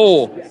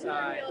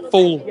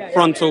full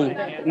frontal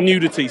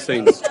nudity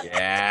scenes.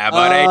 Yeah,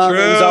 but a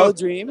It was all a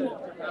true. dream.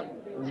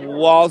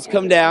 Walls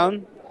come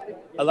down.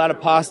 A lot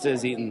of pasta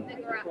is eaten.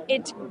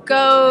 It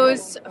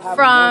goes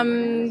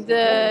from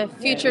the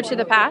future to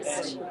the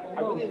past.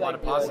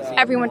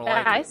 Everyone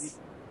dies.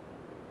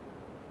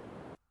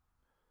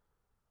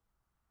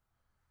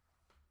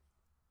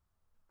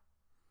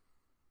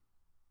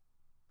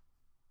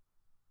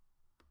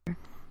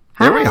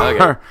 There we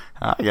are.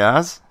 Hi,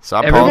 guys.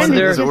 Stop Everyone pausing.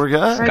 there. Is it we're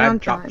good?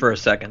 Skype dropped for a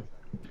second.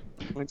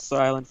 Went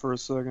silent for a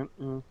second.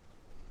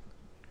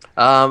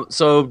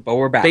 So but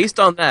we're back. Based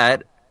on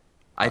that,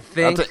 I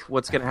think That's it.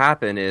 what's going to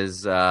happen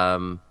is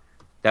that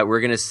we're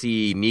going to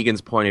see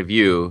Negan's point of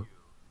view,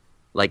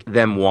 like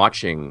them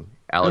watching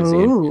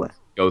Alexander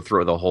go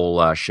through the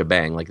whole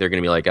shebang. Like they're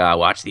going to be like,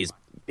 watch these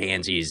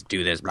pansies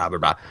do this, blah, blah,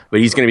 blah. But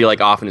he's going to be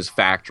like off in his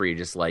factory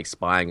just like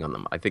spying on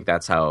them. I think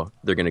that's how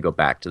they're going to go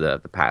back to the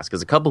past,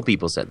 because a couple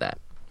people said that.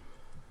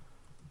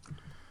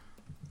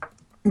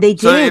 They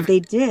did. They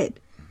did.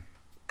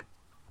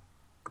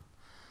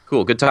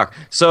 Cool, good talk.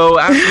 So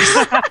after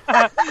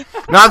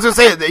No, I was gonna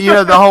say,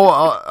 the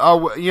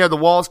whole, the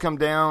walls come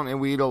down and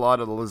we eat a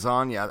lot of the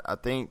lasagna. I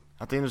think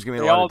there's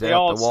gonna be a lot of death. They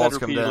all The walls said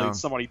come repeatedly down.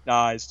 somebody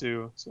dies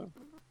too. So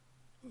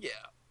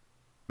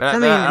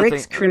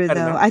Rick's crew,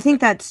 though. I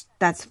think that's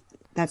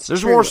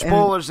There's true. more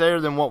spoilers there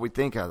than what we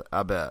think.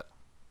 I bet.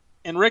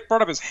 And Rick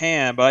brought up his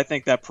hand, but I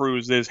think that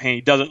proves that his hand.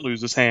 He doesn't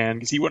lose his hand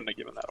because he wouldn't have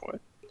given that away.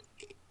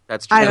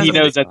 That's true. He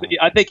knows that.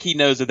 I think he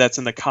knows that that's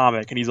in the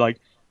comic, and he's like,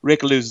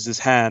 Rick loses his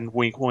hand.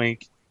 Wink,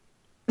 wink.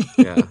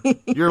 Yeah.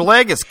 Your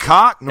leg is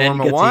cocked,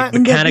 Norma. What?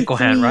 Mechanical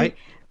hand, right?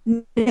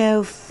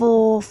 No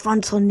full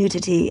frontal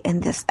nudity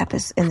in this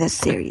episode, in this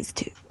series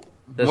too.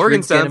 Does Morgan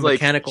Rick get sounds a like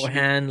mechanical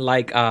hand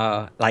like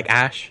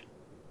Ash.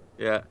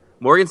 Yeah,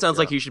 Morgan sounds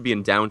like he should be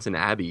in Downton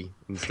Abbey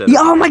instead.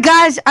 Yeah, oh my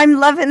gosh, I'm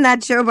loving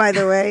that show. By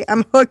the way,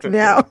 I'm hooked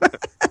now.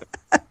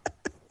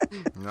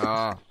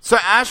 No. So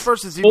Ash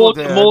versus Evil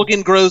Dead.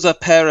 Morgan grows a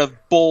pair of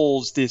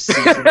balls this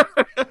season.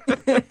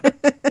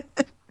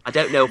 I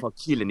don't know if I'll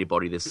kill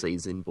anybody this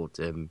season, but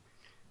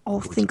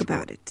think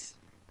about it.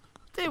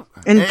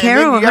 And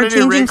Carol, her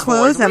changing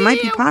clothes, that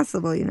might be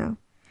possible,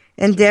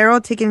 And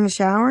Daryl taking a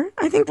shower,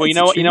 I think. Well, you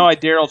know why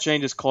Daryl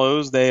changed his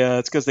clothes?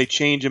 It's because they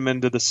change him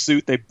into the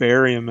suit they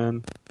bury him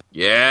in.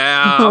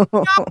 Yeah.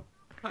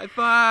 High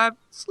five,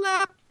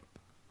 slap.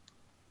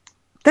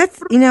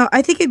 That's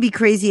I think it'd be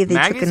crazy if they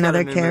Maggie's took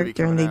another got a new movie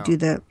character and they coming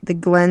do the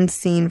Glenn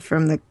scene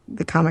from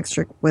the comic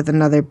strip with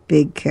another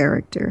big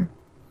character.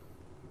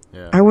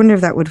 Yeah. I wonder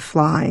if that would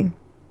fly.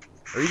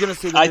 Are you going to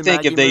see? I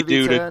think if they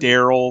do to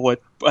Daryl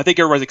what I think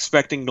everybody's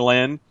expecting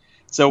Glenn.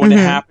 So when it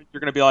happens,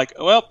 you're going to be like,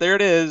 well, there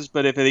it is.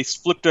 But if they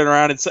flipped it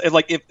around and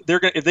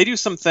if they do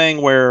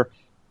something where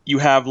you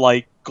have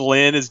like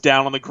Glenn is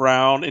down on the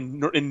ground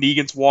and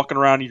Negan's walking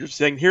around and you're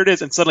saying, here it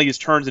is, and suddenly he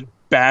just turns and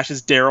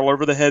bashes Daryl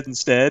over the head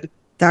instead.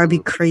 That would be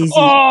crazy.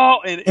 Oh,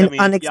 and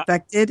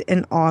unexpected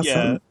and awesome.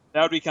 Yeah,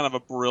 that would be kind of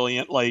a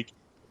brilliant But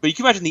you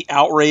can imagine the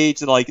outrage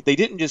that they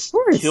didn't just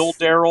kill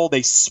Daryl;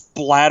 they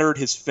splattered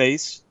his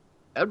face.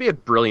 That would be a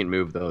brilliant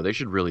move, though. They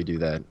should really do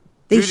that.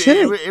 Dude,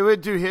 should. It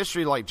would do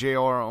history like JR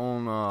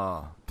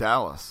on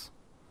Dallas.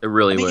 It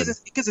really would.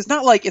 Because it's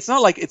not like it's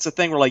a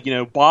thing where like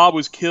Bob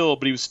was killed,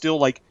 but he was still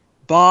like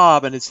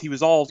Bob, and he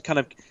was all kind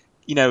of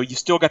you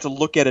still got to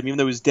look at him even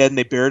though he was dead, and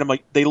they buried him.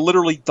 Like they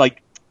literally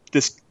like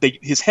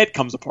his head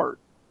comes apart.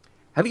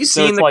 Have you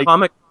seen the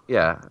comic?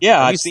 Yeah.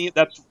 Yeah, I've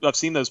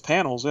seen those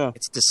panels. Yeah,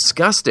 it's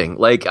disgusting.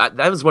 Like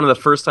that was one of the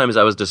first times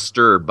I was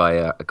disturbed by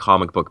a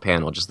comic book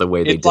panel. Just the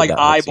way they did like that.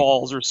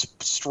 Eyeballs are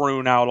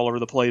strewn out all over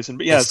the place, and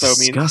it's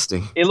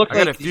disgusting. It looked I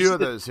like got a few of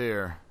those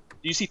here.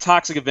 Do you see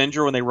Toxic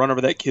Avenger when they run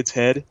over that kid's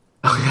head?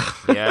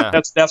 Oh yeah.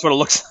 That's what it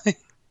looks like.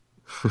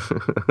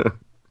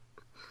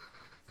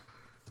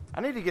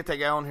 I need to get that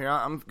guy on here.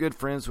 I'm good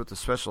friends with the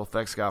special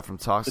effects guy from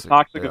Toxic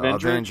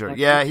Avenger.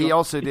 Yeah, he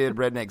also did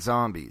Redneck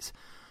Zombies.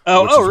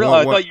 Oh,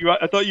 really?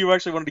 I thought you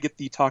actually wanted to get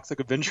the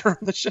Toxic Avenger on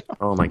the show.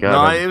 Oh my god!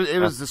 No, it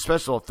was the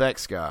special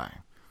effects guy.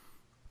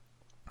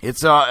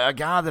 It's a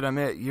guy that I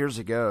met years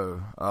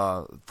ago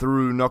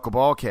through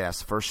Knuckleballcast,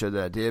 the first show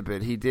that I did.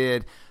 But he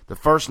did the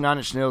first Nine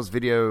Inch Nails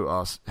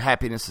video,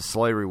 "Happiness is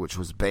Slavery," which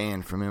was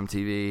banned from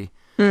MTV.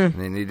 And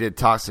then he did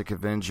Toxic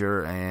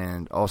Avenger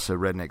and also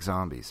Redneck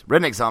Zombies.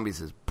 Redneck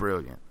Zombies is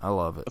brilliant. I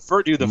love it.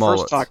 The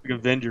first Toxic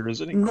Avenger is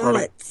an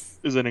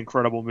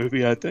incredible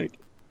movie. I think.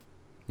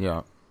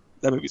 Yeah.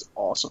 That movie's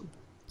awesome.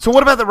 So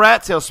what about the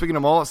rat tails? Speaking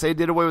of mullets, they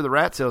did away with the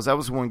rat tails. That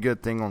was one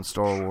good thing on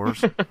Star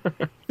Wars.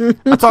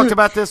 I talked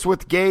about this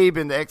with Gabe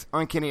and the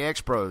Uncanny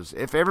X-Pros.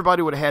 If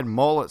everybody would have had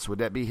mullets, would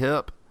that be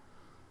hip?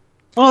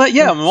 Well,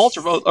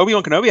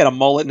 Obi-Wan Kenobi had a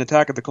mullet in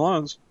Attack of the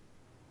Clones.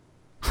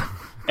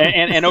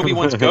 and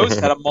Obi-Wan's ghost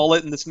had a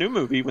mullet in this new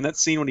movie when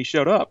he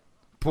showed up.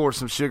 Pour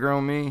some sugar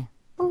on me.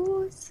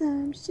 Pour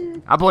some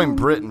sugar. I blame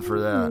Britain for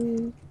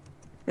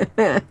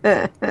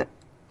that.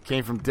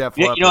 Came from Def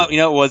Leppard. You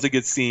know what was a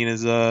good scene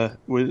is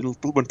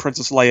when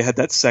Princess Leia had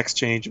that sex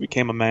change and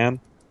became a man.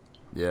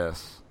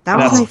 Yes. That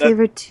was my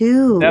favorite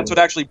too. That's what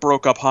actually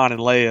broke up Han and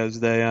Leia. Is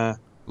they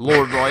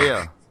Lord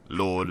Leia.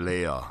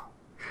 You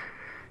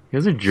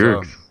guys are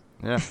jerks.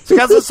 So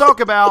guys, let's talk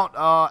about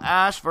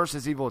Ash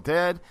versus Evil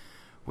Dead,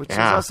 which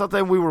is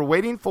something we were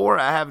waiting for.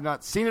 I have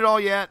not seen it all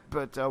yet,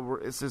 but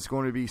this is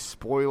going to be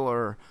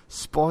spoiler.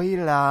 We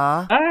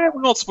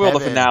won't spoil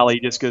the finale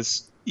just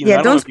because.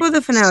 Don't spoil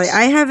the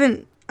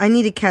finale. I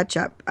need to catch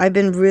up. I've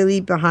been really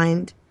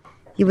behind.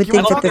 You would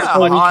think that this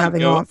whole week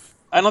having off.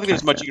 I don't think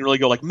there's much you can really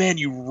go like, man,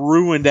 you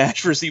ruined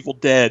Ash vs. Evil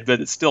Dead, but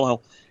it's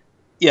still,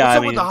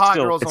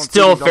 it's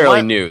still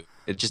fairly new.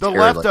 It's just the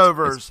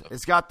Leftovers.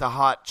 It's got the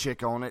hot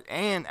chick on it,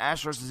 and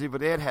Ash vs. Evil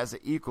Dead has an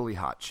equally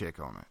hot chick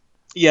on it.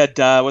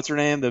 Yeah, what's her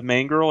name? The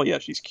main girl? Yeah,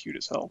 she's cute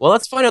as hell. Well,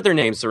 let's find out their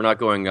names so we're not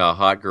going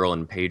Hot Girl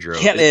and Pedro.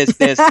 Yeah, there's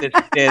Ash.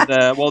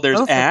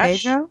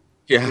 Pedro?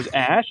 Yeah. There's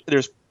Ash.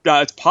 There's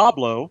it's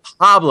Pablo.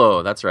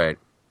 Pablo, that's right.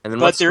 And then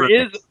but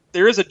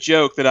there is a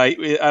joke that I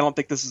don't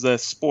think this is a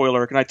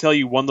spoiler. Can I tell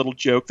you one little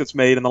joke that's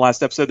made in the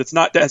last episode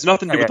that has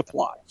nothing to do with the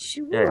plot?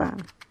 Sure. Yeah.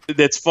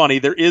 That's funny.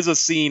 There is a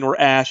scene where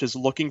Ash is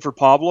looking for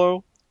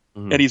Pablo,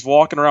 and he's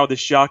walking around with his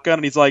shotgun,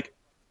 and he's like,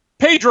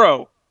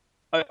 "Pedro."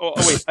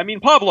 I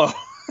mean Pablo.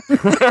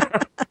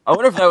 I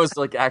wonder if that was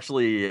like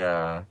actually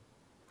an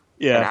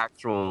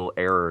actual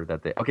error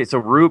that they. Okay, so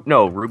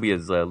Ruby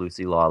is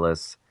Lucy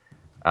Lawless.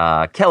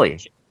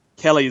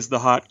 Kelly's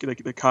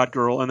the cod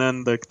girl, and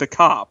then the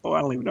cop. Oh,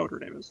 I don't even know what her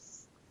name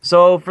is.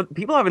 So for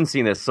people who haven't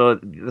seen this, so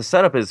the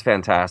setup is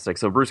fantastic.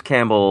 So Bruce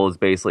Campbell is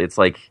basically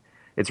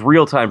it's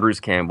real time Bruce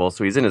Campbell.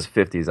 So he's in his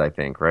 50s, I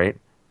think, right?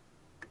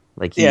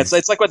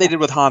 It's like what they did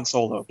with Han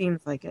Solo.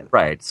 Seems like it.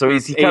 Right. So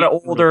he's kind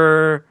of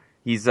older.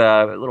 He's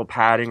a little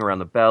padding around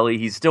the belly.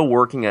 He's still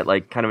working at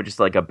kind of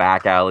just like a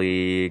back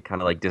alley,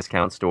 kind of like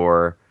discount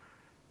store.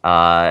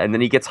 And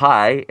then he gets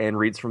high and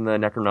reads from the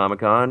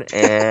Necronomicon,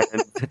 and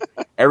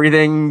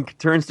everything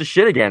turns to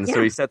shit again. Yeah.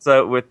 So he sets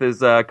out with his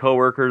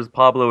co-workers,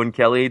 Pablo and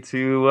Kelly,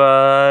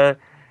 to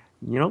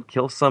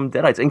kill some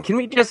Deadites. And can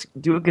we just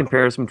do a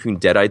comparison between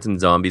Deadites and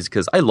zombies?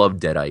 Because I love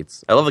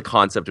Deadites. I love the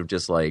concept of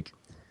just like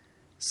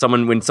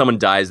when someone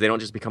dies, they don't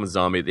just become a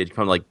zombie; they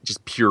become like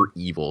just pure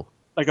evil.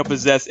 Like a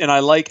possessed, and I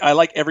like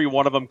every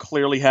one of them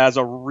clearly has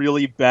a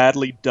really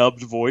badly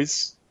dubbed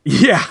voice.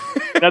 Yeah,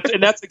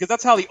 that's because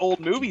that's how the old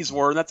movies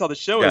were, and that's how the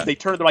show is.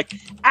 They're like,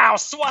 "I'll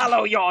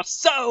swallow your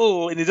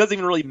soul," and it doesn't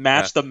even really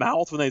match the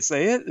mouth when they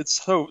say it.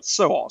 It's so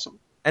awesome,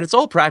 and it's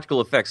all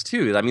practical effects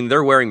too. I mean,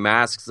 they're wearing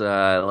masks.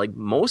 Like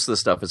most of the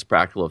stuff is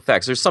practical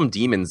effects. There's some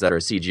demons that are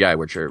CGI,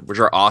 which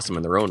are awesome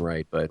in their own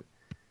right, but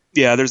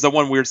yeah, there's that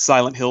one weird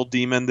Silent Hill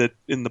demon that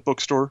in the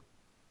bookstore.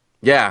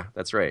 Yeah,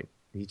 that's right.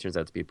 He turns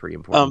out to be pretty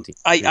important.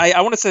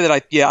 I want to say that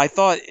I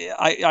thought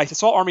I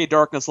saw Army of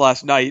Darkness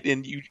last night,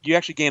 and you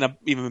actually gain an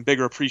even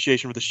bigger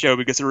appreciation for the show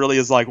because it really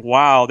is like,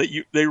 wow,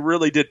 they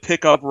really did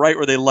pick up right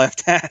where they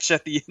left Ash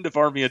at the end of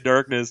Army of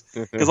Darkness.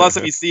 Because last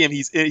time you see him,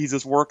 he's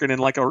just working in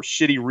like a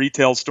shitty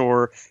retail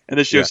store, and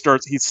the show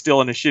starts, he's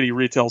still in a shitty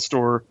retail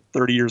store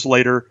 30 years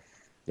later.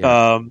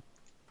 Yeah.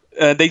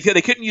 They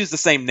couldn't use the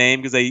same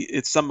name because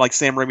it's something like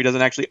Sam Raimi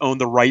doesn't actually own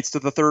the rights to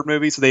the third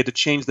movie, so they had to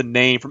change the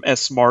name from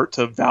S Smart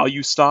to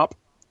Value Stop.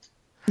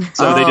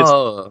 So they just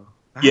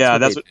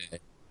that's what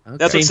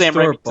That's what Sam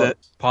Raimi said.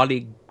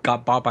 Probably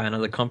got bought by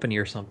another company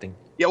or something.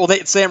 Yeah, well,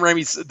 they asked Sam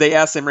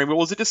Raimi, well,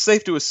 was it just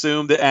safe to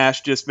assume that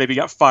Ash just maybe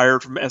got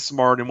fired from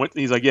S-Mart and went?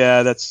 And he's like,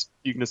 yeah,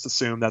 you can just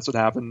assume that's what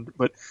happened.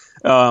 But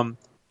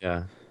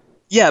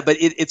yeah, but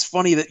it's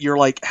funny that you're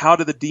like, how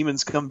did the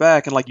demons come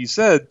back? And like you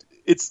said,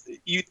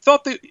 you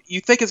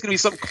think it's gonna be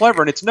something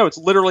clever, and it's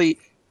literally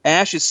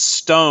Ash is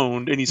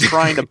stoned and he's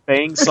trying to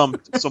bang some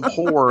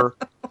whore,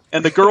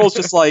 and the girl's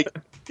just like.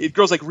 The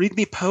girl's like, read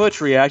me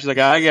poetry, Ash. She's like,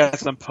 I got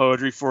some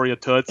poetry for you,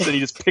 Toots. And he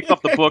just picked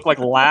up the book, like,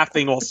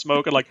 laughing while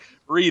smoking, like,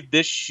 read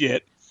this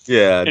shit.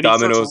 Yeah, and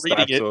Domino's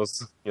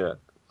Daxos. Yeah.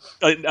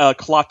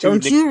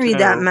 Don't you read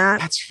that,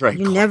 Matt. That's right.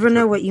 You never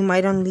know what you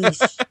might unleash.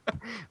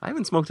 I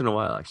haven't smoked in a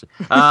while, actually.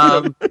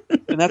 And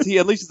that's he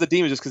unleashes the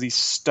demon just because he's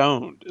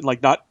stoned. And,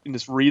 like, not in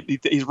this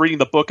he's reading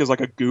the book as, like,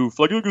 a goof.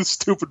 Like, look at this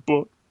stupid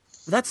book.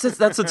 That's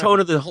the tone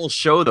of the whole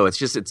show, though.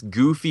 It's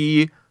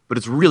goofy, but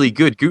it's really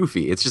good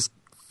goofy. It's just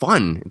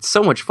fun. It's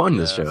so much fun,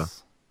 this show.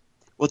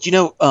 Well, do you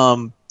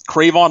know,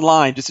 Crave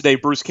Online, just today,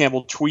 Bruce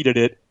Campbell tweeted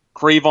it.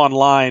 Crave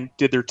Online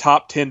did their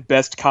top 10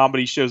 best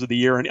comedy shows of the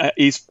year, and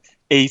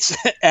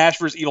Ash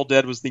vs. Evil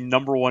Dead was the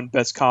 #1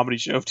 best comedy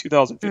show of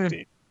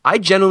 2015. I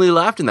genuinely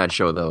laughed in that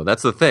show, though.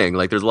 That's the thing.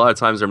 Like, there's a lot of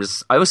times where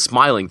I was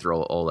smiling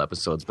through all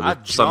episodes,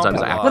 but sometimes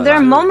I Well, there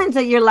are moments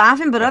that you're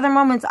laughing, but other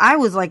moments I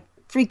was like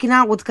freaking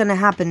out what's going to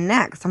happen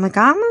next. I'm like,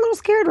 I'm a little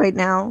scared right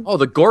now. Oh,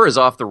 the gore is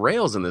off the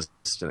rails in this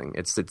thing.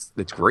 It's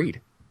great.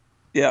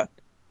 Yeah.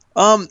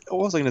 What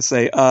was I going to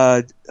say?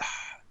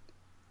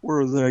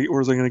 Where was I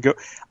going to go?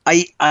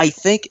 I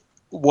think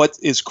what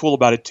is cool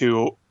about it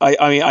too.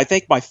 I mean, I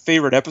think my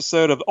favorite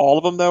episode of all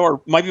of them, though,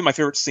 or might be my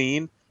favorite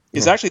scene,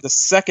 is actually the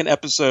second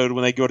episode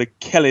when they go to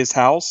Kelly's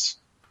house.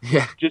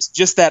 Yeah.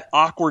 Just that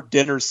awkward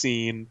dinner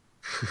scene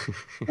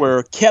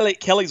where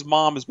Kelly's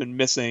mom has been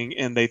missing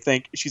and they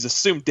think she's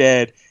assumed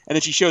dead, and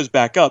then she shows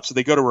back up. So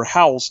they go to her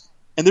house.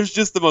 And there's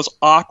just the most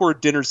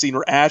awkward dinner scene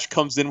where Ash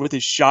comes in with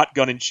his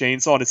shotgun and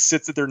chainsaw and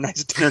sits at their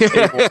nice dinner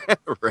table.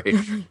 Right.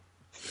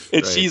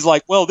 And she's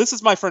like, well, this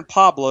is my friend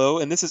Pablo,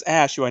 and this is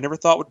Ash, who I never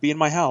thought would be in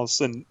my house.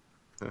 And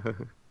I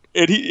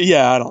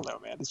don't know,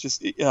 man. It's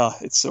just,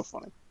 it's so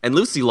funny. And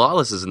Lucy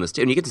Lawless is in this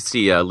too. And you get to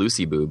see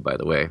Lucy Boob, by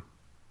the way.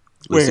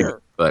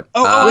 Where? But,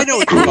 I know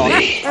what you're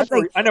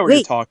talking. I know what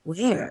you're talking.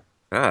 Where?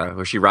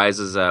 Where she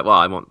rises, I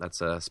won't,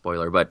 that's a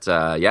spoiler. But,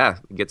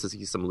 you get to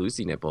see some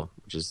Lucy nipple,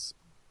 which is...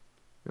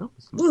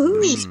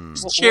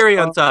 cherry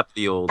on top of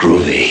the old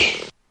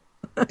groovy.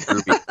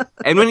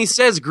 And when he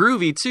says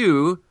groovy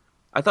too,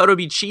 I thought it would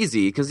be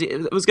cheesy because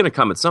it was going to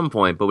come at some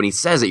point. But when he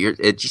says it,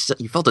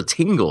 you felt a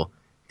tingle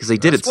because they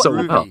did it so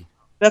well.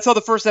 That's how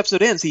the first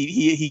episode ends.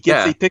 He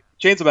picks the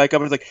chainsaw back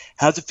up and is like,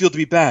 "How does it feel to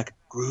be back?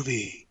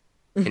 Groovy."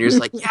 And you're just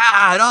like,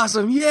 "Yeah, it's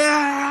awesome,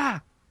 yeah."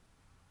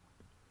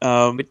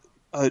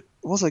 What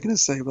was I going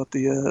to say about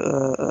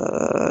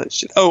the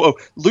shit?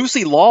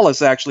 Lucy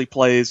Lawless actually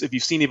plays, if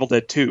you've seen Evil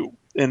Dead 2,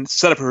 and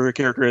setup of her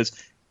character is,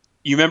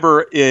 you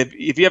remember, if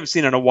you haven't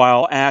seen it in a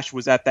while, Ash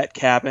was at that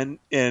cabin,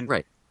 and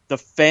the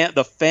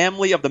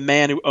family of the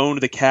man who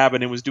owned the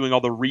cabin and was doing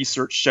all the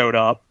research showed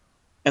up,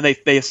 and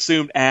they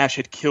assumed Ash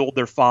had killed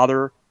their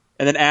father,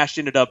 and then Ash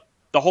ended up,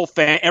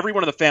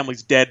 everyone in the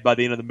family's dead by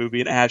the end of the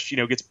movie, and Ash,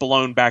 gets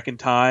blown back in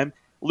time.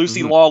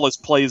 Lucy Lawless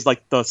plays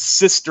like the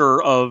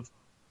sister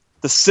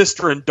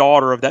and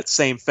daughter of that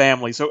same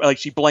family. So like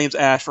she blames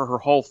Ash for her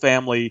whole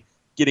family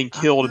getting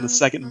killed in the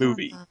second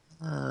movie.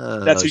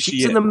 That's who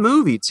she's in the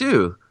movie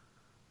too.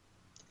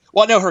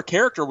 Well, no, her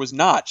character was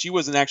not. She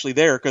wasn't actually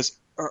there because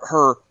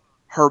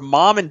her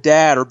mom and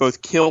dad are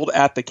both killed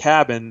at the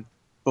cabin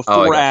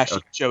before Ash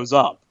shows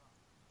up,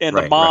 and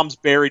the mom's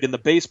buried in the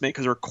basement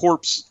because her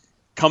corpse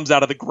comes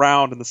out of the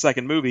ground in the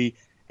second movie.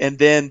 And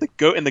then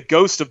the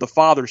ghost of the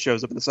father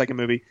shows up in the second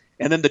movie.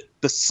 And then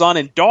the son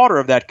and daughter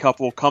of that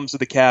couple comes to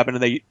the cabin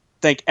and they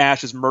think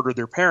Ash has murdered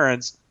their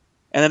parents.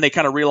 And then they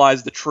kind of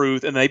realize the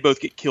truth and they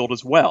both get killed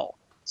as well.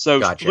 So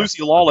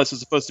Lucy Lawless is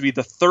supposed to be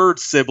the third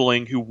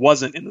sibling who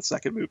wasn't in the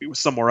second movie, was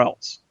somewhere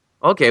else.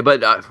 Okay,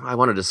 but I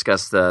want to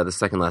discuss the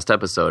second last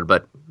episode,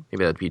 but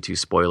maybe that'd be too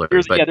spoiler.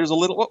 There's a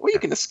little... Well, you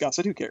can discuss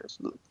it. Who cares?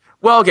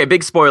 Well, okay,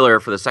 big spoiler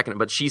for the second,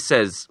 but she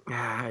says...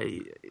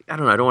 I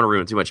don't know, I don't want to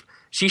ruin it too much.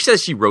 She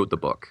says she wrote the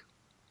book.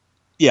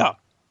 Yeah.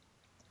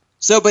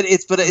 So,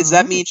 does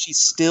that mean she's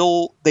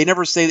still... They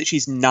never say that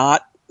she's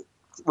not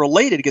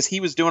related because he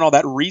was doing all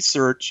that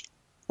research.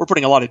 We're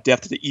putting a lot of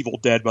depth into Evil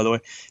Dead, by the way.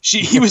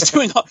 He was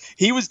doing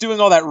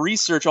all that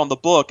research on the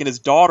book, and his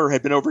daughter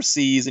had been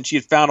overseas, and she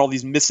had found all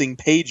these missing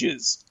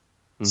pages.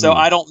 Mm-hmm. So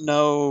I don't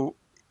know...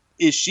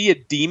 Is she a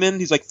demon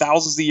who's like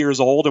thousands of years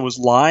old and was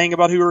lying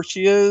about who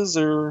she is?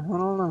 Or I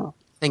don't know.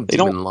 I think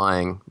demon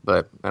lying,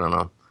 but I don't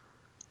know.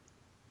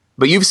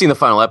 But you've seen the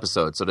final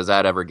episode, so does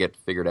that ever get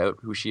figured out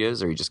who she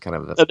is, or you just kind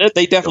of...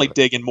 They definitely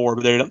dig in more,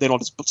 but they don't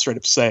just straight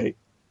up say.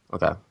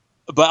 Okay.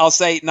 But I'll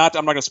say, I'm not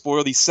going to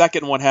spoil. The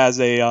second one has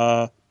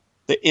the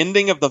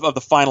ending of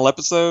the final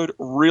episode.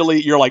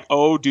 Really, you're like,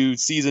 oh, dude,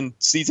 season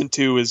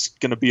 2 is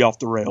going to be off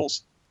the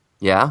rails.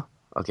 Yeah.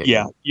 Okay.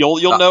 Yeah, you'll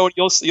know,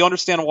 you'll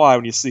understand why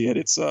when you see it.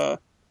 It's I'm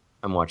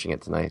watching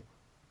it tonight.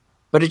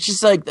 But it's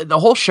just like the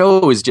whole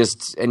show is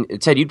just, and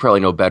Ted, you'd probably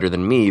know better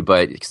than me,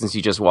 but since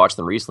you just watched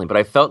them recently, but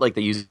I felt like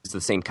they used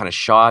the same kind of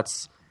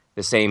shots,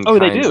 the same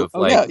kind of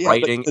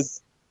writing.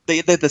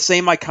 They the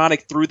same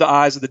iconic through the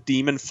eyes of the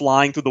demon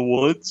flying through the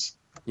woods.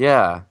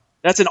 Yeah.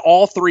 That's in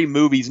all 3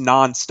 movies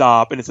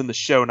nonstop, and it's in the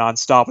show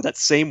nonstop with that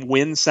same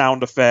wind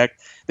sound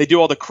effect. They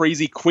do all the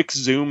crazy quick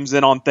zooms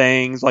in on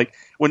things. Like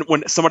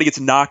when somebody gets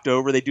knocked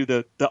over, they do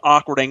the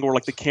awkward angle where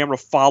like the camera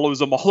follows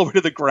them all the way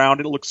to the ground,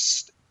 and it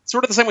looks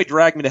sort of the same way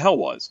Drag Me to Hell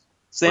was.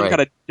 Same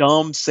kind of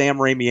dumb Sam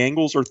Raimi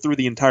angles are through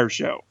the entire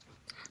show.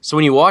 So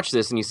when you watch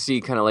this and you see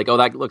kind of like, oh,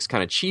 that looks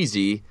kind of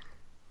cheesy,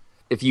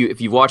 if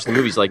you watch the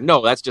movies, like,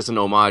 no, that's just an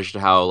homage to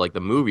how like the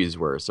movies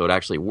were, so it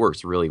actually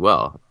works really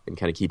well and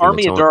kind of keeping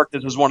Army of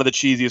Darkness was one of the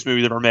cheesiest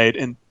movies ever made,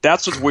 and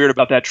that's what's weird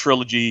about that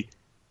trilogy.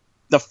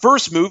 The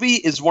first movie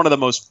is one of the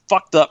most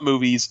fucked up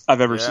movies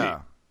I've ever seen.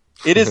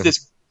 It is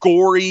this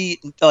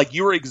gory, like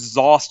you're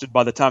exhausted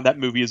by the time that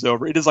movie is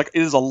over. It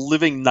is a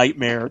living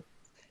nightmare.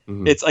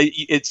 Mm-hmm.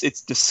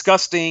 It's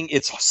disgusting.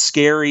 It's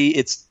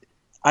scary.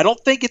 I don't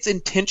think it's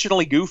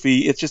intentionally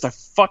goofy. It's just a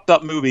fucked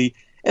up movie.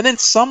 And then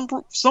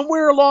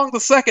somewhere along the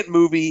second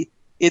movie,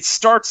 it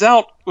starts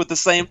out with the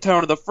same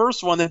tone of the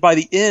first one. Then by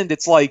the end,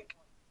 it's like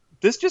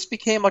this just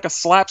became like a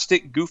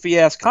slapstick, goofy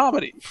ass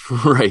comedy.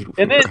 Right.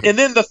 And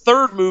then the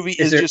third movie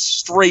is just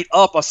straight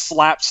up a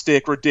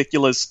slapstick,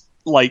 ridiculous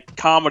like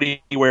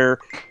comedy where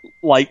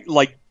like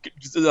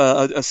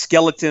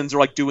skeletons are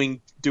like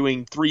doing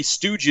Three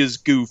Stooges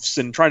goofs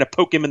and trying to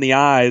poke him in the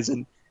eyes,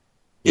 and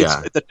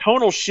the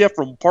tonal shift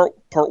from part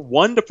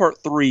 1 to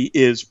part 3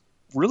 is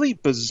really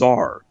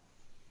bizarre.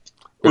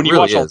 When you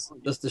watch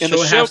does the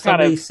show have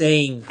somebody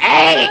saying,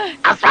 "Hey,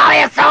 I'll swallow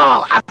your soul!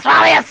 I'll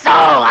swallow your soul!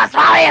 I'll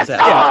swallow your soul!"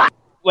 Yeah.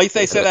 Like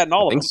they say that in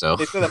all of them. So.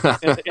 They say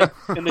that,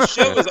 and the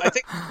show is.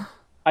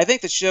 I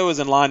think the show is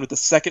in line with the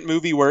second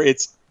movie where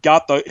it's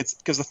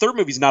because the third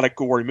movie is not a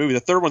gory movie. The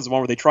third one's the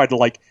one where they tried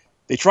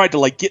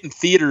to get in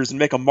theaters and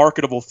make a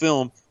marketable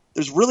film.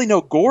 There's really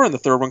no gore in the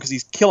third one because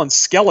he's killing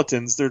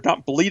skeletons. They're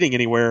not bleeding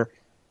anywhere.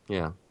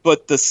 Yeah.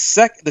 But the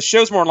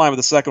show's more in line with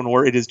the second one,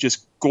 where it is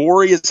just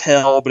gory as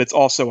hell, but it's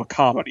also a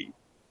comedy.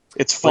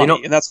 It's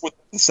funny, and that's what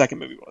the second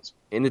movie was.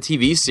 In the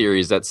TV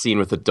series, that scene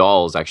with the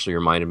dolls actually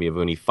reminded me of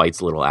when he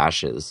fights little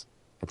Ashes.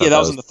 Yeah, that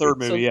was in the third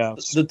movie.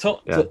 The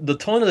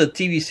tone of the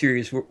TV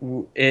series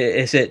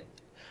is it.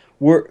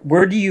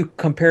 Where do you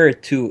compare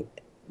it to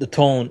the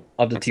tone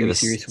of the TV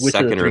series? Which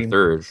second of the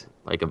or third,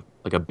 like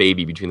a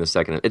baby between the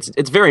second.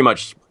 It's very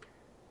much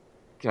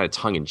kind of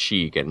tongue in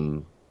cheek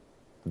and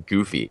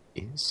goofy,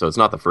 so it's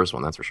not the first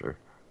one, that's for sure.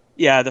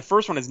 Yeah, the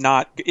first one is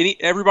not.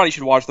 Everybody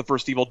should watch the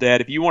first Evil Dead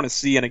if you want to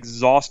see an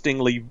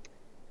exhaustingly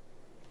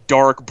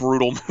dark,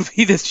 brutal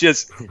movie. That's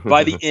just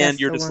by the end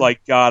you're just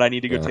like, God, I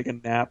need to go take a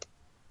nap.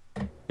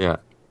 Yeah,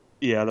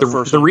 yeah.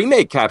 The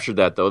remake captured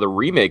that though. The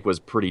remake was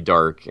pretty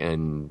dark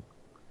and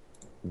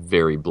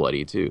very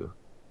bloody too.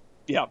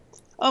 Yeah.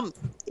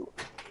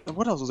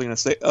 What else was I going to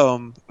say?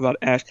 About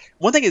Ash.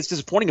 One thing that's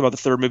disappointing about the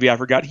third movie, I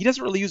forgot. He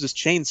doesn't really use his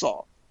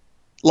chainsaw.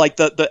 Like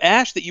the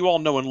Ash that you all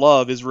know and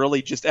love is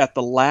really just at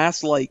the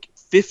last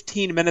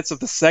 15 minutes of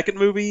the second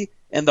movie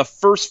and the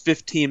first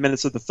 15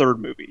 minutes of the third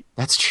movie.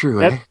 That's true.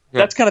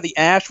 That's kind of the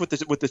Ash with the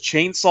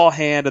chainsaw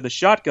hand and the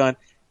shotgun,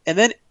 and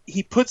then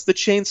he puts the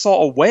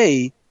chainsaw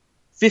away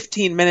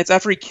 15 minutes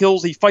after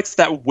he fights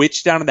that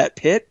witch down in that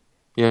pit.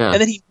 Yeah. And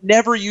then he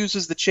never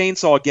uses the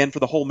chainsaw again for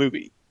the whole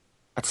movie.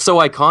 That's so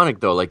iconic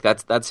though. Like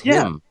that's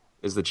him.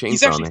 Is the chainsaw?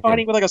 He's actually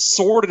fighting with like a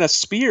sword and a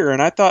spear,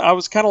 and I thought I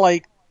was kind of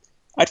like.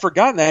 I'd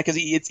forgotten that because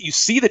you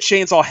see the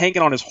chainsaw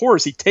hanging on his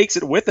horse. He takes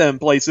it with him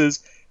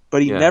places,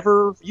 but he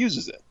never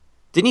uses it.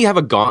 Didn't he have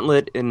a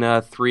gauntlet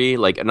in 3?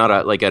 Like not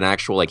an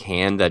actual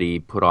hand that he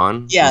put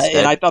on? Yeah, instead?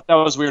 And I thought that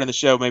was weird in the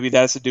show. Maybe that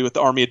has to do with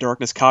the Army of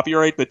Darkness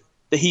copyright, but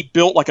he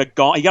built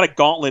he got a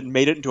gauntlet and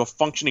made it into a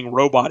functioning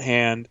robot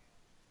hand,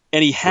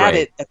 and he had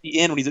it at the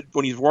end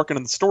when he's working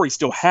on the story. He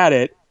still had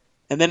it,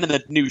 and then in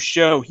the new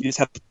show he just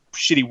had the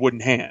shitty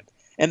wooden hand,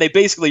 and they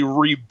basically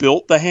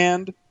rebuilt the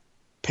hand.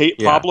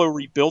 Pablo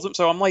rebuilds him,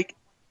 so I'm like,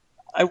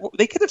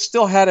 they could have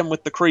still had him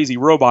with the crazy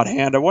robot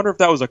hand. I wonder if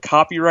that was a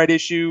copyright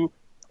issue,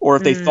 or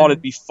if they thought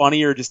it'd be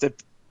funnier just if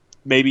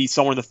maybe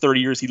somewhere in the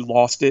 30 years he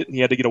lost it and he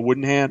had to get a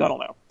wooden hand. I don't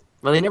know.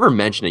 Well, they never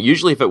mention it.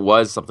 Usually if it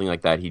was something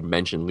like that, he'd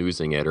mention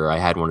losing it, or I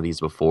had one of these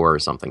before or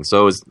something.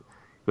 So it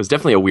was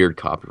definitely a weird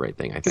copyright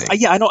thing, I think.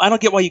 I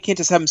don't get why you can't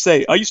just have him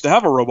say, I used to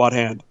have a robot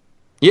hand.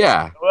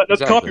 Yeah.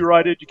 That's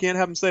copyrighted. You can't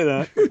have him say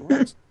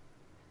that.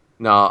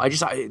 No,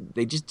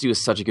 they just do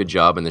such a good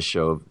job in the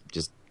show of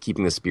just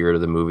keeping the spirit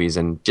of the movies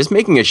and just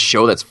making a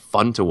show that's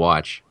fun to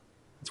watch.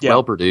 It's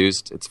well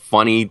produced. It's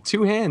funny.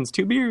 2 hands,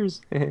 2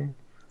 beers.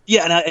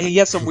 Yeah, and he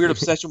has some weird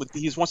obsession with.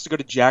 He just wants to go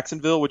to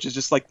Jacksonville, which is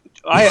just like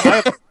I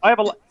have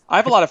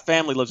a lot of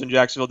family lives in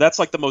Jacksonville. That's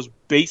like the most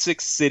basic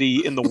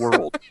city in the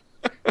world,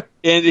 and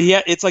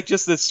it's like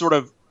just this sort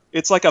of.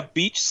 It's like a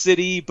beach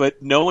city,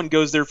 but no one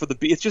goes there for the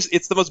beach.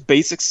 It's the most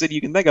basic city you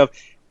can think of.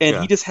 And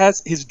he just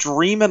has his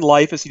dream in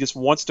life is he just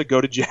wants to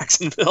go to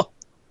Jacksonville.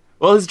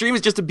 Well, his dream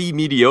is just to be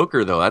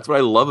mediocre, though. That's what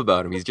I love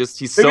about him.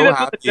 He's so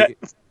happy.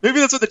 Maybe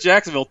that's what the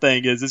Jacksonville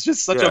thing is. It's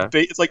just such a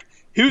big. It's like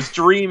whose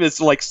dream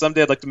is like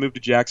someday I'd like to move to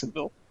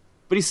Jacksonville.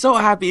 But he's so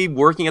happy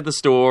working at the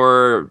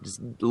store,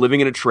 just living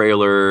in a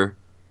trailer,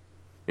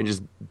 and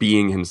just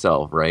being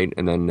himself, right?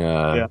 And then,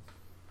 oh,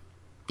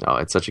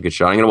 it's such a good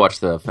show. I'm gonna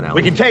watch the finale.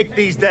 We can take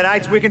these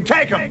deadites. We can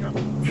take them.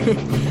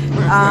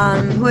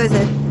 Who is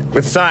it?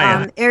 With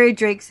cyan. Ari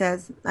Drake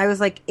says, I was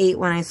like 8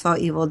 when I saw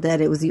Evil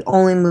Dead. It was the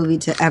only movie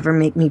to ever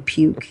make me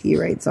puke, he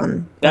writes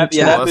on that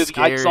movie.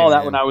 Scary, I saw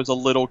that when I was a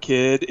little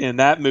kid, in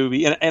that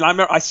movie. And I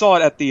remember I saw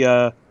it at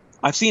the,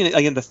 I've seen it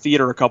in the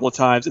theater a couple of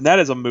times, and that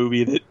is a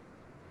movie that,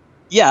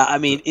 I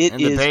mean, it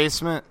is... In the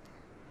basement?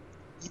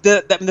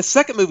 The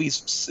second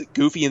movie's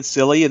goofy and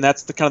silly, and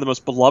that's the kind of the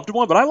most beloved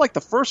one, but I like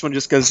the first one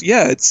just because,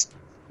 it's...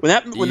 When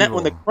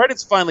the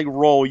credits finally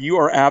roll, you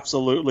are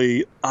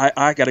absolutely...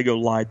 I gotta go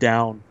lie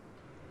down.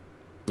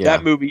 Yeah.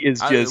 That movie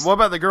is just... what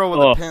about the girl with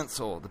the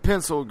pencil? The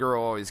pencil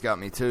girl always got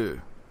me,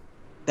 too.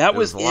 That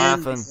was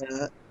laughing.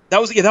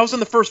 That was in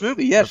the first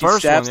movie, yeah. She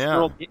stabs the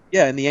girl,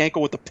 in the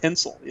ankle with the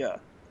pencil, yeah.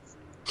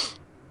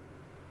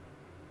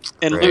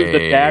 And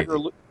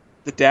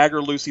the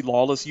dagger Lucy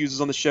Lawless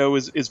uses on the show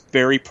is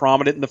very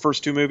prominent in the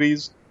first 2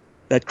 movies.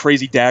 That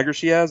crazy dagger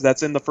she has,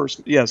 that's in the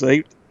first... Yeah, so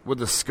with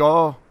the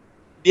skull?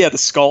 Yeah, the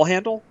skull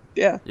handle.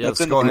 Yeah, the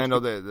skull handle,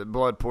 the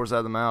blood pours out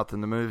of the mouth in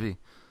the movie.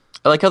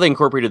 I like how they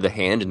incorporated the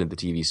hand into the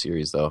TV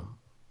series, though.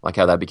 Like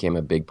how that became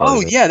a big part of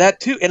it. Oh, yeah, that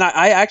too. And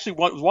I actually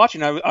was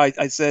watching,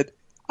 I said,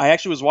 I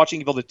actually was watching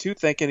Evil Dead 2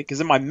 thinking, because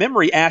in my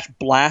memory, Ash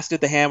blasted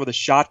the hand with a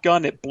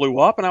shotgun, it blew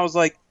up, and I was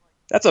like,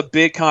 that's a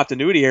big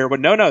continuity error. But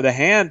no, the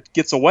hand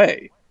gets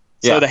away.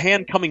 So the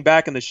hand coming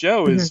back in the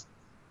show is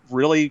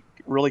really,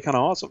 really kind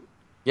of awesome.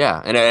 Yeah,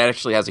 and it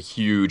actually has a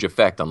huge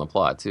effect on the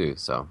plot, too,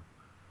 so.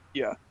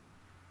 Yeah.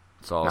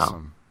 It's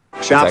awesome.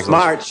 No. Shop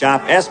smart,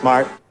 shop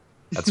S-Mart.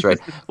 That's right.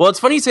 Well, it's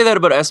funny you say that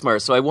about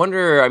S-Mart. So I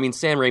wonder, I mean,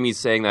 Sam Raimi's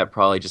saying that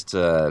probably just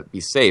to be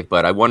safe,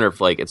 but I wonder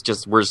if, like, it's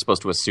just, we're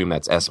supposed to assume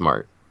that's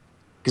S-Mart.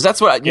 Because that's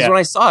what, when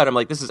I saw it, I'm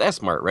like, this is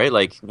S-Mart, right?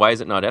 Like, why is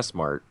it not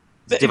S-Mart?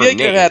 It's a different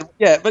name.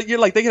 But you're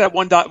like, they could have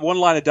one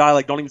line of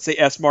dialogue, don't even say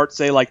S-Mart,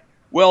 say, like,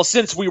 well,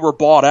 since we were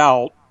bought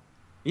out.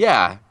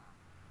 Yeah.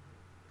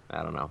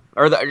 I don't know.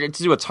 Or to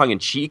do a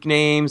tongue-in-cheek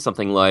name,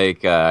 something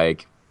like, I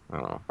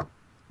don't know.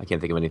 I can't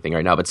think of anything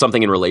right now, but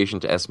something in relation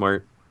to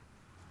S-Mart.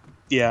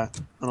 Yeah,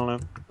 I don't know.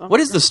 What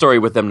is the story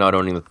with them not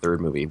owning the third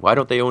movie? Why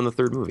don't they own the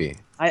third movie?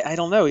 I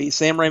don't know.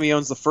 Sam Raimi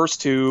owns the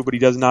first 2, but he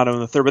does not own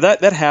the third.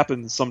 But that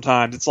happens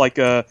sometimes. It's like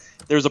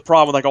there's a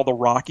problem with like all the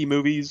Rocky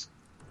movies,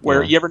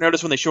 where you ever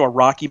notice when they show a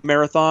Rocky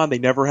marathon, they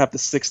never have the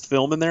 6th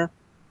film in there?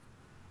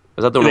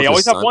 Is that the one they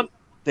always have one?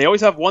 They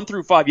always have 1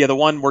 through 5. Yeah, the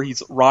one where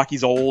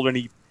Rocky's old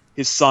and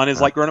his son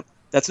is like grown up.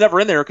 That's never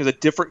in there because a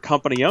different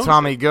company owns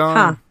Tommy Gunn.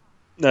 Huh.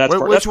 No,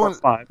 that's part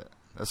 5.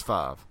 That's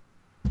 5.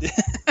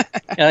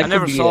 I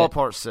never saw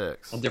part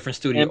 6. A different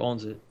studio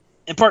owns it.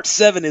 And part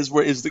 7 is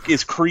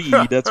Creed.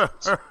 That's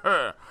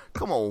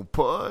come on,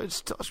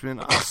 Pudge, touch me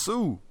and I'll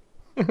sue.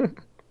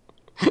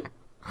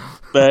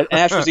 But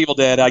Ash vs. Evil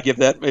Dead, I give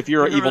that. If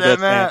you're an Evil Dead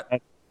fan,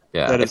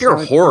 if you're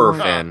a horror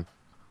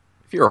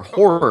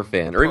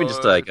fan, or even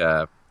just like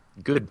a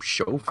good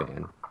show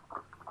fan,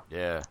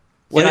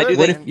 What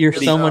if you're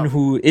someone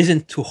who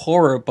isn't to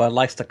horror but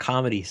likes the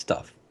comedy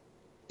stuff?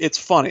 It's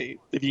funny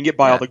if you can get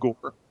by all the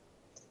gore.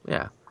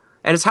 Yeah.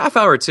 And it's half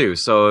hour too,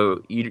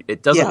 so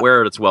it doesn't wear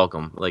out its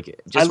welcome.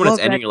 Like just when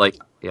it's ending, you're like,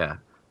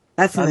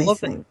 that's a nice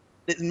thing.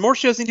 More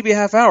shows need to be a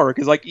half hour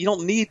because like you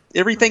don't need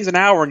everything's an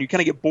hour and you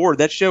kind of get bored.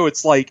 That show,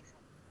 it's like,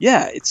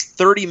 it's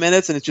 30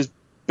 minutes and it's just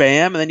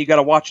bam, and then you got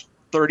to watch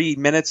 30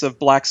 minutes of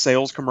Black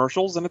Sails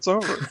commercials and it's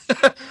over.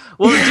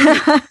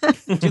 Well,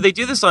 do they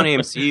do this on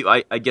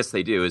AMC? I guess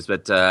they do.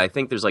 But I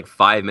think there's like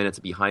 5 minutes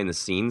of behind the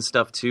scenes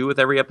stuff too with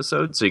every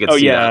episode, so you get to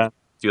see that.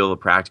 Feel the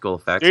practical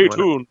effects. Stay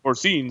tuned for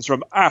scenes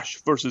from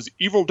Ash versus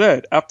Evil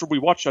Dead after we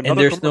watch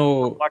another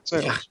commercial from Black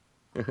Sails.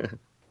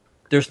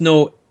 There's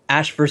no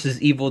Ash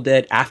versus Evil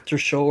Dead after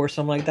show or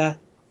something like that?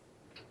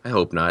 I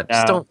hope not.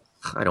 Just don't.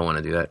 I don't want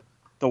to do that.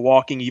 The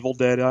Walking Evil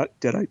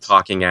Deadites.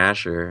 Talking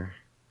Ash or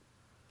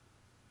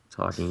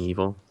Talking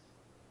Evil.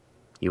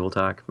 Evil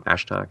Talk.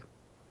 Ash Talk.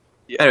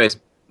 Yeah. Anyways,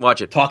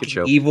 watch it. Talking Good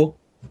show. Evil.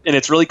 And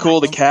it's really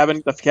cool. The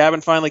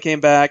cabin finally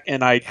came back,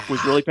 and I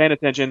was really paying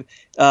attention.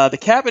 The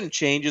cabin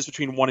changes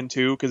between 1 and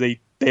 2 because they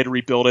had to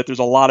rebuild it. There's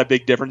a lot of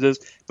big differences,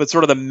 but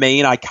sort of the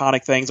main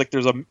iconic things like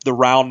there's the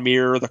round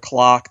mirror, the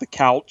clock, the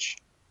couch,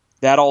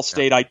 that all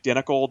stayed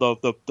identical.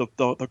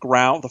 The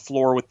ground, the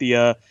floor with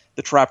the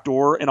trap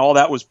door, and all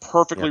that was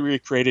perfectly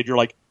recreated. You're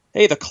like,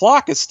 hey, the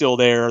clock is still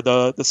there.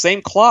 The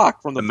same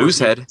clock from the moose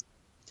head.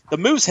 The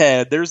moose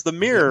head. There's the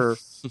mirror.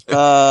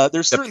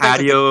 There's the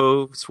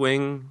patio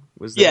swing.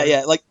 Was there?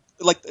 Yeah,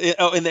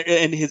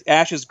 and his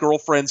Ash's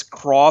girlfriend's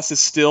cross is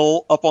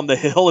still up on the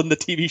hill in the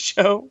TV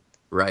show.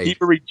 Right. He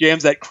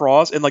jams that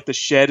cross, and like the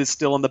shed is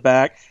still in the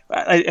back.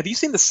 Have you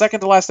seen the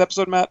second to last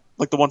episode, Matt?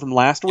 Like the one from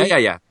last week?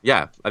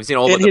 Yeah. I've seen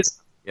all of them.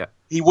 Yeah.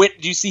 He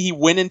went. Do you see? He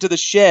went into the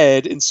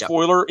shed, and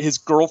spoiler: his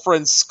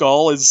girlfriend's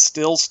skull is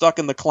still stuck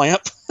in the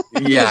clamp.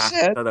 Yeah,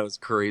 I thought that was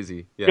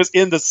crazy. Because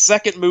in the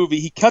second movie,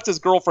 he cuts his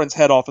girlfriend's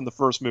head off in the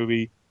first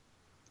movie.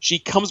 She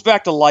comes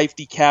back to life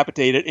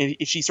decapitated, and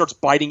she starts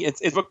biting.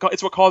 It's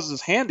what causes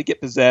his hand to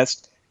get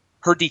possessed.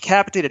 Her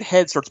decapitated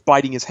head starts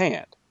biting his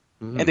hand.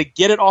 Mm-hmm. And to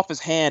get it off his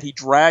hand, he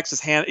drags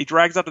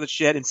out to the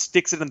shed and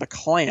sticks it in the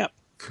clamp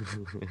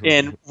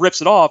and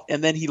rips it off.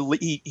 And then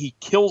he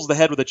kills the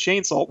head with a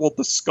chainsaw. Well,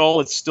 the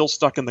skull is still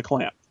stuck in the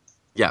clamp.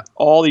 Yeah.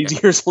 All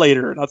these years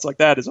later. And I was like,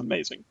 that is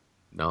amazing.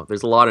 No,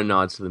 there's a lot of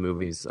nods to the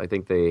movies. I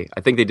think they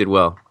did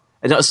well.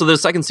 And so the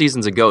second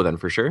season's a go then,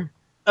 for sure?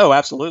 Oh,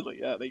 absolutely.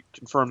 Yeah, they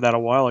confirmed that a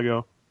while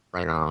ago.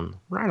 Right on.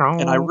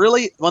 And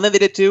one thing they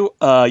did too,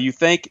 you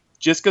think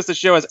just because the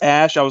show has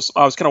Ash, I was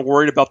kind of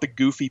worried about the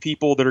goofy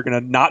people that are going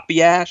to not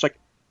be Ash. Like,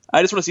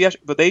 I just want to see Ash,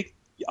 but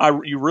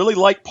you really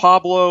like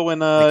Pablo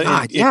and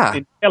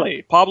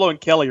Kelly. Pablo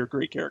and Kelly are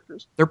great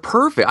characters. They're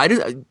perfect.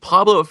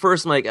 Pablo at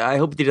first, I'm like, I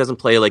hope he doesn't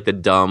play like the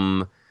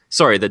dumb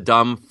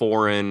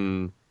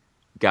foreign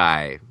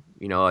guy.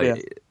 You know,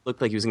 it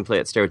looked like he was going to play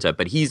that stereotype,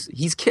 but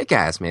he's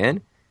kick-ass,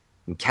 man.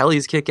 And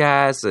Kelly's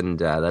kick-ass, and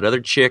that other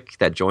chick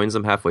that joins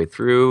them halfway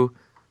through.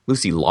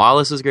 Lucy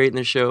Lawless is great in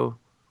this show.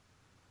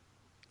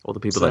 All the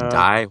people that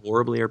die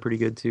horribly are pretty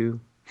good too.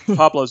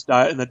 Pablo's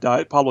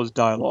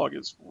dialogue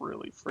is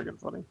really friggin'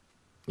 funny.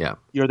 Yeah,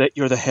 you're the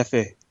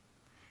jefe.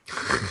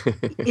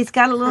 It's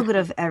got a little bit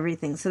of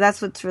everything, so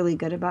that's what's really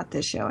good about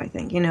this show. I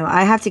think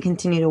I have to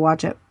continue to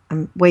watch it.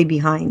 I'm way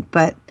behind,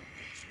 but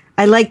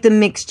I like the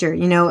mixture.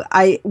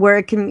 Where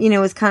it can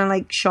it's kind of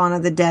like Shaun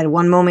of the Dead.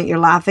 One moment you're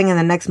laughing, and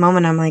the next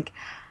moment I'm like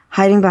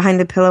hiding behind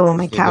the pillow on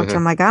my couch.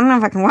 I'm like, I don't know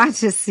if I can watch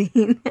this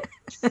scene.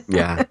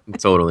 Yeah,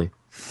 totally.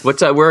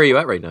 Where are you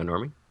at right now,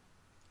 Normie?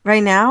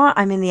 Right now,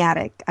 I'm in the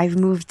attic. I've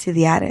moved to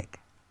the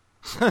attic.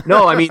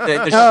 No, I mean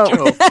the show.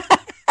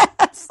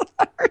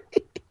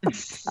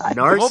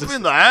 Narcissist. Up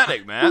in the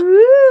attic, man.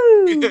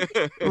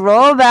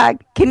 Roll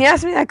back. Can you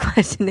ask me that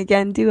question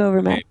again? Do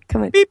over, Matt.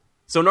 Come on. Beep.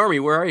 So,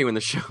 Normie, where are you in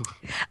the show?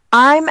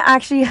 I'm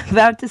actually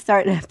about to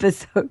start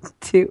episode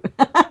 2.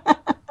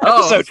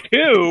 Episode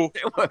 2?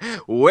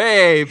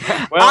 Way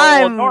back. Well,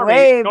 I'm Normie,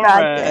 way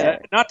back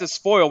there. Not to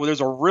spoil, but there's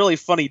a really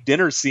funny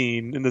dinner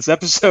scene in this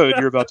episode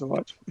you're about to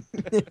watch.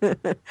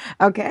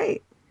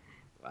 Okay.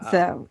 Wow.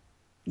 So,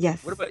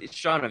 yes. What about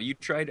Sean? Have you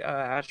tried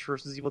Ash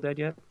vs. Evil Dead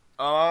yet?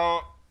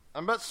 I'm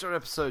about to start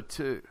episode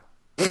 2.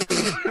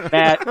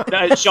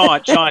 Matt,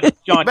 Sean.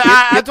 But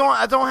I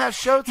don't have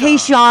showtime. Hey,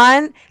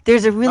 Sean,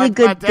 there's a really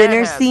good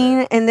dinner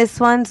scene in this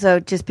one, so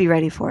just be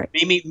ready for it.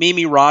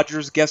 Mimi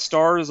Rogers guest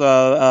stars.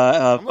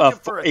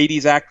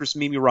 80s actress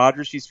Mimi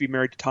Rogers. She used to be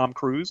married to Tom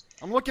Cruise.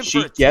 I'm looking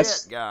for a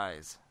tit,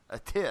 guys. A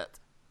tit.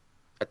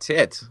 A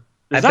tit.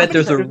 I bet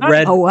there's a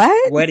red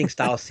wedding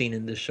style scene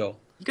in this show.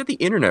 You got the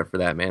internet for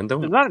that, man.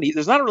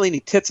 There's not really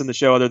any tits in the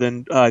show other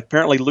than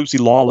apparently Lucy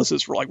Lawless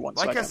is for like one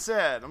second. Like I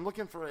said, I'm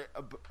looking for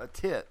a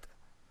tit.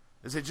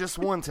 Is it just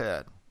one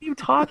Ted? What are you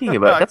talking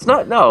about? That's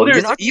not no.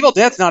 Well, Evil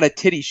Dead's not a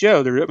titty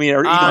show. Or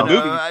even a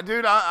movie.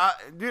 Dude,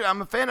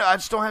 I'm a fan of. I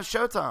just don't have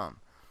Showtime.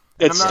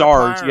 It's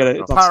Stars.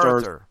 It's on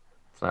Stars.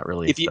 It's not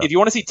really. If you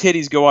want to see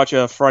titties, go watch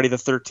Friday the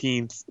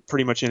 13th.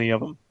 Pretty much any of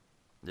them.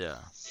 Yeah.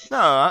 No,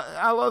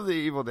 I love the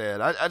Evil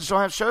Dead. I just don't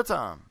have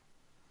Showtime.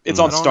 It's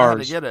on Stars. I don't know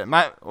how to get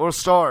it. Or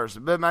Stars,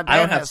 but my dad I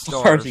don't have has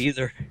Stars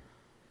either.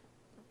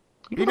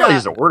 You can probably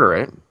just order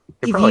it.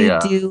 If you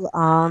do,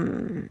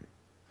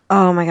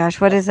 oh my gosh,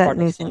 what is that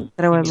new thing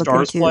that I want to look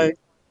into? Play?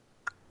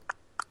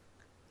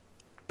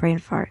 Brain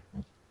fart.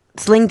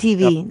 Sling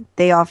TV. Yep.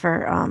 They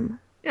offer.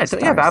 So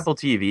you have Apple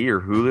TV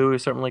or Hulu or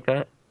something like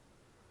that.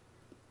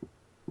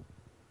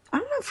 I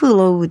don't know if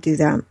Hulu would do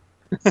that.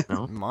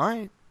 No,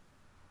 might.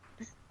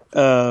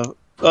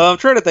 I'm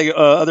trying to think of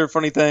other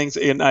funny things,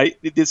 and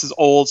this is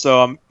old,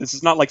 so this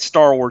is not like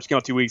Star Wars came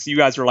out 2 weeks. You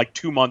guys are like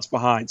 2 months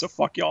behind, so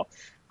fuck y'all.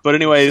 But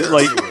anyway,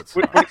 like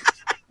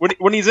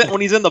when he's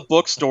in the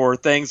bookstore,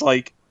 things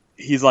like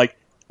he's like,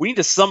 we need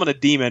to summon a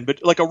demon,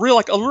 but like a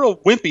real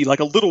wimpy,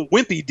 like a little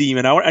wimpy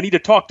demon. I need to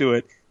talk to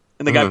it.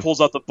 And the guy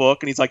pulls out the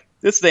book, and he's like,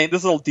 this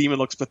little demon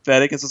looks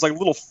pathetic. It's this like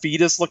little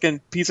fetus looking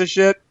piece of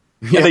shit.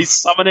 Yeah. And they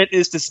summon it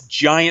as this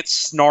giant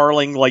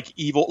snarling like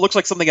evil. It looks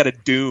like something out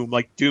of Doom,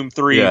 like Doom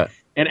 3. Yeah.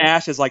 And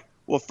Ash is like,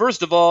 well,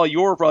 first of all,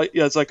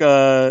 it's like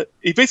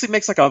he basically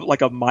makes like a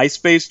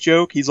MySpace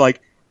joke. He's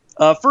like,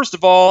 first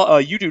of all,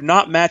 you do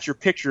not match your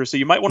picture, so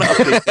you might want to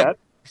update that.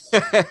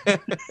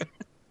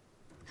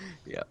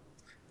 Yeah.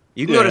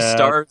 You can go to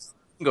Stars.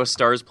 You can go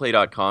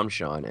starsplay.com,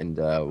 Sean, and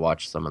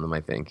watch some of them,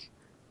 I think.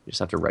 You just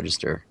have to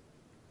register.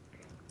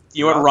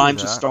 You know what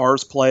rhymes with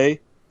Stars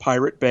Play?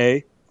 Pirate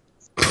Bay.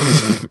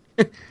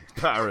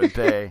 Pirate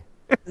Bay.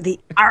 The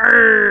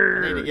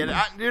I need to get it.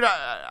 Dude,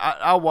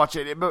 I'll watch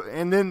it,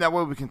 and then that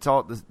way we can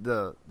talk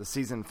the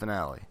season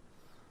finale.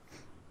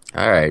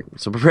 All right,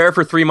 so prepare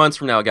for 3 months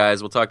from now,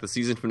 guys. We'll talk the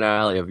season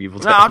finale of Evil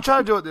Dead. No, I'm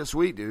trying to do it this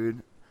week,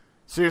 dude.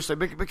 Seriously,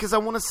 because I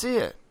want to see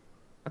it.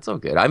 That's all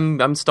good.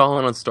 I'm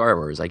stalling on Star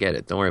Wars. I get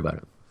it. Don't worry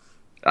about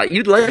it.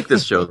 You'd like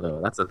this show,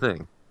 though. That's the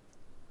thing.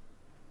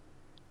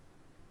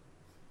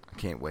 I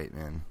can't wait,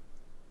 man.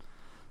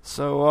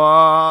 So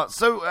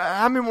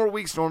how many more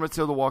weeks, Norma,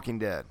 till The Walking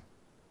Dead?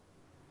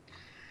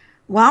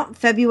 Well,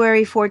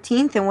 February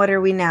 14th, and what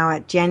are we now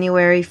at?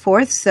 January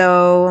 4th,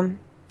 so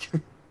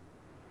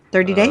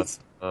 30 days,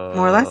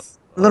 more or less.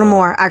 A little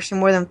more, actually,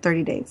 more than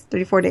 30 days,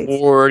 34 days.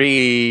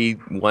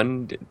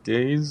 41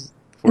 days?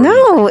 40,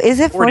 no, is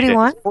it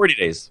 41? 40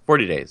 days.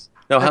 40 days.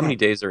 No, how Okay. many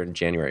days are in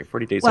January?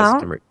 40 days Well, in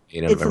September.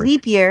 it's a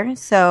leap year,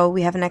 so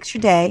we have an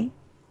extra day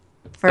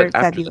for But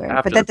after- February.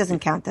 after But that the- doesn't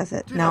count, does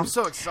it? Dude, No. I'm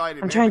so excited.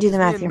 I'm man, trying to do the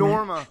because math me here, and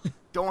man. Norma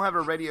don't have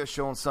a radio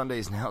show on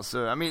Sundays now,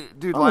 so I mean,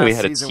 dude, Oh, last we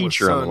had a season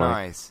teacher was on so the line.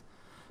 nice,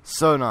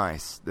 so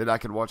nice that I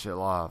could watch it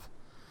live.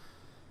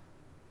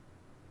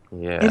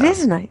 Yeah. It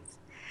is nice.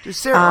 Dude,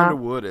 Sarah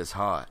Underwood is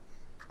hot.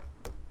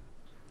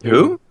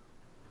 Who?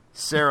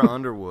 Sarah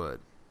Underwood.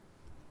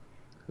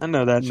 I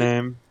know that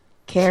name.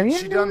 Carrie?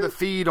 She done the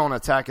feed on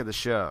Attack of the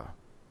Show.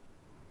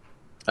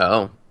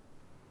 Oh.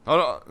 Hold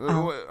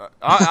on.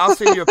 I'll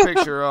send you a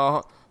picture.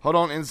 Hold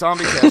on. In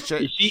Zombie Cast.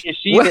 Check. Is she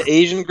the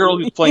Asian girl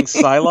who's playing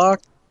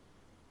Psylocke?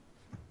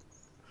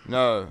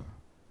 No.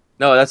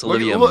 No, that's Look,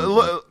 Olivia.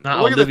 look at the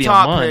Olivia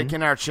top Munn. pick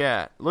in our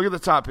chat. Look at the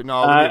top pick.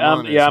 No, Olivia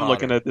Munn is I'm hotter.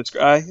 looking at this.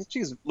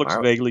 She looks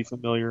vaguely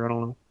familiar. I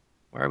don't know.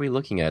 Why are we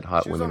looking at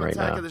hot She was women on right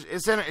Attack now? of the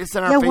It's in our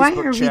Yeah, Facebook why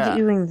are chat.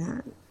 we doing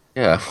that?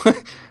 Yeah.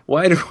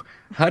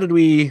 How did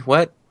we?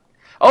 What?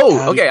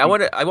 Oh, okay. I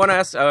want to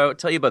ask.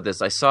 Tell you about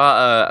this. I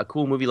saw a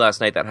cool movie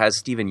last night that has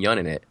Steven Yeun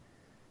in it.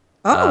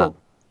 Oh.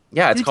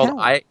 Yeah, it's Do called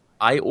tell.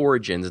 I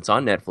Origins. It's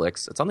on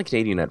Netflix. It's on the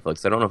Canadian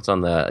Netflix. I don't know if it's on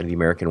the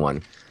American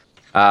one.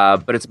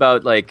 But it's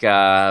about like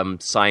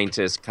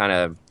scientists kind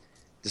of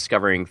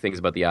discovering things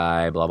about the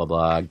eye, blah blah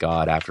blah,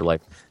 God,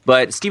 afterlife.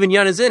 But Steven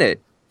Yeun is in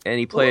it, and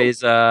he plays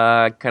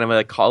kind of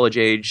a college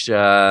age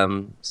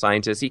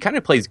scientist. He kind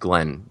of plays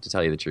Glenn, to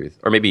tell you the truth,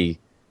 or maybe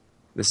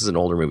this is an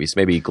older movie, so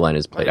maybe Glenn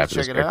is played after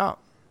Check this it character. out.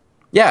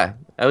 Yeah,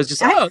 I was just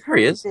there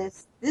he is.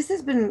 This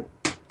has been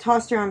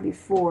tossed around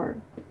before.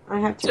 I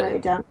have to write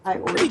it down. I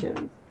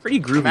origin. Pretty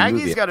groovy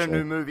Maggie's movie. got a actually.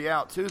 new movie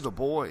out too. The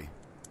Boy.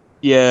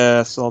 Yeah,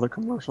 I saw the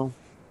commercial.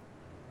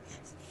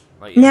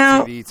 Like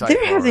Now, MTV type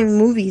they're having horror.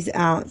 movies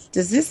out.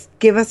 Does this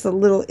give us a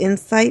little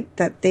insight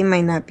that they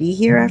might not be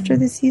here after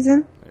this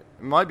season?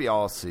 It might be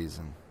all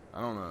season.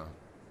 I don't know.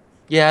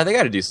 Yeah, they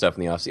got to do stuff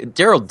in the offseason.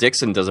 Daryl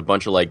Dixon does a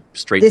bunch of like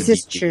straight. This to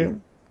is DVD,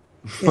 true.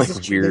 like This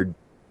is true. weird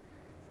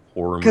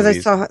horror Because I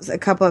movies. saw a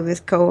couple of his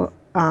co-workers,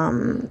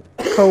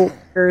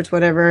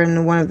 whatever,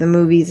 in one of the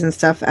movies and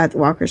stuff at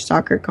Walker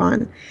Stalker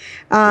Con.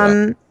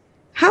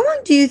 How long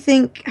do you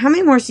think? How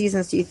many more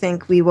seasons do you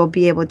think we will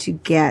be able to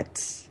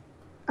get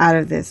out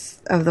of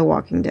this of The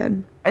Walking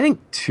Dead? I think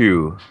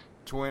 2.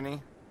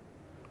 20.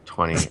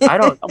 20. I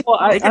don't. Well,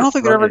 I don't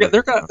think they're ever.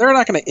 They're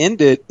not going to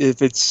end it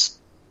if it's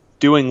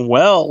doing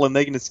well, and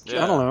they can just.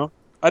 Yeah. I don't know.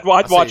 I'd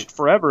watch it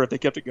forever if they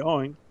kept it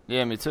going.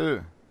 Yeah, me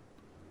too.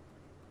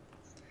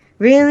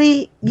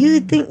 Really? You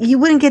think you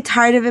wouldn't get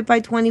tired of it by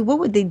 20? What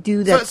would they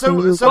do that So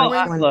you when,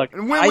 by 20? look,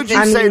 when would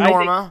you say,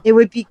 Norma? It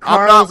would be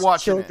I'm not Carl's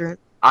watching children.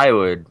 I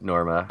would,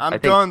 Norma. I'm I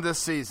think, done this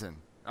season.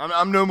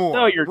 I'm no more.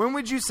 No, you're- When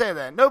would you say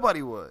that?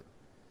 Nobody would.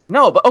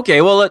 No, but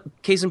okay. Well,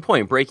 case in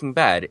point, Breaking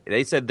Bad.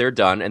 They said they're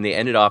done, and they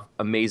ended off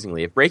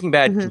amazingly. If Breaking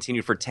Bad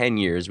continued for 10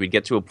 years, we'd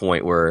get to a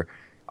point where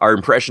our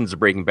impressions of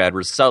Breaking Bad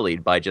were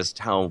sullied by just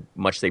how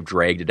much they've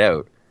dragged it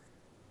out.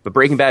 But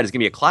Breaking Bad is going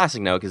to be a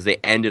classic now because they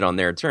ended on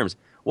their terms.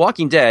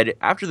 Walking Dead,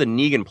 after the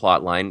Negan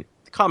plotline,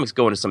 the comics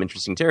go into some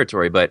interesting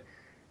territory, but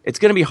it's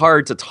going to be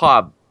hard to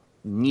top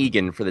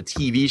Negan for the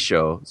TV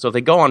show. So if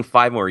they go on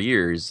 5 more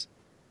years,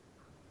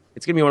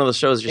 it's going to be one of those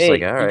shows just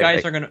like, all right. You guys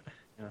like- are gonna.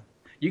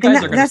 You guys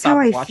are gonna that's how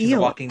stop I watching feel.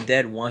 The Walking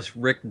Dead once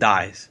Rick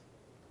dies.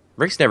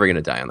 Rick's never going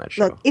to die on that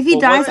show. Look, if he Well,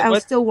 dies, what- I'll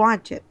what- still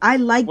watch it. I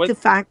like what- the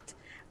fact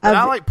But of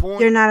I like point-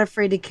 they're not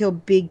afraid to kill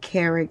big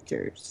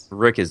characters.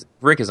 Rick is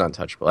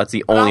untouchable. That's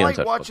the But only I like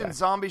untouchable watching guy.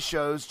 zombie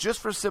shows just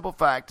for the simple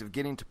fact of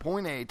getting to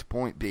point A to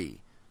point B.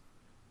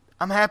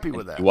 I'm happy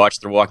with that. You watch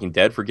The Walking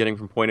Dead for getting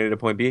from point A to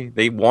point B?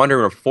 They wander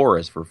in a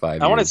forest for 5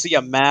 years. I want to see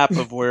a map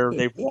of where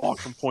they've walked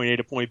from point A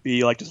to point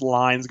B, like just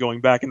lines going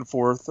back and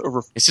forth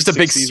over. It's just a 6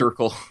 big seasons.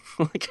 circle,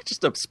 like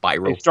just a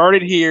spiral. They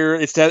started here.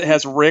 It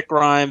has Rick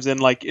Grimes and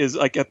is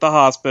at the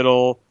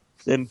hospital.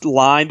 Then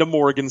line to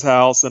Morgan's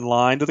house, then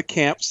line to the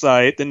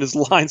campsite. Then there's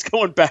lines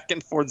going back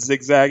and forth,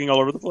 zigzagging all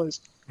over the place.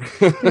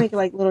 Make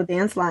like little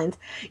dance lines.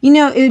 You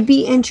know, it would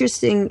be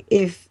interesting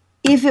if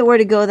it were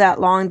to go that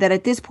long, that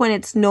at this point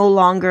it's no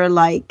longer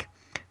like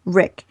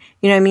Rick.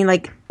 You know what I mean?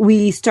 Like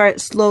we start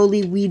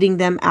slowly weeding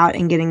them out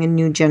and getting a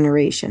new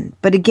generation.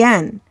 But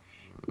again,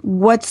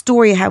 what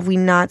story have we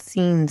not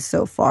seen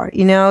so far?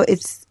 You know,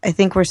 I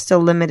think we're still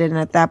limited, and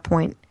at that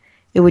point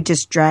it would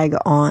just drag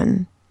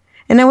on.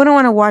 And I wouldn't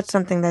want to watch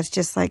something that's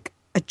just like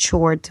a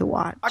chore to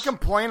watch. I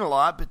complain a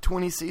lot, but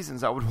 20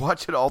 seasons, I would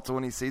watch it all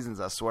 20 seasons.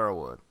 I swear I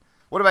would.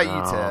 What about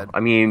you, Ted? I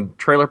mean,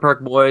 Trailer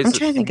Park Boys. I'm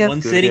trying to think of- One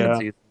good city.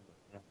 season.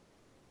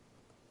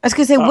 I was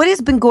going to say, what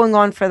has been going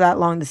on for that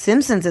long? The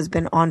Simpsons has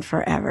been on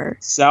forever.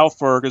 South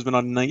Park has been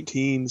on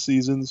 19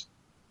 seasons.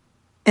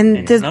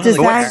 And does none of the that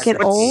guys- get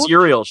What old?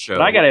 serial show?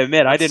 But I got to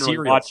admit, I didn't really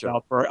Serial watch show.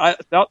 South Park.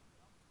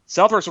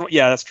 South Park's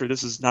that's true.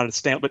 This is not a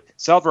stand, but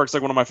South Park's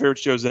like one of my favorite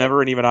shows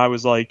ever, and even I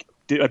was like,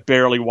 I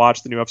barely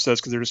watched the new episodes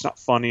because they're just not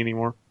funny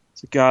anymore.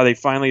 It's like, God, they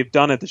finally have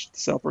done it. The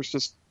South Park's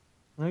just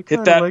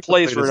hit that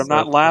place where I'm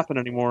not laughing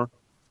anymore.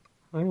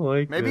 I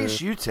like Maybe it's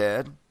you,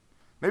 Ted.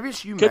 Maybe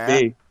it's you, Could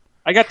Matt. be.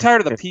 I got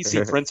tired of the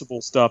PC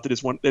Principle stuff.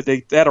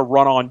 They had a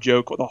run-on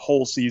joke the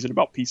whole season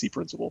about PC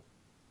Principle.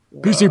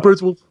 PC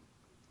Principle.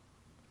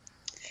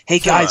 Hey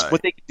guys,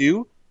 what they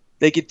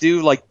could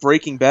do like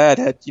Breaking Bad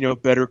had,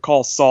 Better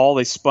Call Saul.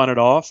 They spun it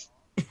off.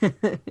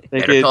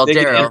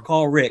 Better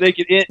Call Rick. They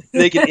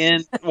could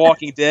end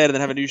Walking Dead and then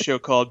have a new show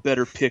called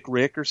Better Pick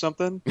Rick or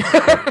something.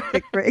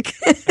 Pick Rick.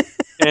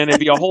 And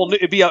it'd be a whole new.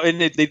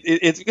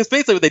 It's because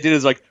basically what they did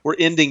is like, we're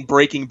ending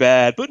Breaking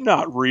Bad, but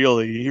not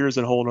really. Here's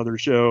a whole other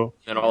show.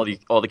 And all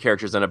the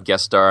characters end up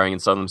guest starring,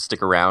 and some of them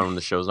stick around when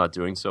the show's not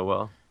doing so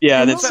well.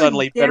 Yeah, and then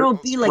suddenly,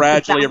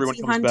 gradually everyone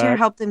comes Hunter back.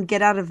 help them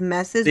get out of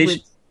messes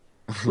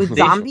with They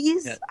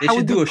zombies. They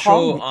should do a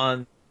show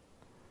on.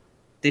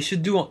 They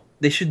should do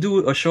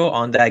a show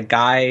on that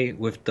guy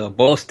with the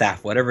bow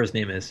staff, whatever his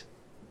name is.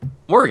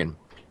 Morgan.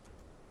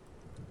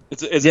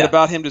 Is it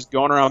about him just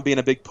going around being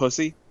a big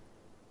pussy?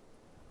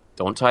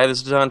 Don't tie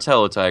this to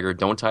Donatello, Tiger.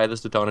 Don't tie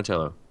this to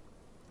Donatello.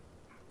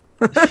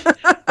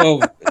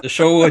 Oh, the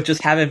show would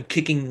just have him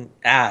kicking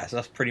ass.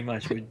 That's pretty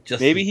much.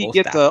 Maybe he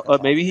gets a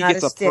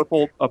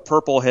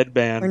purple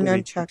headband. Or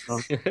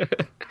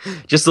nunchucks.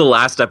 Just the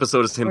last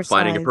episode is him Or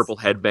finding size. a purple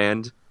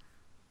headband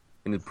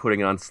and then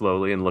putting it on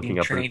slowly and looking Being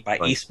up. trained by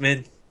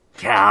Eastman.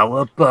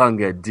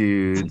 Cowabunga,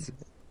 dudes.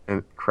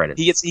 And credits.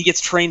 He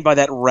gets trained by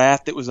that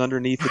rat that was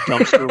underneath the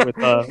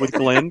dumpster with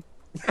Glenn.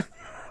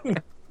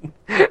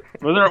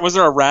 Was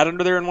there a rat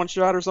under there in one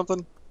shot or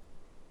something?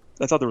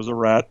 I thought there was a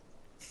rat.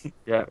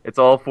 Yeah, it's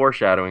all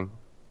foreshadowing.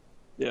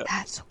 Yeah.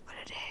 That's what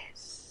it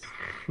is.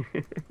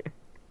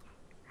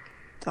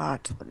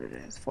 That's what it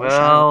is.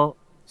 Well,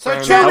 So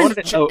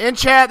in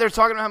chat, they're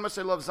talking about how much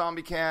they love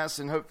Zombie Cast,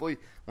 and hopefully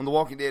when The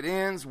Walking Dead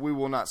ends, we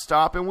will not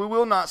stop, and we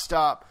will not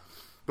stop.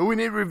 But we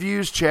need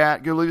reviews,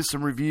 chat. Go leave us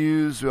some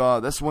reviews.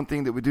 That's one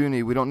thing that we do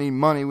need. We don't need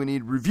money. We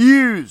need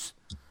reviews.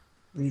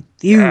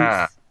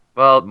 Yeah.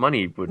 Well,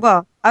 money would.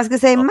 Well, I was gonna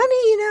say money.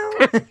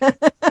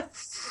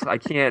 I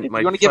can't. If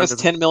you want to give us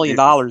 $10 million,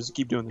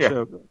 keep doing the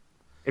show.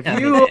 If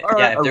you are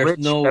a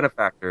rich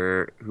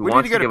benefactor who we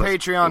wants need to go to give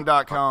us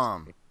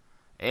patreon.com.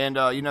 And,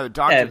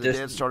 Doctor of the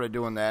Dead started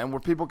doing that, and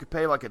where people could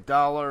pay like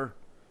 $1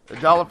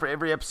 for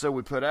every episode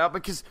we put out,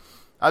 because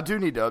I do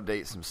need to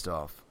update some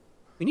stuff.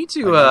 We need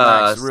to.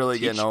 It's really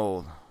getting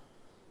old.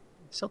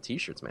 Sell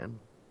T-shirts, man.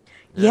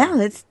 Yeah,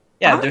 let's.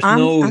 Yeah,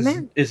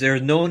 is there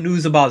no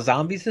news about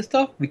zombies and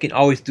stuff? We can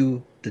always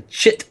do the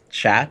chit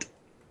chat.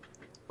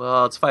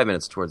 Well, it's 5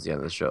 minutes towards the end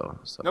of the show.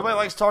 So. Nobody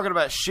likes talking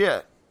about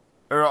shit.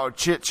 Or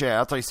chit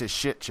chat. I thought you said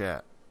shit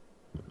chat.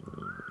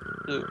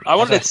 I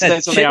wanted to say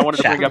something I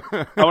wanted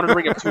to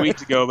bring up 2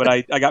 weeks ago, but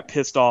I got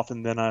pissed off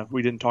and then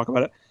we didn't talk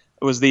about it.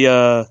 It was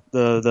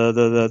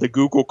the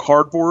Google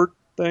Cardboard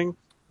thing.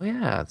 Oh,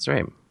 yeah, that's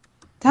right.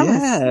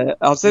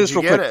 I'll say this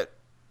real quick.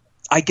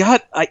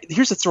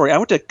 Here's the story. I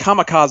went to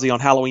Kamikaze on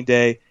Halloween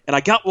Day, and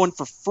I got one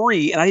for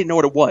free, and I didn't know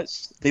what it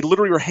was. They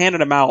literally were handing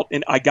them out,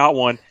 and I got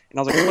one, and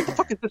I was like, what the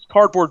fuck is this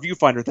cardboard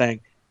viewfinder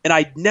thing? And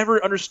I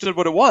never understood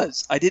what it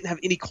was. I didn't have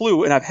any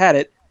clue, and I've had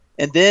it.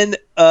 And then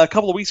a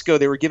couple of weeks ago,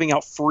 they were giving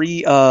out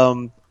free,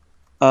 what's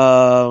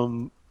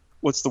the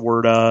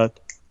word?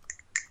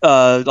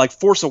 Like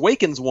Force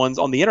Awakens ones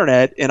on the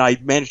internet, and I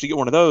managed to get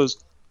one of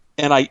those.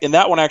 And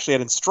that one actually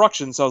had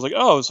instructions, so I was like,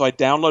 oh, so I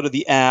downloaded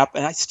the app,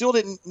 and I still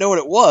didn't know what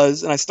it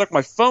was, and I stuck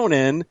my phone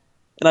in,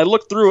 and I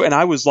looked through, and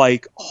I was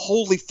like,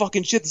 holy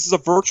fucking shit, this is a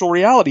virtual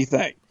reality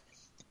thing.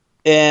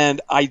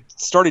 And I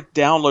started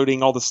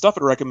downloading all the stuff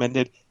it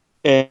recommended,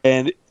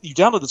 and you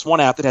download this one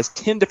app that has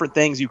 10 different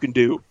things you can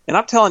do. And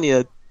I'm telling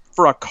you,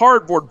 for a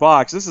cardboard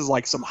box, this is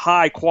like some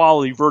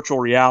high-quality virtual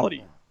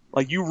reality.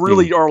 Like, you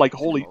really are like,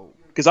 holy...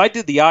 Because I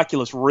did the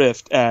Oculus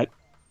Rift at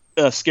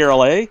Scare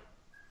LA.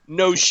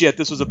 No shit,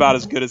 this was about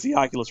as good as the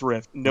Oculus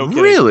Rift. No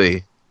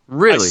kidding.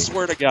 Really? I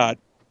swear to God.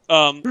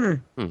 Well,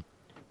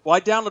 I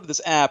downloaded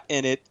this app,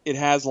 and it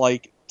has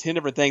like 10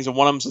 different things, and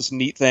one of them's this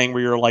neat thing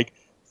where you're like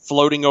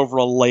floating over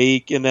a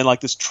lake, and then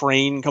like this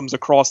train comes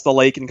across the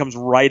lake and comes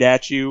right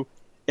at you,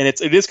 and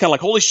it is kind of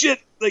like, holy shit,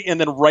 and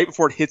then right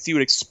before it hits you,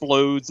 it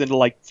explodes into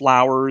like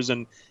flowers,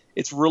 and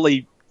it's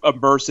really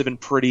immersive and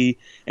pretty.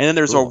 And then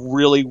there's a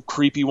really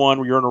creepy one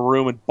where you're in a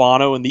room and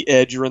Bono and the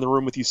Edge are in the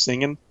room with you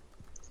singing.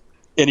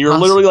 And you're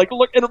literally like,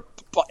 look, and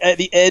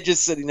the Edge is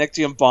sitting next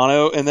to you and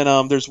Bono. And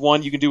then there's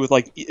one you can do with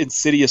like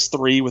Insidious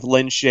 3 with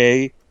Lynn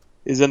Shay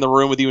is in the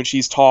room with you and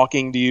she's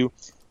talking to you.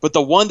 But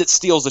the one that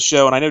steals the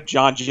show, and I know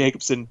John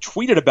Jacobson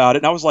tweeted about it,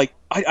 and I was like,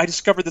 I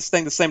discovered this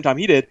thing the same time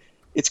he did.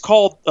 It's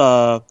called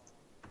Catatonic.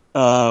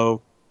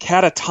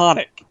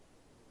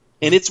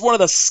 And it's one of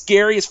the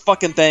scariest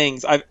fucking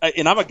things.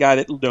 And I'm a guy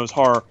that knows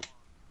horror.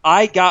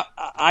 I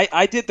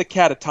did the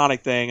catatonic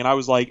thing, and I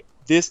was like,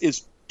 this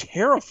is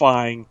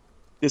terrifying.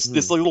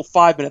 This little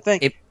 5-minute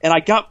thing. And I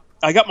got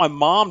my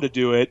mom to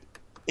do it,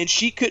 and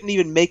she couldn't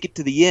even make it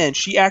to the end.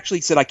 She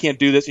actually said, "I can't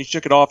do this," and she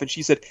took it off. And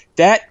she said,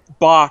 "That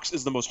box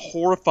is the most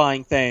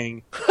horrifying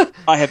thing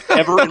I have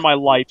ever in my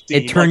life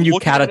seen." It turned you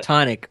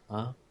catatonic.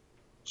 Huh?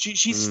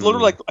 She's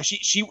literally like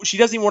she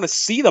doesn't even want to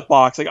see the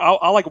box. Like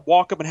I'll like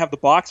walk up and have the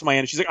box in my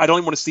hand. And she's like, "I don't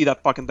even want to see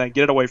that fucking thing.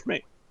 Get it away from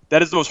me."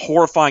 That is the most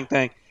horrifying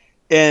thing.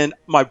 And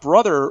my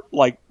brother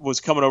like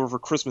was coming over for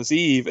Christmas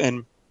Eve,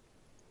 and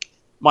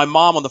my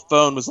mom on the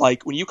phone was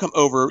like, "When you come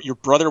over, your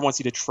brother wants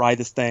you to try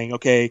this thing,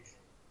 okay?"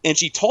 And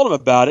she told him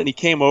about it, and he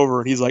came over,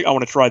 and he's like, "I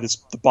want to try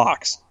the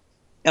box."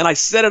 And I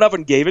set it up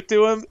and gave it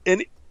to him,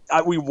 and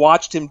we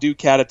watched him do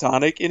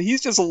catatonic, and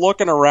he's just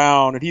looking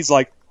around, and he's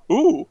like,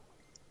 "Ooh,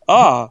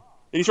 ah."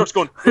 And he starts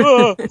going, he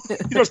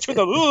starts doing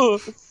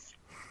the,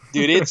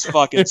 dude, it's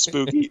fucking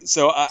spooky.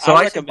 So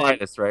I should buy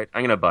this, right?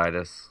 I'm gonna buy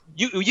this.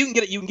 You can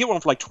get it. You can get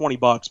one for like $20,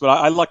 but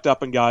I lucked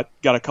up and got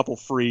a couple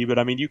free. But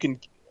I mean,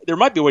 there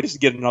might be a way just to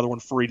get another one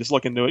free. Just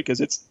look into it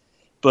because it's.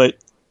 But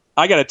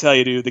I got to tell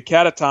you, dude, the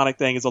catatonic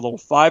thing is a little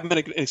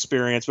 5-minute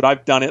experience, but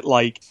I've done it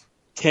like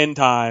 10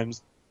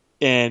 times,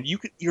 and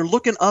you're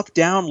looking up,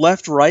 down,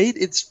 left, right.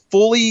 It's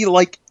fully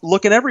like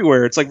looking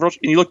everywhere. It's like, and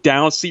you look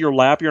down, see your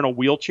lap. You're in a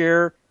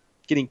wheelchair,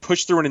 getting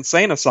pushed through an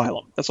insane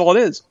asylum. That's all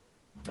it is.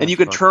 And you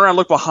can turn around,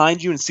 look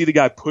behind you, and see the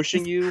guy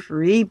pushing you.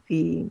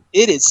 Creepy.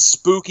 It is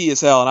spooky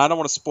as hell, and I don't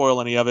want to spoil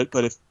any of it,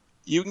 but if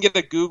you can get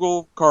a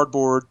Google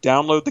Cardboard,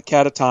 download the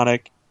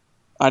catatonic.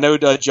 I know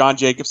John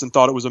Jacobson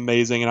thought it was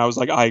amazing, and I was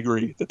like, I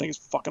agree. The thing is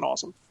fucking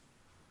awesome.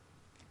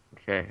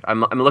 Okay,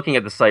 I'm looking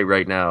at the site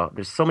right now.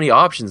 There's so many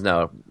options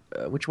now.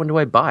 Which one do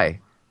I buy?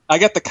 I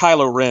got the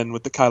Kylo Ren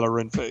with the Kylo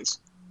Ren face.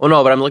 Oh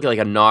no, but I'm looking at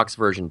like a Nox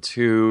version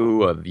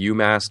 2, a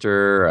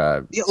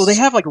Viewmaster. Yeah, well, they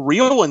have like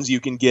real ones you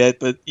can get,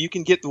 but you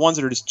can get the ones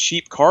that are just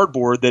cheap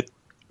cardboard that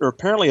are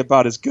apparently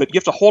about as good. You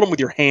have to hold them with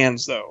your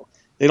hands, though.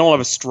 They don't have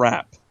a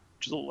strap,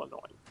 which is a little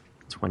annoying.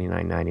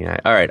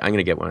 $29.99. All right, I'm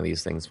gonna get one of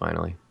these things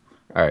finally.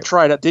 All right,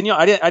 try it out. Didn't you?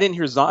 I didn't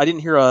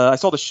hear. I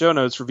saw the show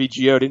notes for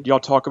VGO. Didn't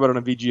y'all talk about it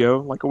on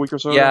VGO like a week or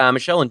so ago? Yeah,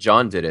 Michelle and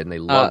John did it, and they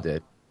loved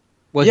it.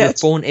 Was your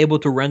phone able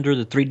to render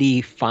the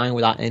 3D fine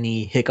without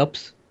any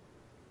hiccups?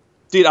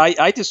 Dude, I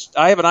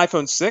have an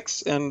iPhone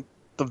 6 and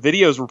the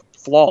videos were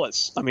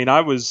flawless. I mean,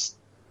 I was,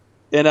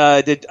 and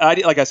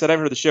like I said, I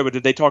haven't heard the show, but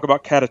did they talk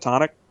about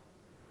catatonic?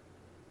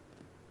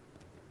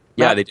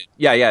 Yeah, they did.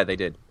 Yeah, they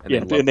did.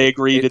 And they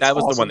agreed. That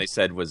was awesome. the one they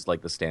said was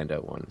like the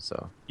standout one.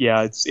 So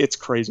yeah, it's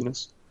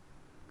craziness.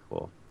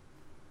 Cool.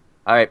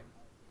 All right,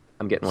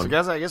 I'm getting one. So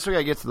guys, I guess we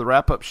gotta get to the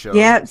wrap up show.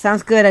 Yeah,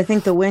 sounds good. I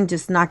think the wind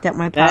just knocked out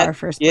my power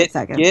for a split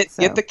second. Get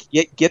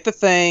the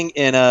thing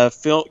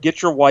and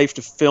get your wife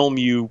to film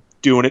you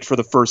doing it for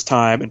the first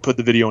time and put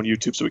the video on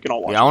YouTube so we can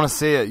all watch it. I want to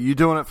see it. You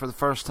doing it for the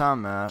first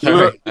time, Matt.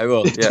 I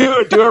will.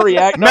 Yeah. do a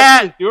react.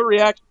 Matt, do a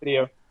reaction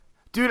video.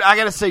 Dude, I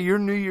gotta say, your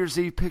New Year's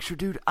Eve picture,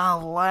 dude, I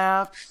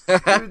laughed.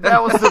 Dude,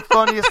 that was the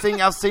funniest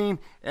thing I've seen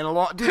in a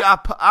long. Dude, I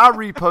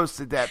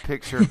reposted that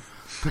picture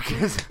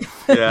because,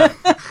 yeah,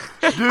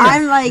 dude,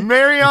 I'm like,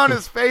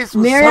 Mariana's face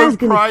was Mariana's so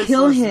gonna priceless,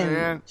 kill him.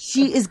 man.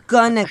 She is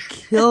gonna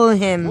kill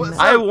him.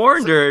 I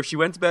warned her if she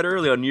went to bed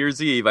early on New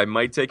Year's Eve, I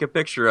might take a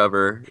picture of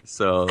her.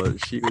 So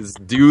she was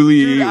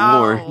duly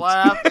warned. I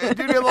laughed.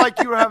 Dude, it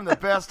like you were having the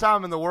best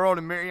time in the world,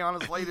 and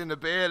Mariana's laid in the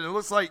bed, and it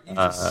looks like you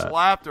just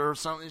slapped her or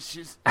something.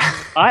 She's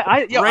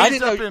I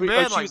didn't know in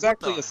bed, she was like,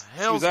 actually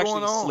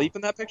asleep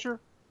in that picture.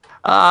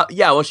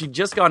 Yeah, well, she'd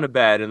just gone to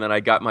bed, and then I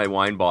got my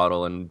wine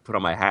bottle and put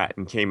on my hat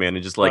and came in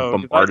and just like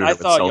bombarded her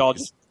with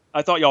selfies.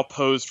 I thought y'all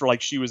posed for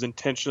like she was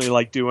intentionally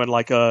like doing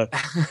like a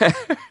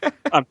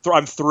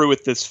I'm through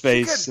with this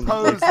face. You could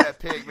pose that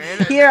pig,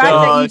 man. Here, I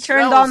thought you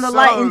turned on the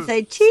light and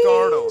say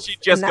cheese.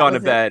 She'd just gone to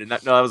bed, and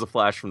that was a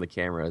flash from the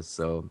cameras,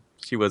 so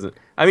she wasn't.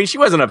 I mean, she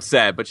wasn't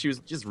upset, but she was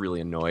just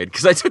really annoyed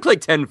because I took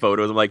like 10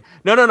 photos. I'm like,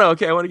 no,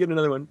 okay, I want to get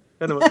another one,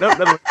 another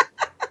one.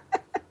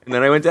 And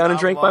then I went down and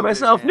drank by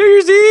myself. New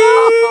Year's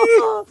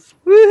Eve!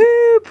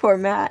 Woohoo! Poor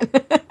Matt.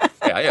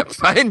 yeah,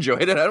 I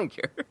enjoyed it. I don't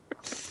care.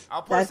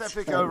 I'll post that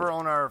pic over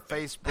on our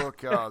Facebook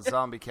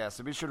ZombieCast.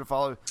 So be sure to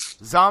follow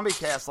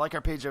ZombieCast, like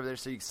our page over there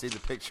so you can see the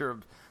picture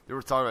of that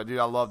we're talking about. Dude,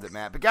 I loved it,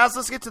 Matt. But guys,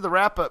 let's get to the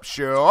wrap-up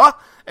show.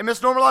 And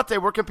Miss Norma Latte,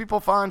 where can people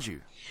find you?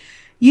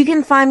 You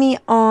can find me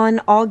on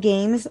All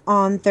Games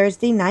on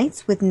Thursday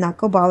nights with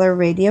Knuckleballer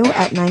Radio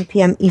at 9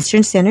 p.m.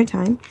 Eastern Standard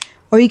Time.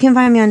 Or you can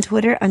find me on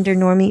Twitter under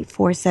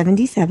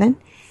Normie477.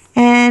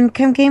 And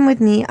come game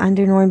with me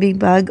under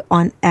NormieBug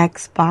on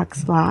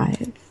Xbox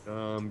Live.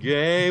 Come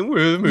game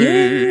with me.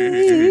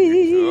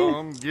 Yay.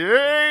 Come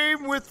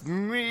game with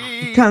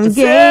me. Come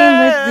game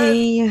with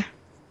me.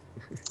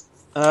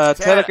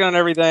 Tedek on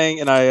everything,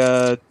 and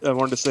I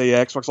wanted to say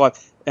Xbox Live.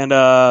 And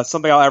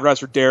something I'll advertise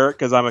for Derek,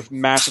 because I'm a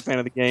massive fan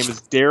of the game, is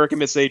Derek and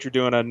Miss H are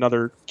doing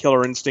another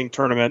Killer Instinct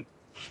tournament.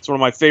 It's one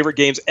of my favorite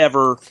games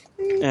ever,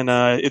 and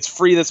it's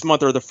free this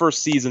month, or the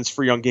first season's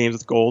free on Games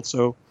with Gold.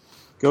 So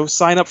go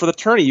sign up for the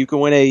tourney. You can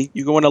win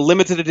a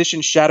limited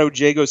edition Shadow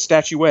Jago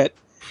statuette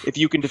if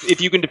you can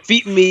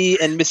defeat me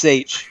and Miss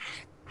H.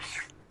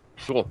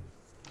 Cool.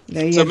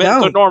 There you go.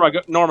 go. So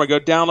Norma, go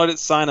download it,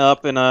 sign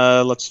up, and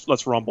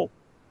let's rumble.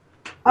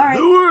 All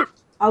right.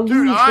 I'll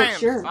Dude, lose for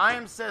sure.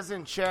 Iam says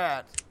in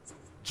chat,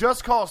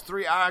 Just Cause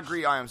 3, I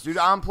agree, Iams. Dude,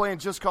 I'm playing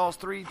Just Cause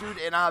 3, dude,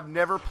 and I've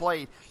never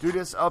played. Dude,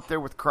 it's up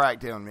there with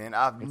Crackdown, man.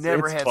 I've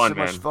never had fun, so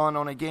much man. fun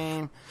on a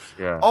game.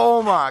 Yeah.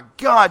 Oh, my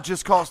God,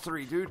 Just Cause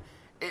 3, dude.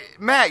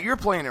 Matt, you're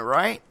playing it,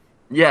 right?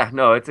 Yeah,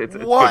 no, it's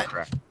What good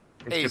crack.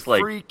 It's a just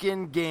like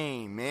freaking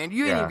game, man.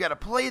 You ain't Yeah. even got to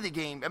play the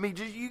game. I mean,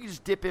 you can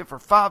just dip in for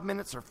 5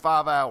 minutes or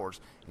 5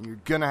 hours, and you're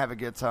going to have a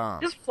good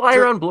time. just fly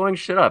around blowing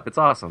shit up. It's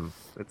awesome.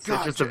 It's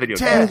just a video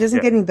game. It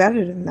doesn't get any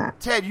better than that.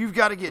 Ted, you've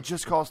got to get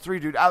Just Cause 3,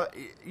 dude.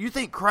 You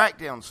think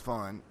Crackdown's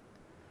fun.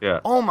 Yeah.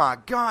 Oh, my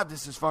God,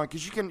 this is fun,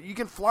 because you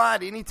can fly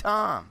at any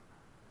time.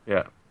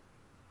 Yeah.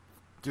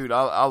 Dude,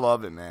 I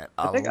love it, man.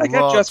 I think love I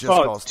got Just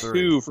Cause Cause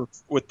 3. 2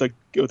 with the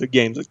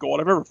games that go on.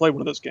 I've never played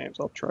one of those games.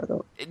 I'll try it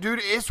out. Dude,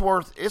 it's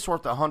worth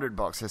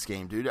 $100 this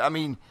game, dude. I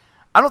mean,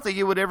 I don't think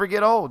it would ever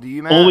get old. Do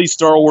you, man? Only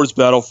Star Wars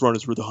Battlefront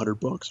is worth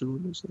 $100.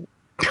 Everyone knows that.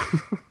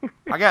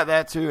 I got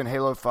that too, and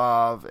Halo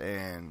 5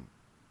 and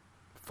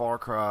Far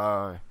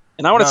Cry.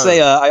 And I want to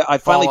say, I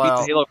finally beat Fallout.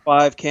 the Halo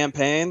 5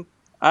 campaign.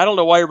 I don't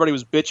know why everybody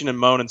was bitching and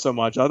moaning so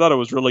much. I thought it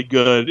was really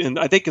good, and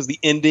I think because the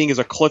ending is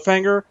a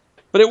cliffhanger.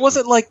 But it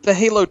wasn't like the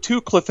Halo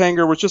 2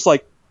 cliffhanger was just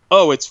like,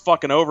 oh, it's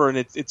fucking over and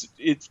it's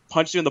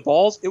punched you in the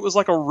balls. It was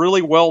like a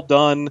really well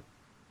done,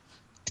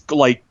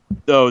 like,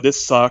 oh,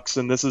 this sucks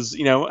and this is,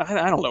 I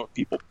don't know,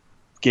 people,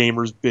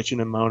 gamers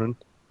bitching and moaning.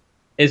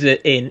 Is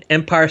it an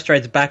Empire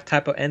Strikes Back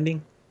type of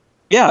ending?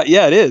 Yeah,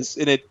 it is.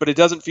 But it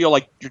doesn't feel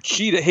like you're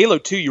cheated. Halo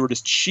 2, you were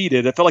just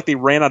cheated. It felt like they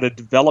ran out of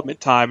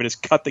development time and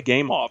just cut the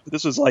game off.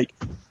 This was like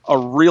a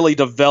really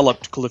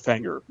developed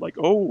cliffhanger. Like,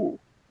 oh.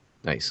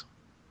 Nice.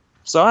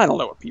 So I don't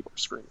know what people are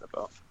screaming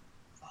about.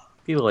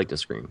 People like to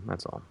scream.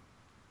 That's all.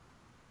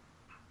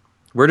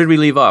 Where did we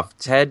leave off?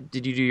 Ted,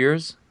 did you do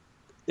yours?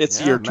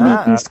 It's your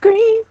turn.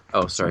 Scream.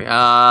 Oh, sorry.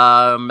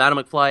 Madam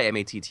McFly,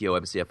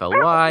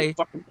 MATTO,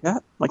 Fucking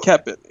cat. My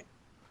cat bit me.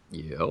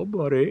 Yeah,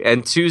 buddy.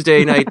 And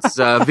Tuesday nights,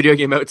 Video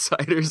Game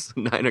Outsiders,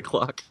 9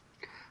 o'clock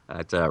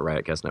at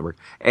Riotcast Network.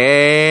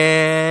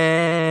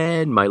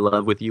 And My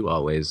Love With You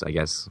Always, I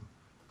guess.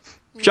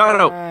 Shout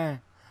out.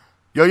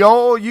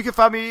 Yo, you can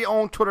find me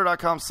on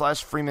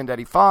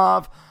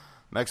twitter.com/FreemanDaddy5.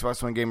 My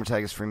Xbox One gamer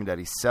tag is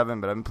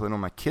FreemanDaddy7, but I've been playing on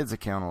my kids'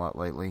 account a lot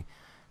lately.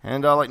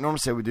 And like Norman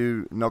said, we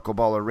do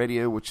Knuckleballer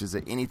Radio, which is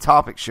an any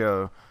topic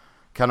show,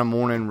 kind of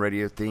morning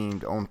radio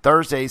themed, on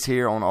Thursdays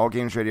here on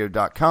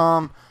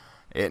allgamesradio.com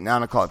at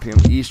 9 o'clock p.m.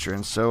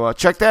 Eastern. So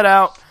check that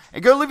out.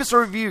 And go leave us a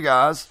review,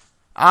 guys.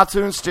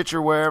 iTunes,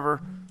 Stitcher,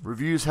 wherever.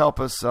 Reviews help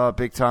us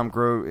big time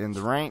grow in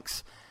the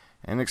ranks.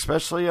 And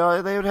especially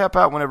they would help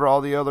out whenever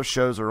all the other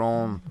shows are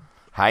on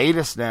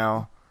hiatus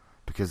now,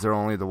 because they're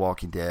only The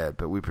Walking Dead.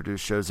 But we produce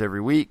shows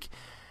every week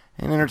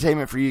and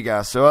entertainment for you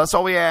guys. So that's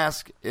all we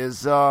ask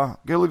is go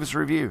leave us a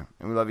review,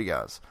 and we love you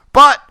guys.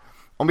 But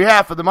on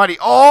behalf of the mighty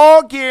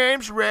All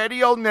Games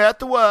Radio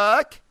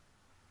Network,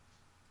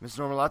 Mr.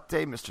 Norman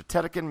Latte, Mr.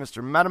 Tedekin,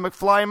 Mr. Madam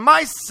McFly, and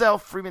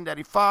myself, Freeman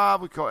Daddy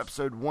 5, we call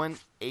episode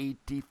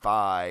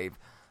 185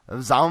 of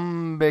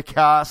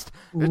ZombieCast.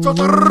 It's a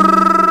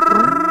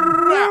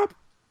wrap.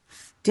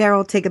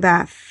 Daryl, take a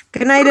bath.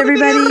 Good night,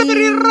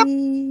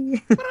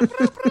 everybody.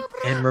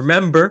 And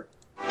remember,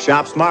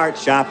 shop smart,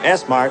 shop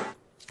S-Smart.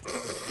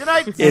 Good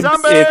night,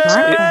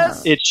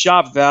 zombies. It's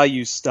shop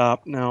value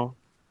stop now.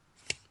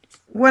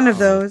 One of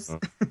those.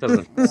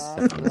 Good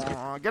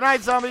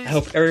night, zombies. I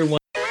hope everyone.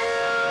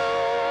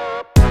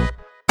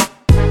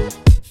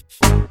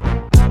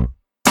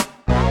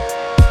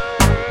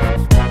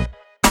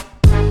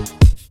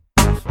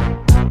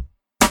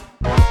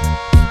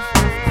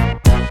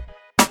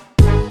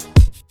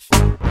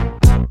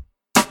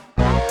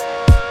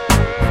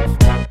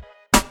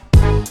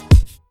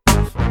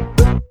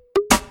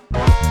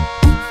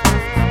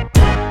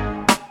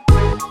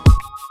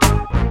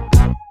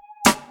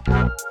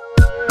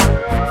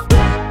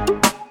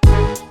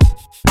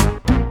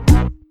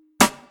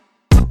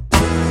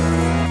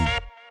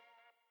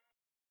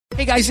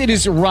 Hey guys, it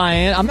is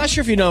Ryan. I'm not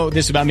sure if you know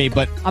this about me,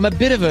 but I'm a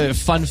bit of a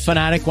fun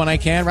fanatic when I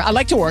can. I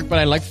like to work, but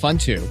I like fun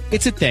too.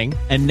 It's a thing.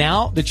 And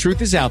now the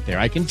truth is out there.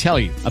 I can tell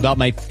you about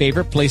my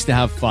favorite place to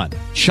have fun.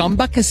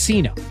 Chumba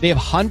Casino. They have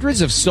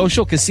hundreds of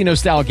social casino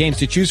style games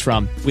to choose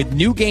from with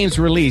new games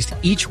released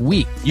each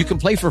week. You can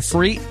play for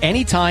free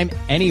anytime,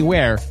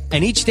 anywhere.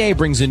 And each day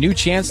brings a new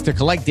chance to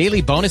collect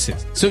daily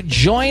bonuses. So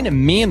join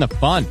me in the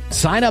fun.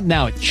 Sign up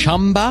now at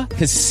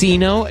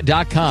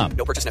ChumbaCasino.com.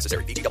 No purchase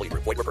necessary. VGW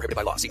Group. Void where prohibited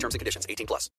by law. See terms and conditions. 18+.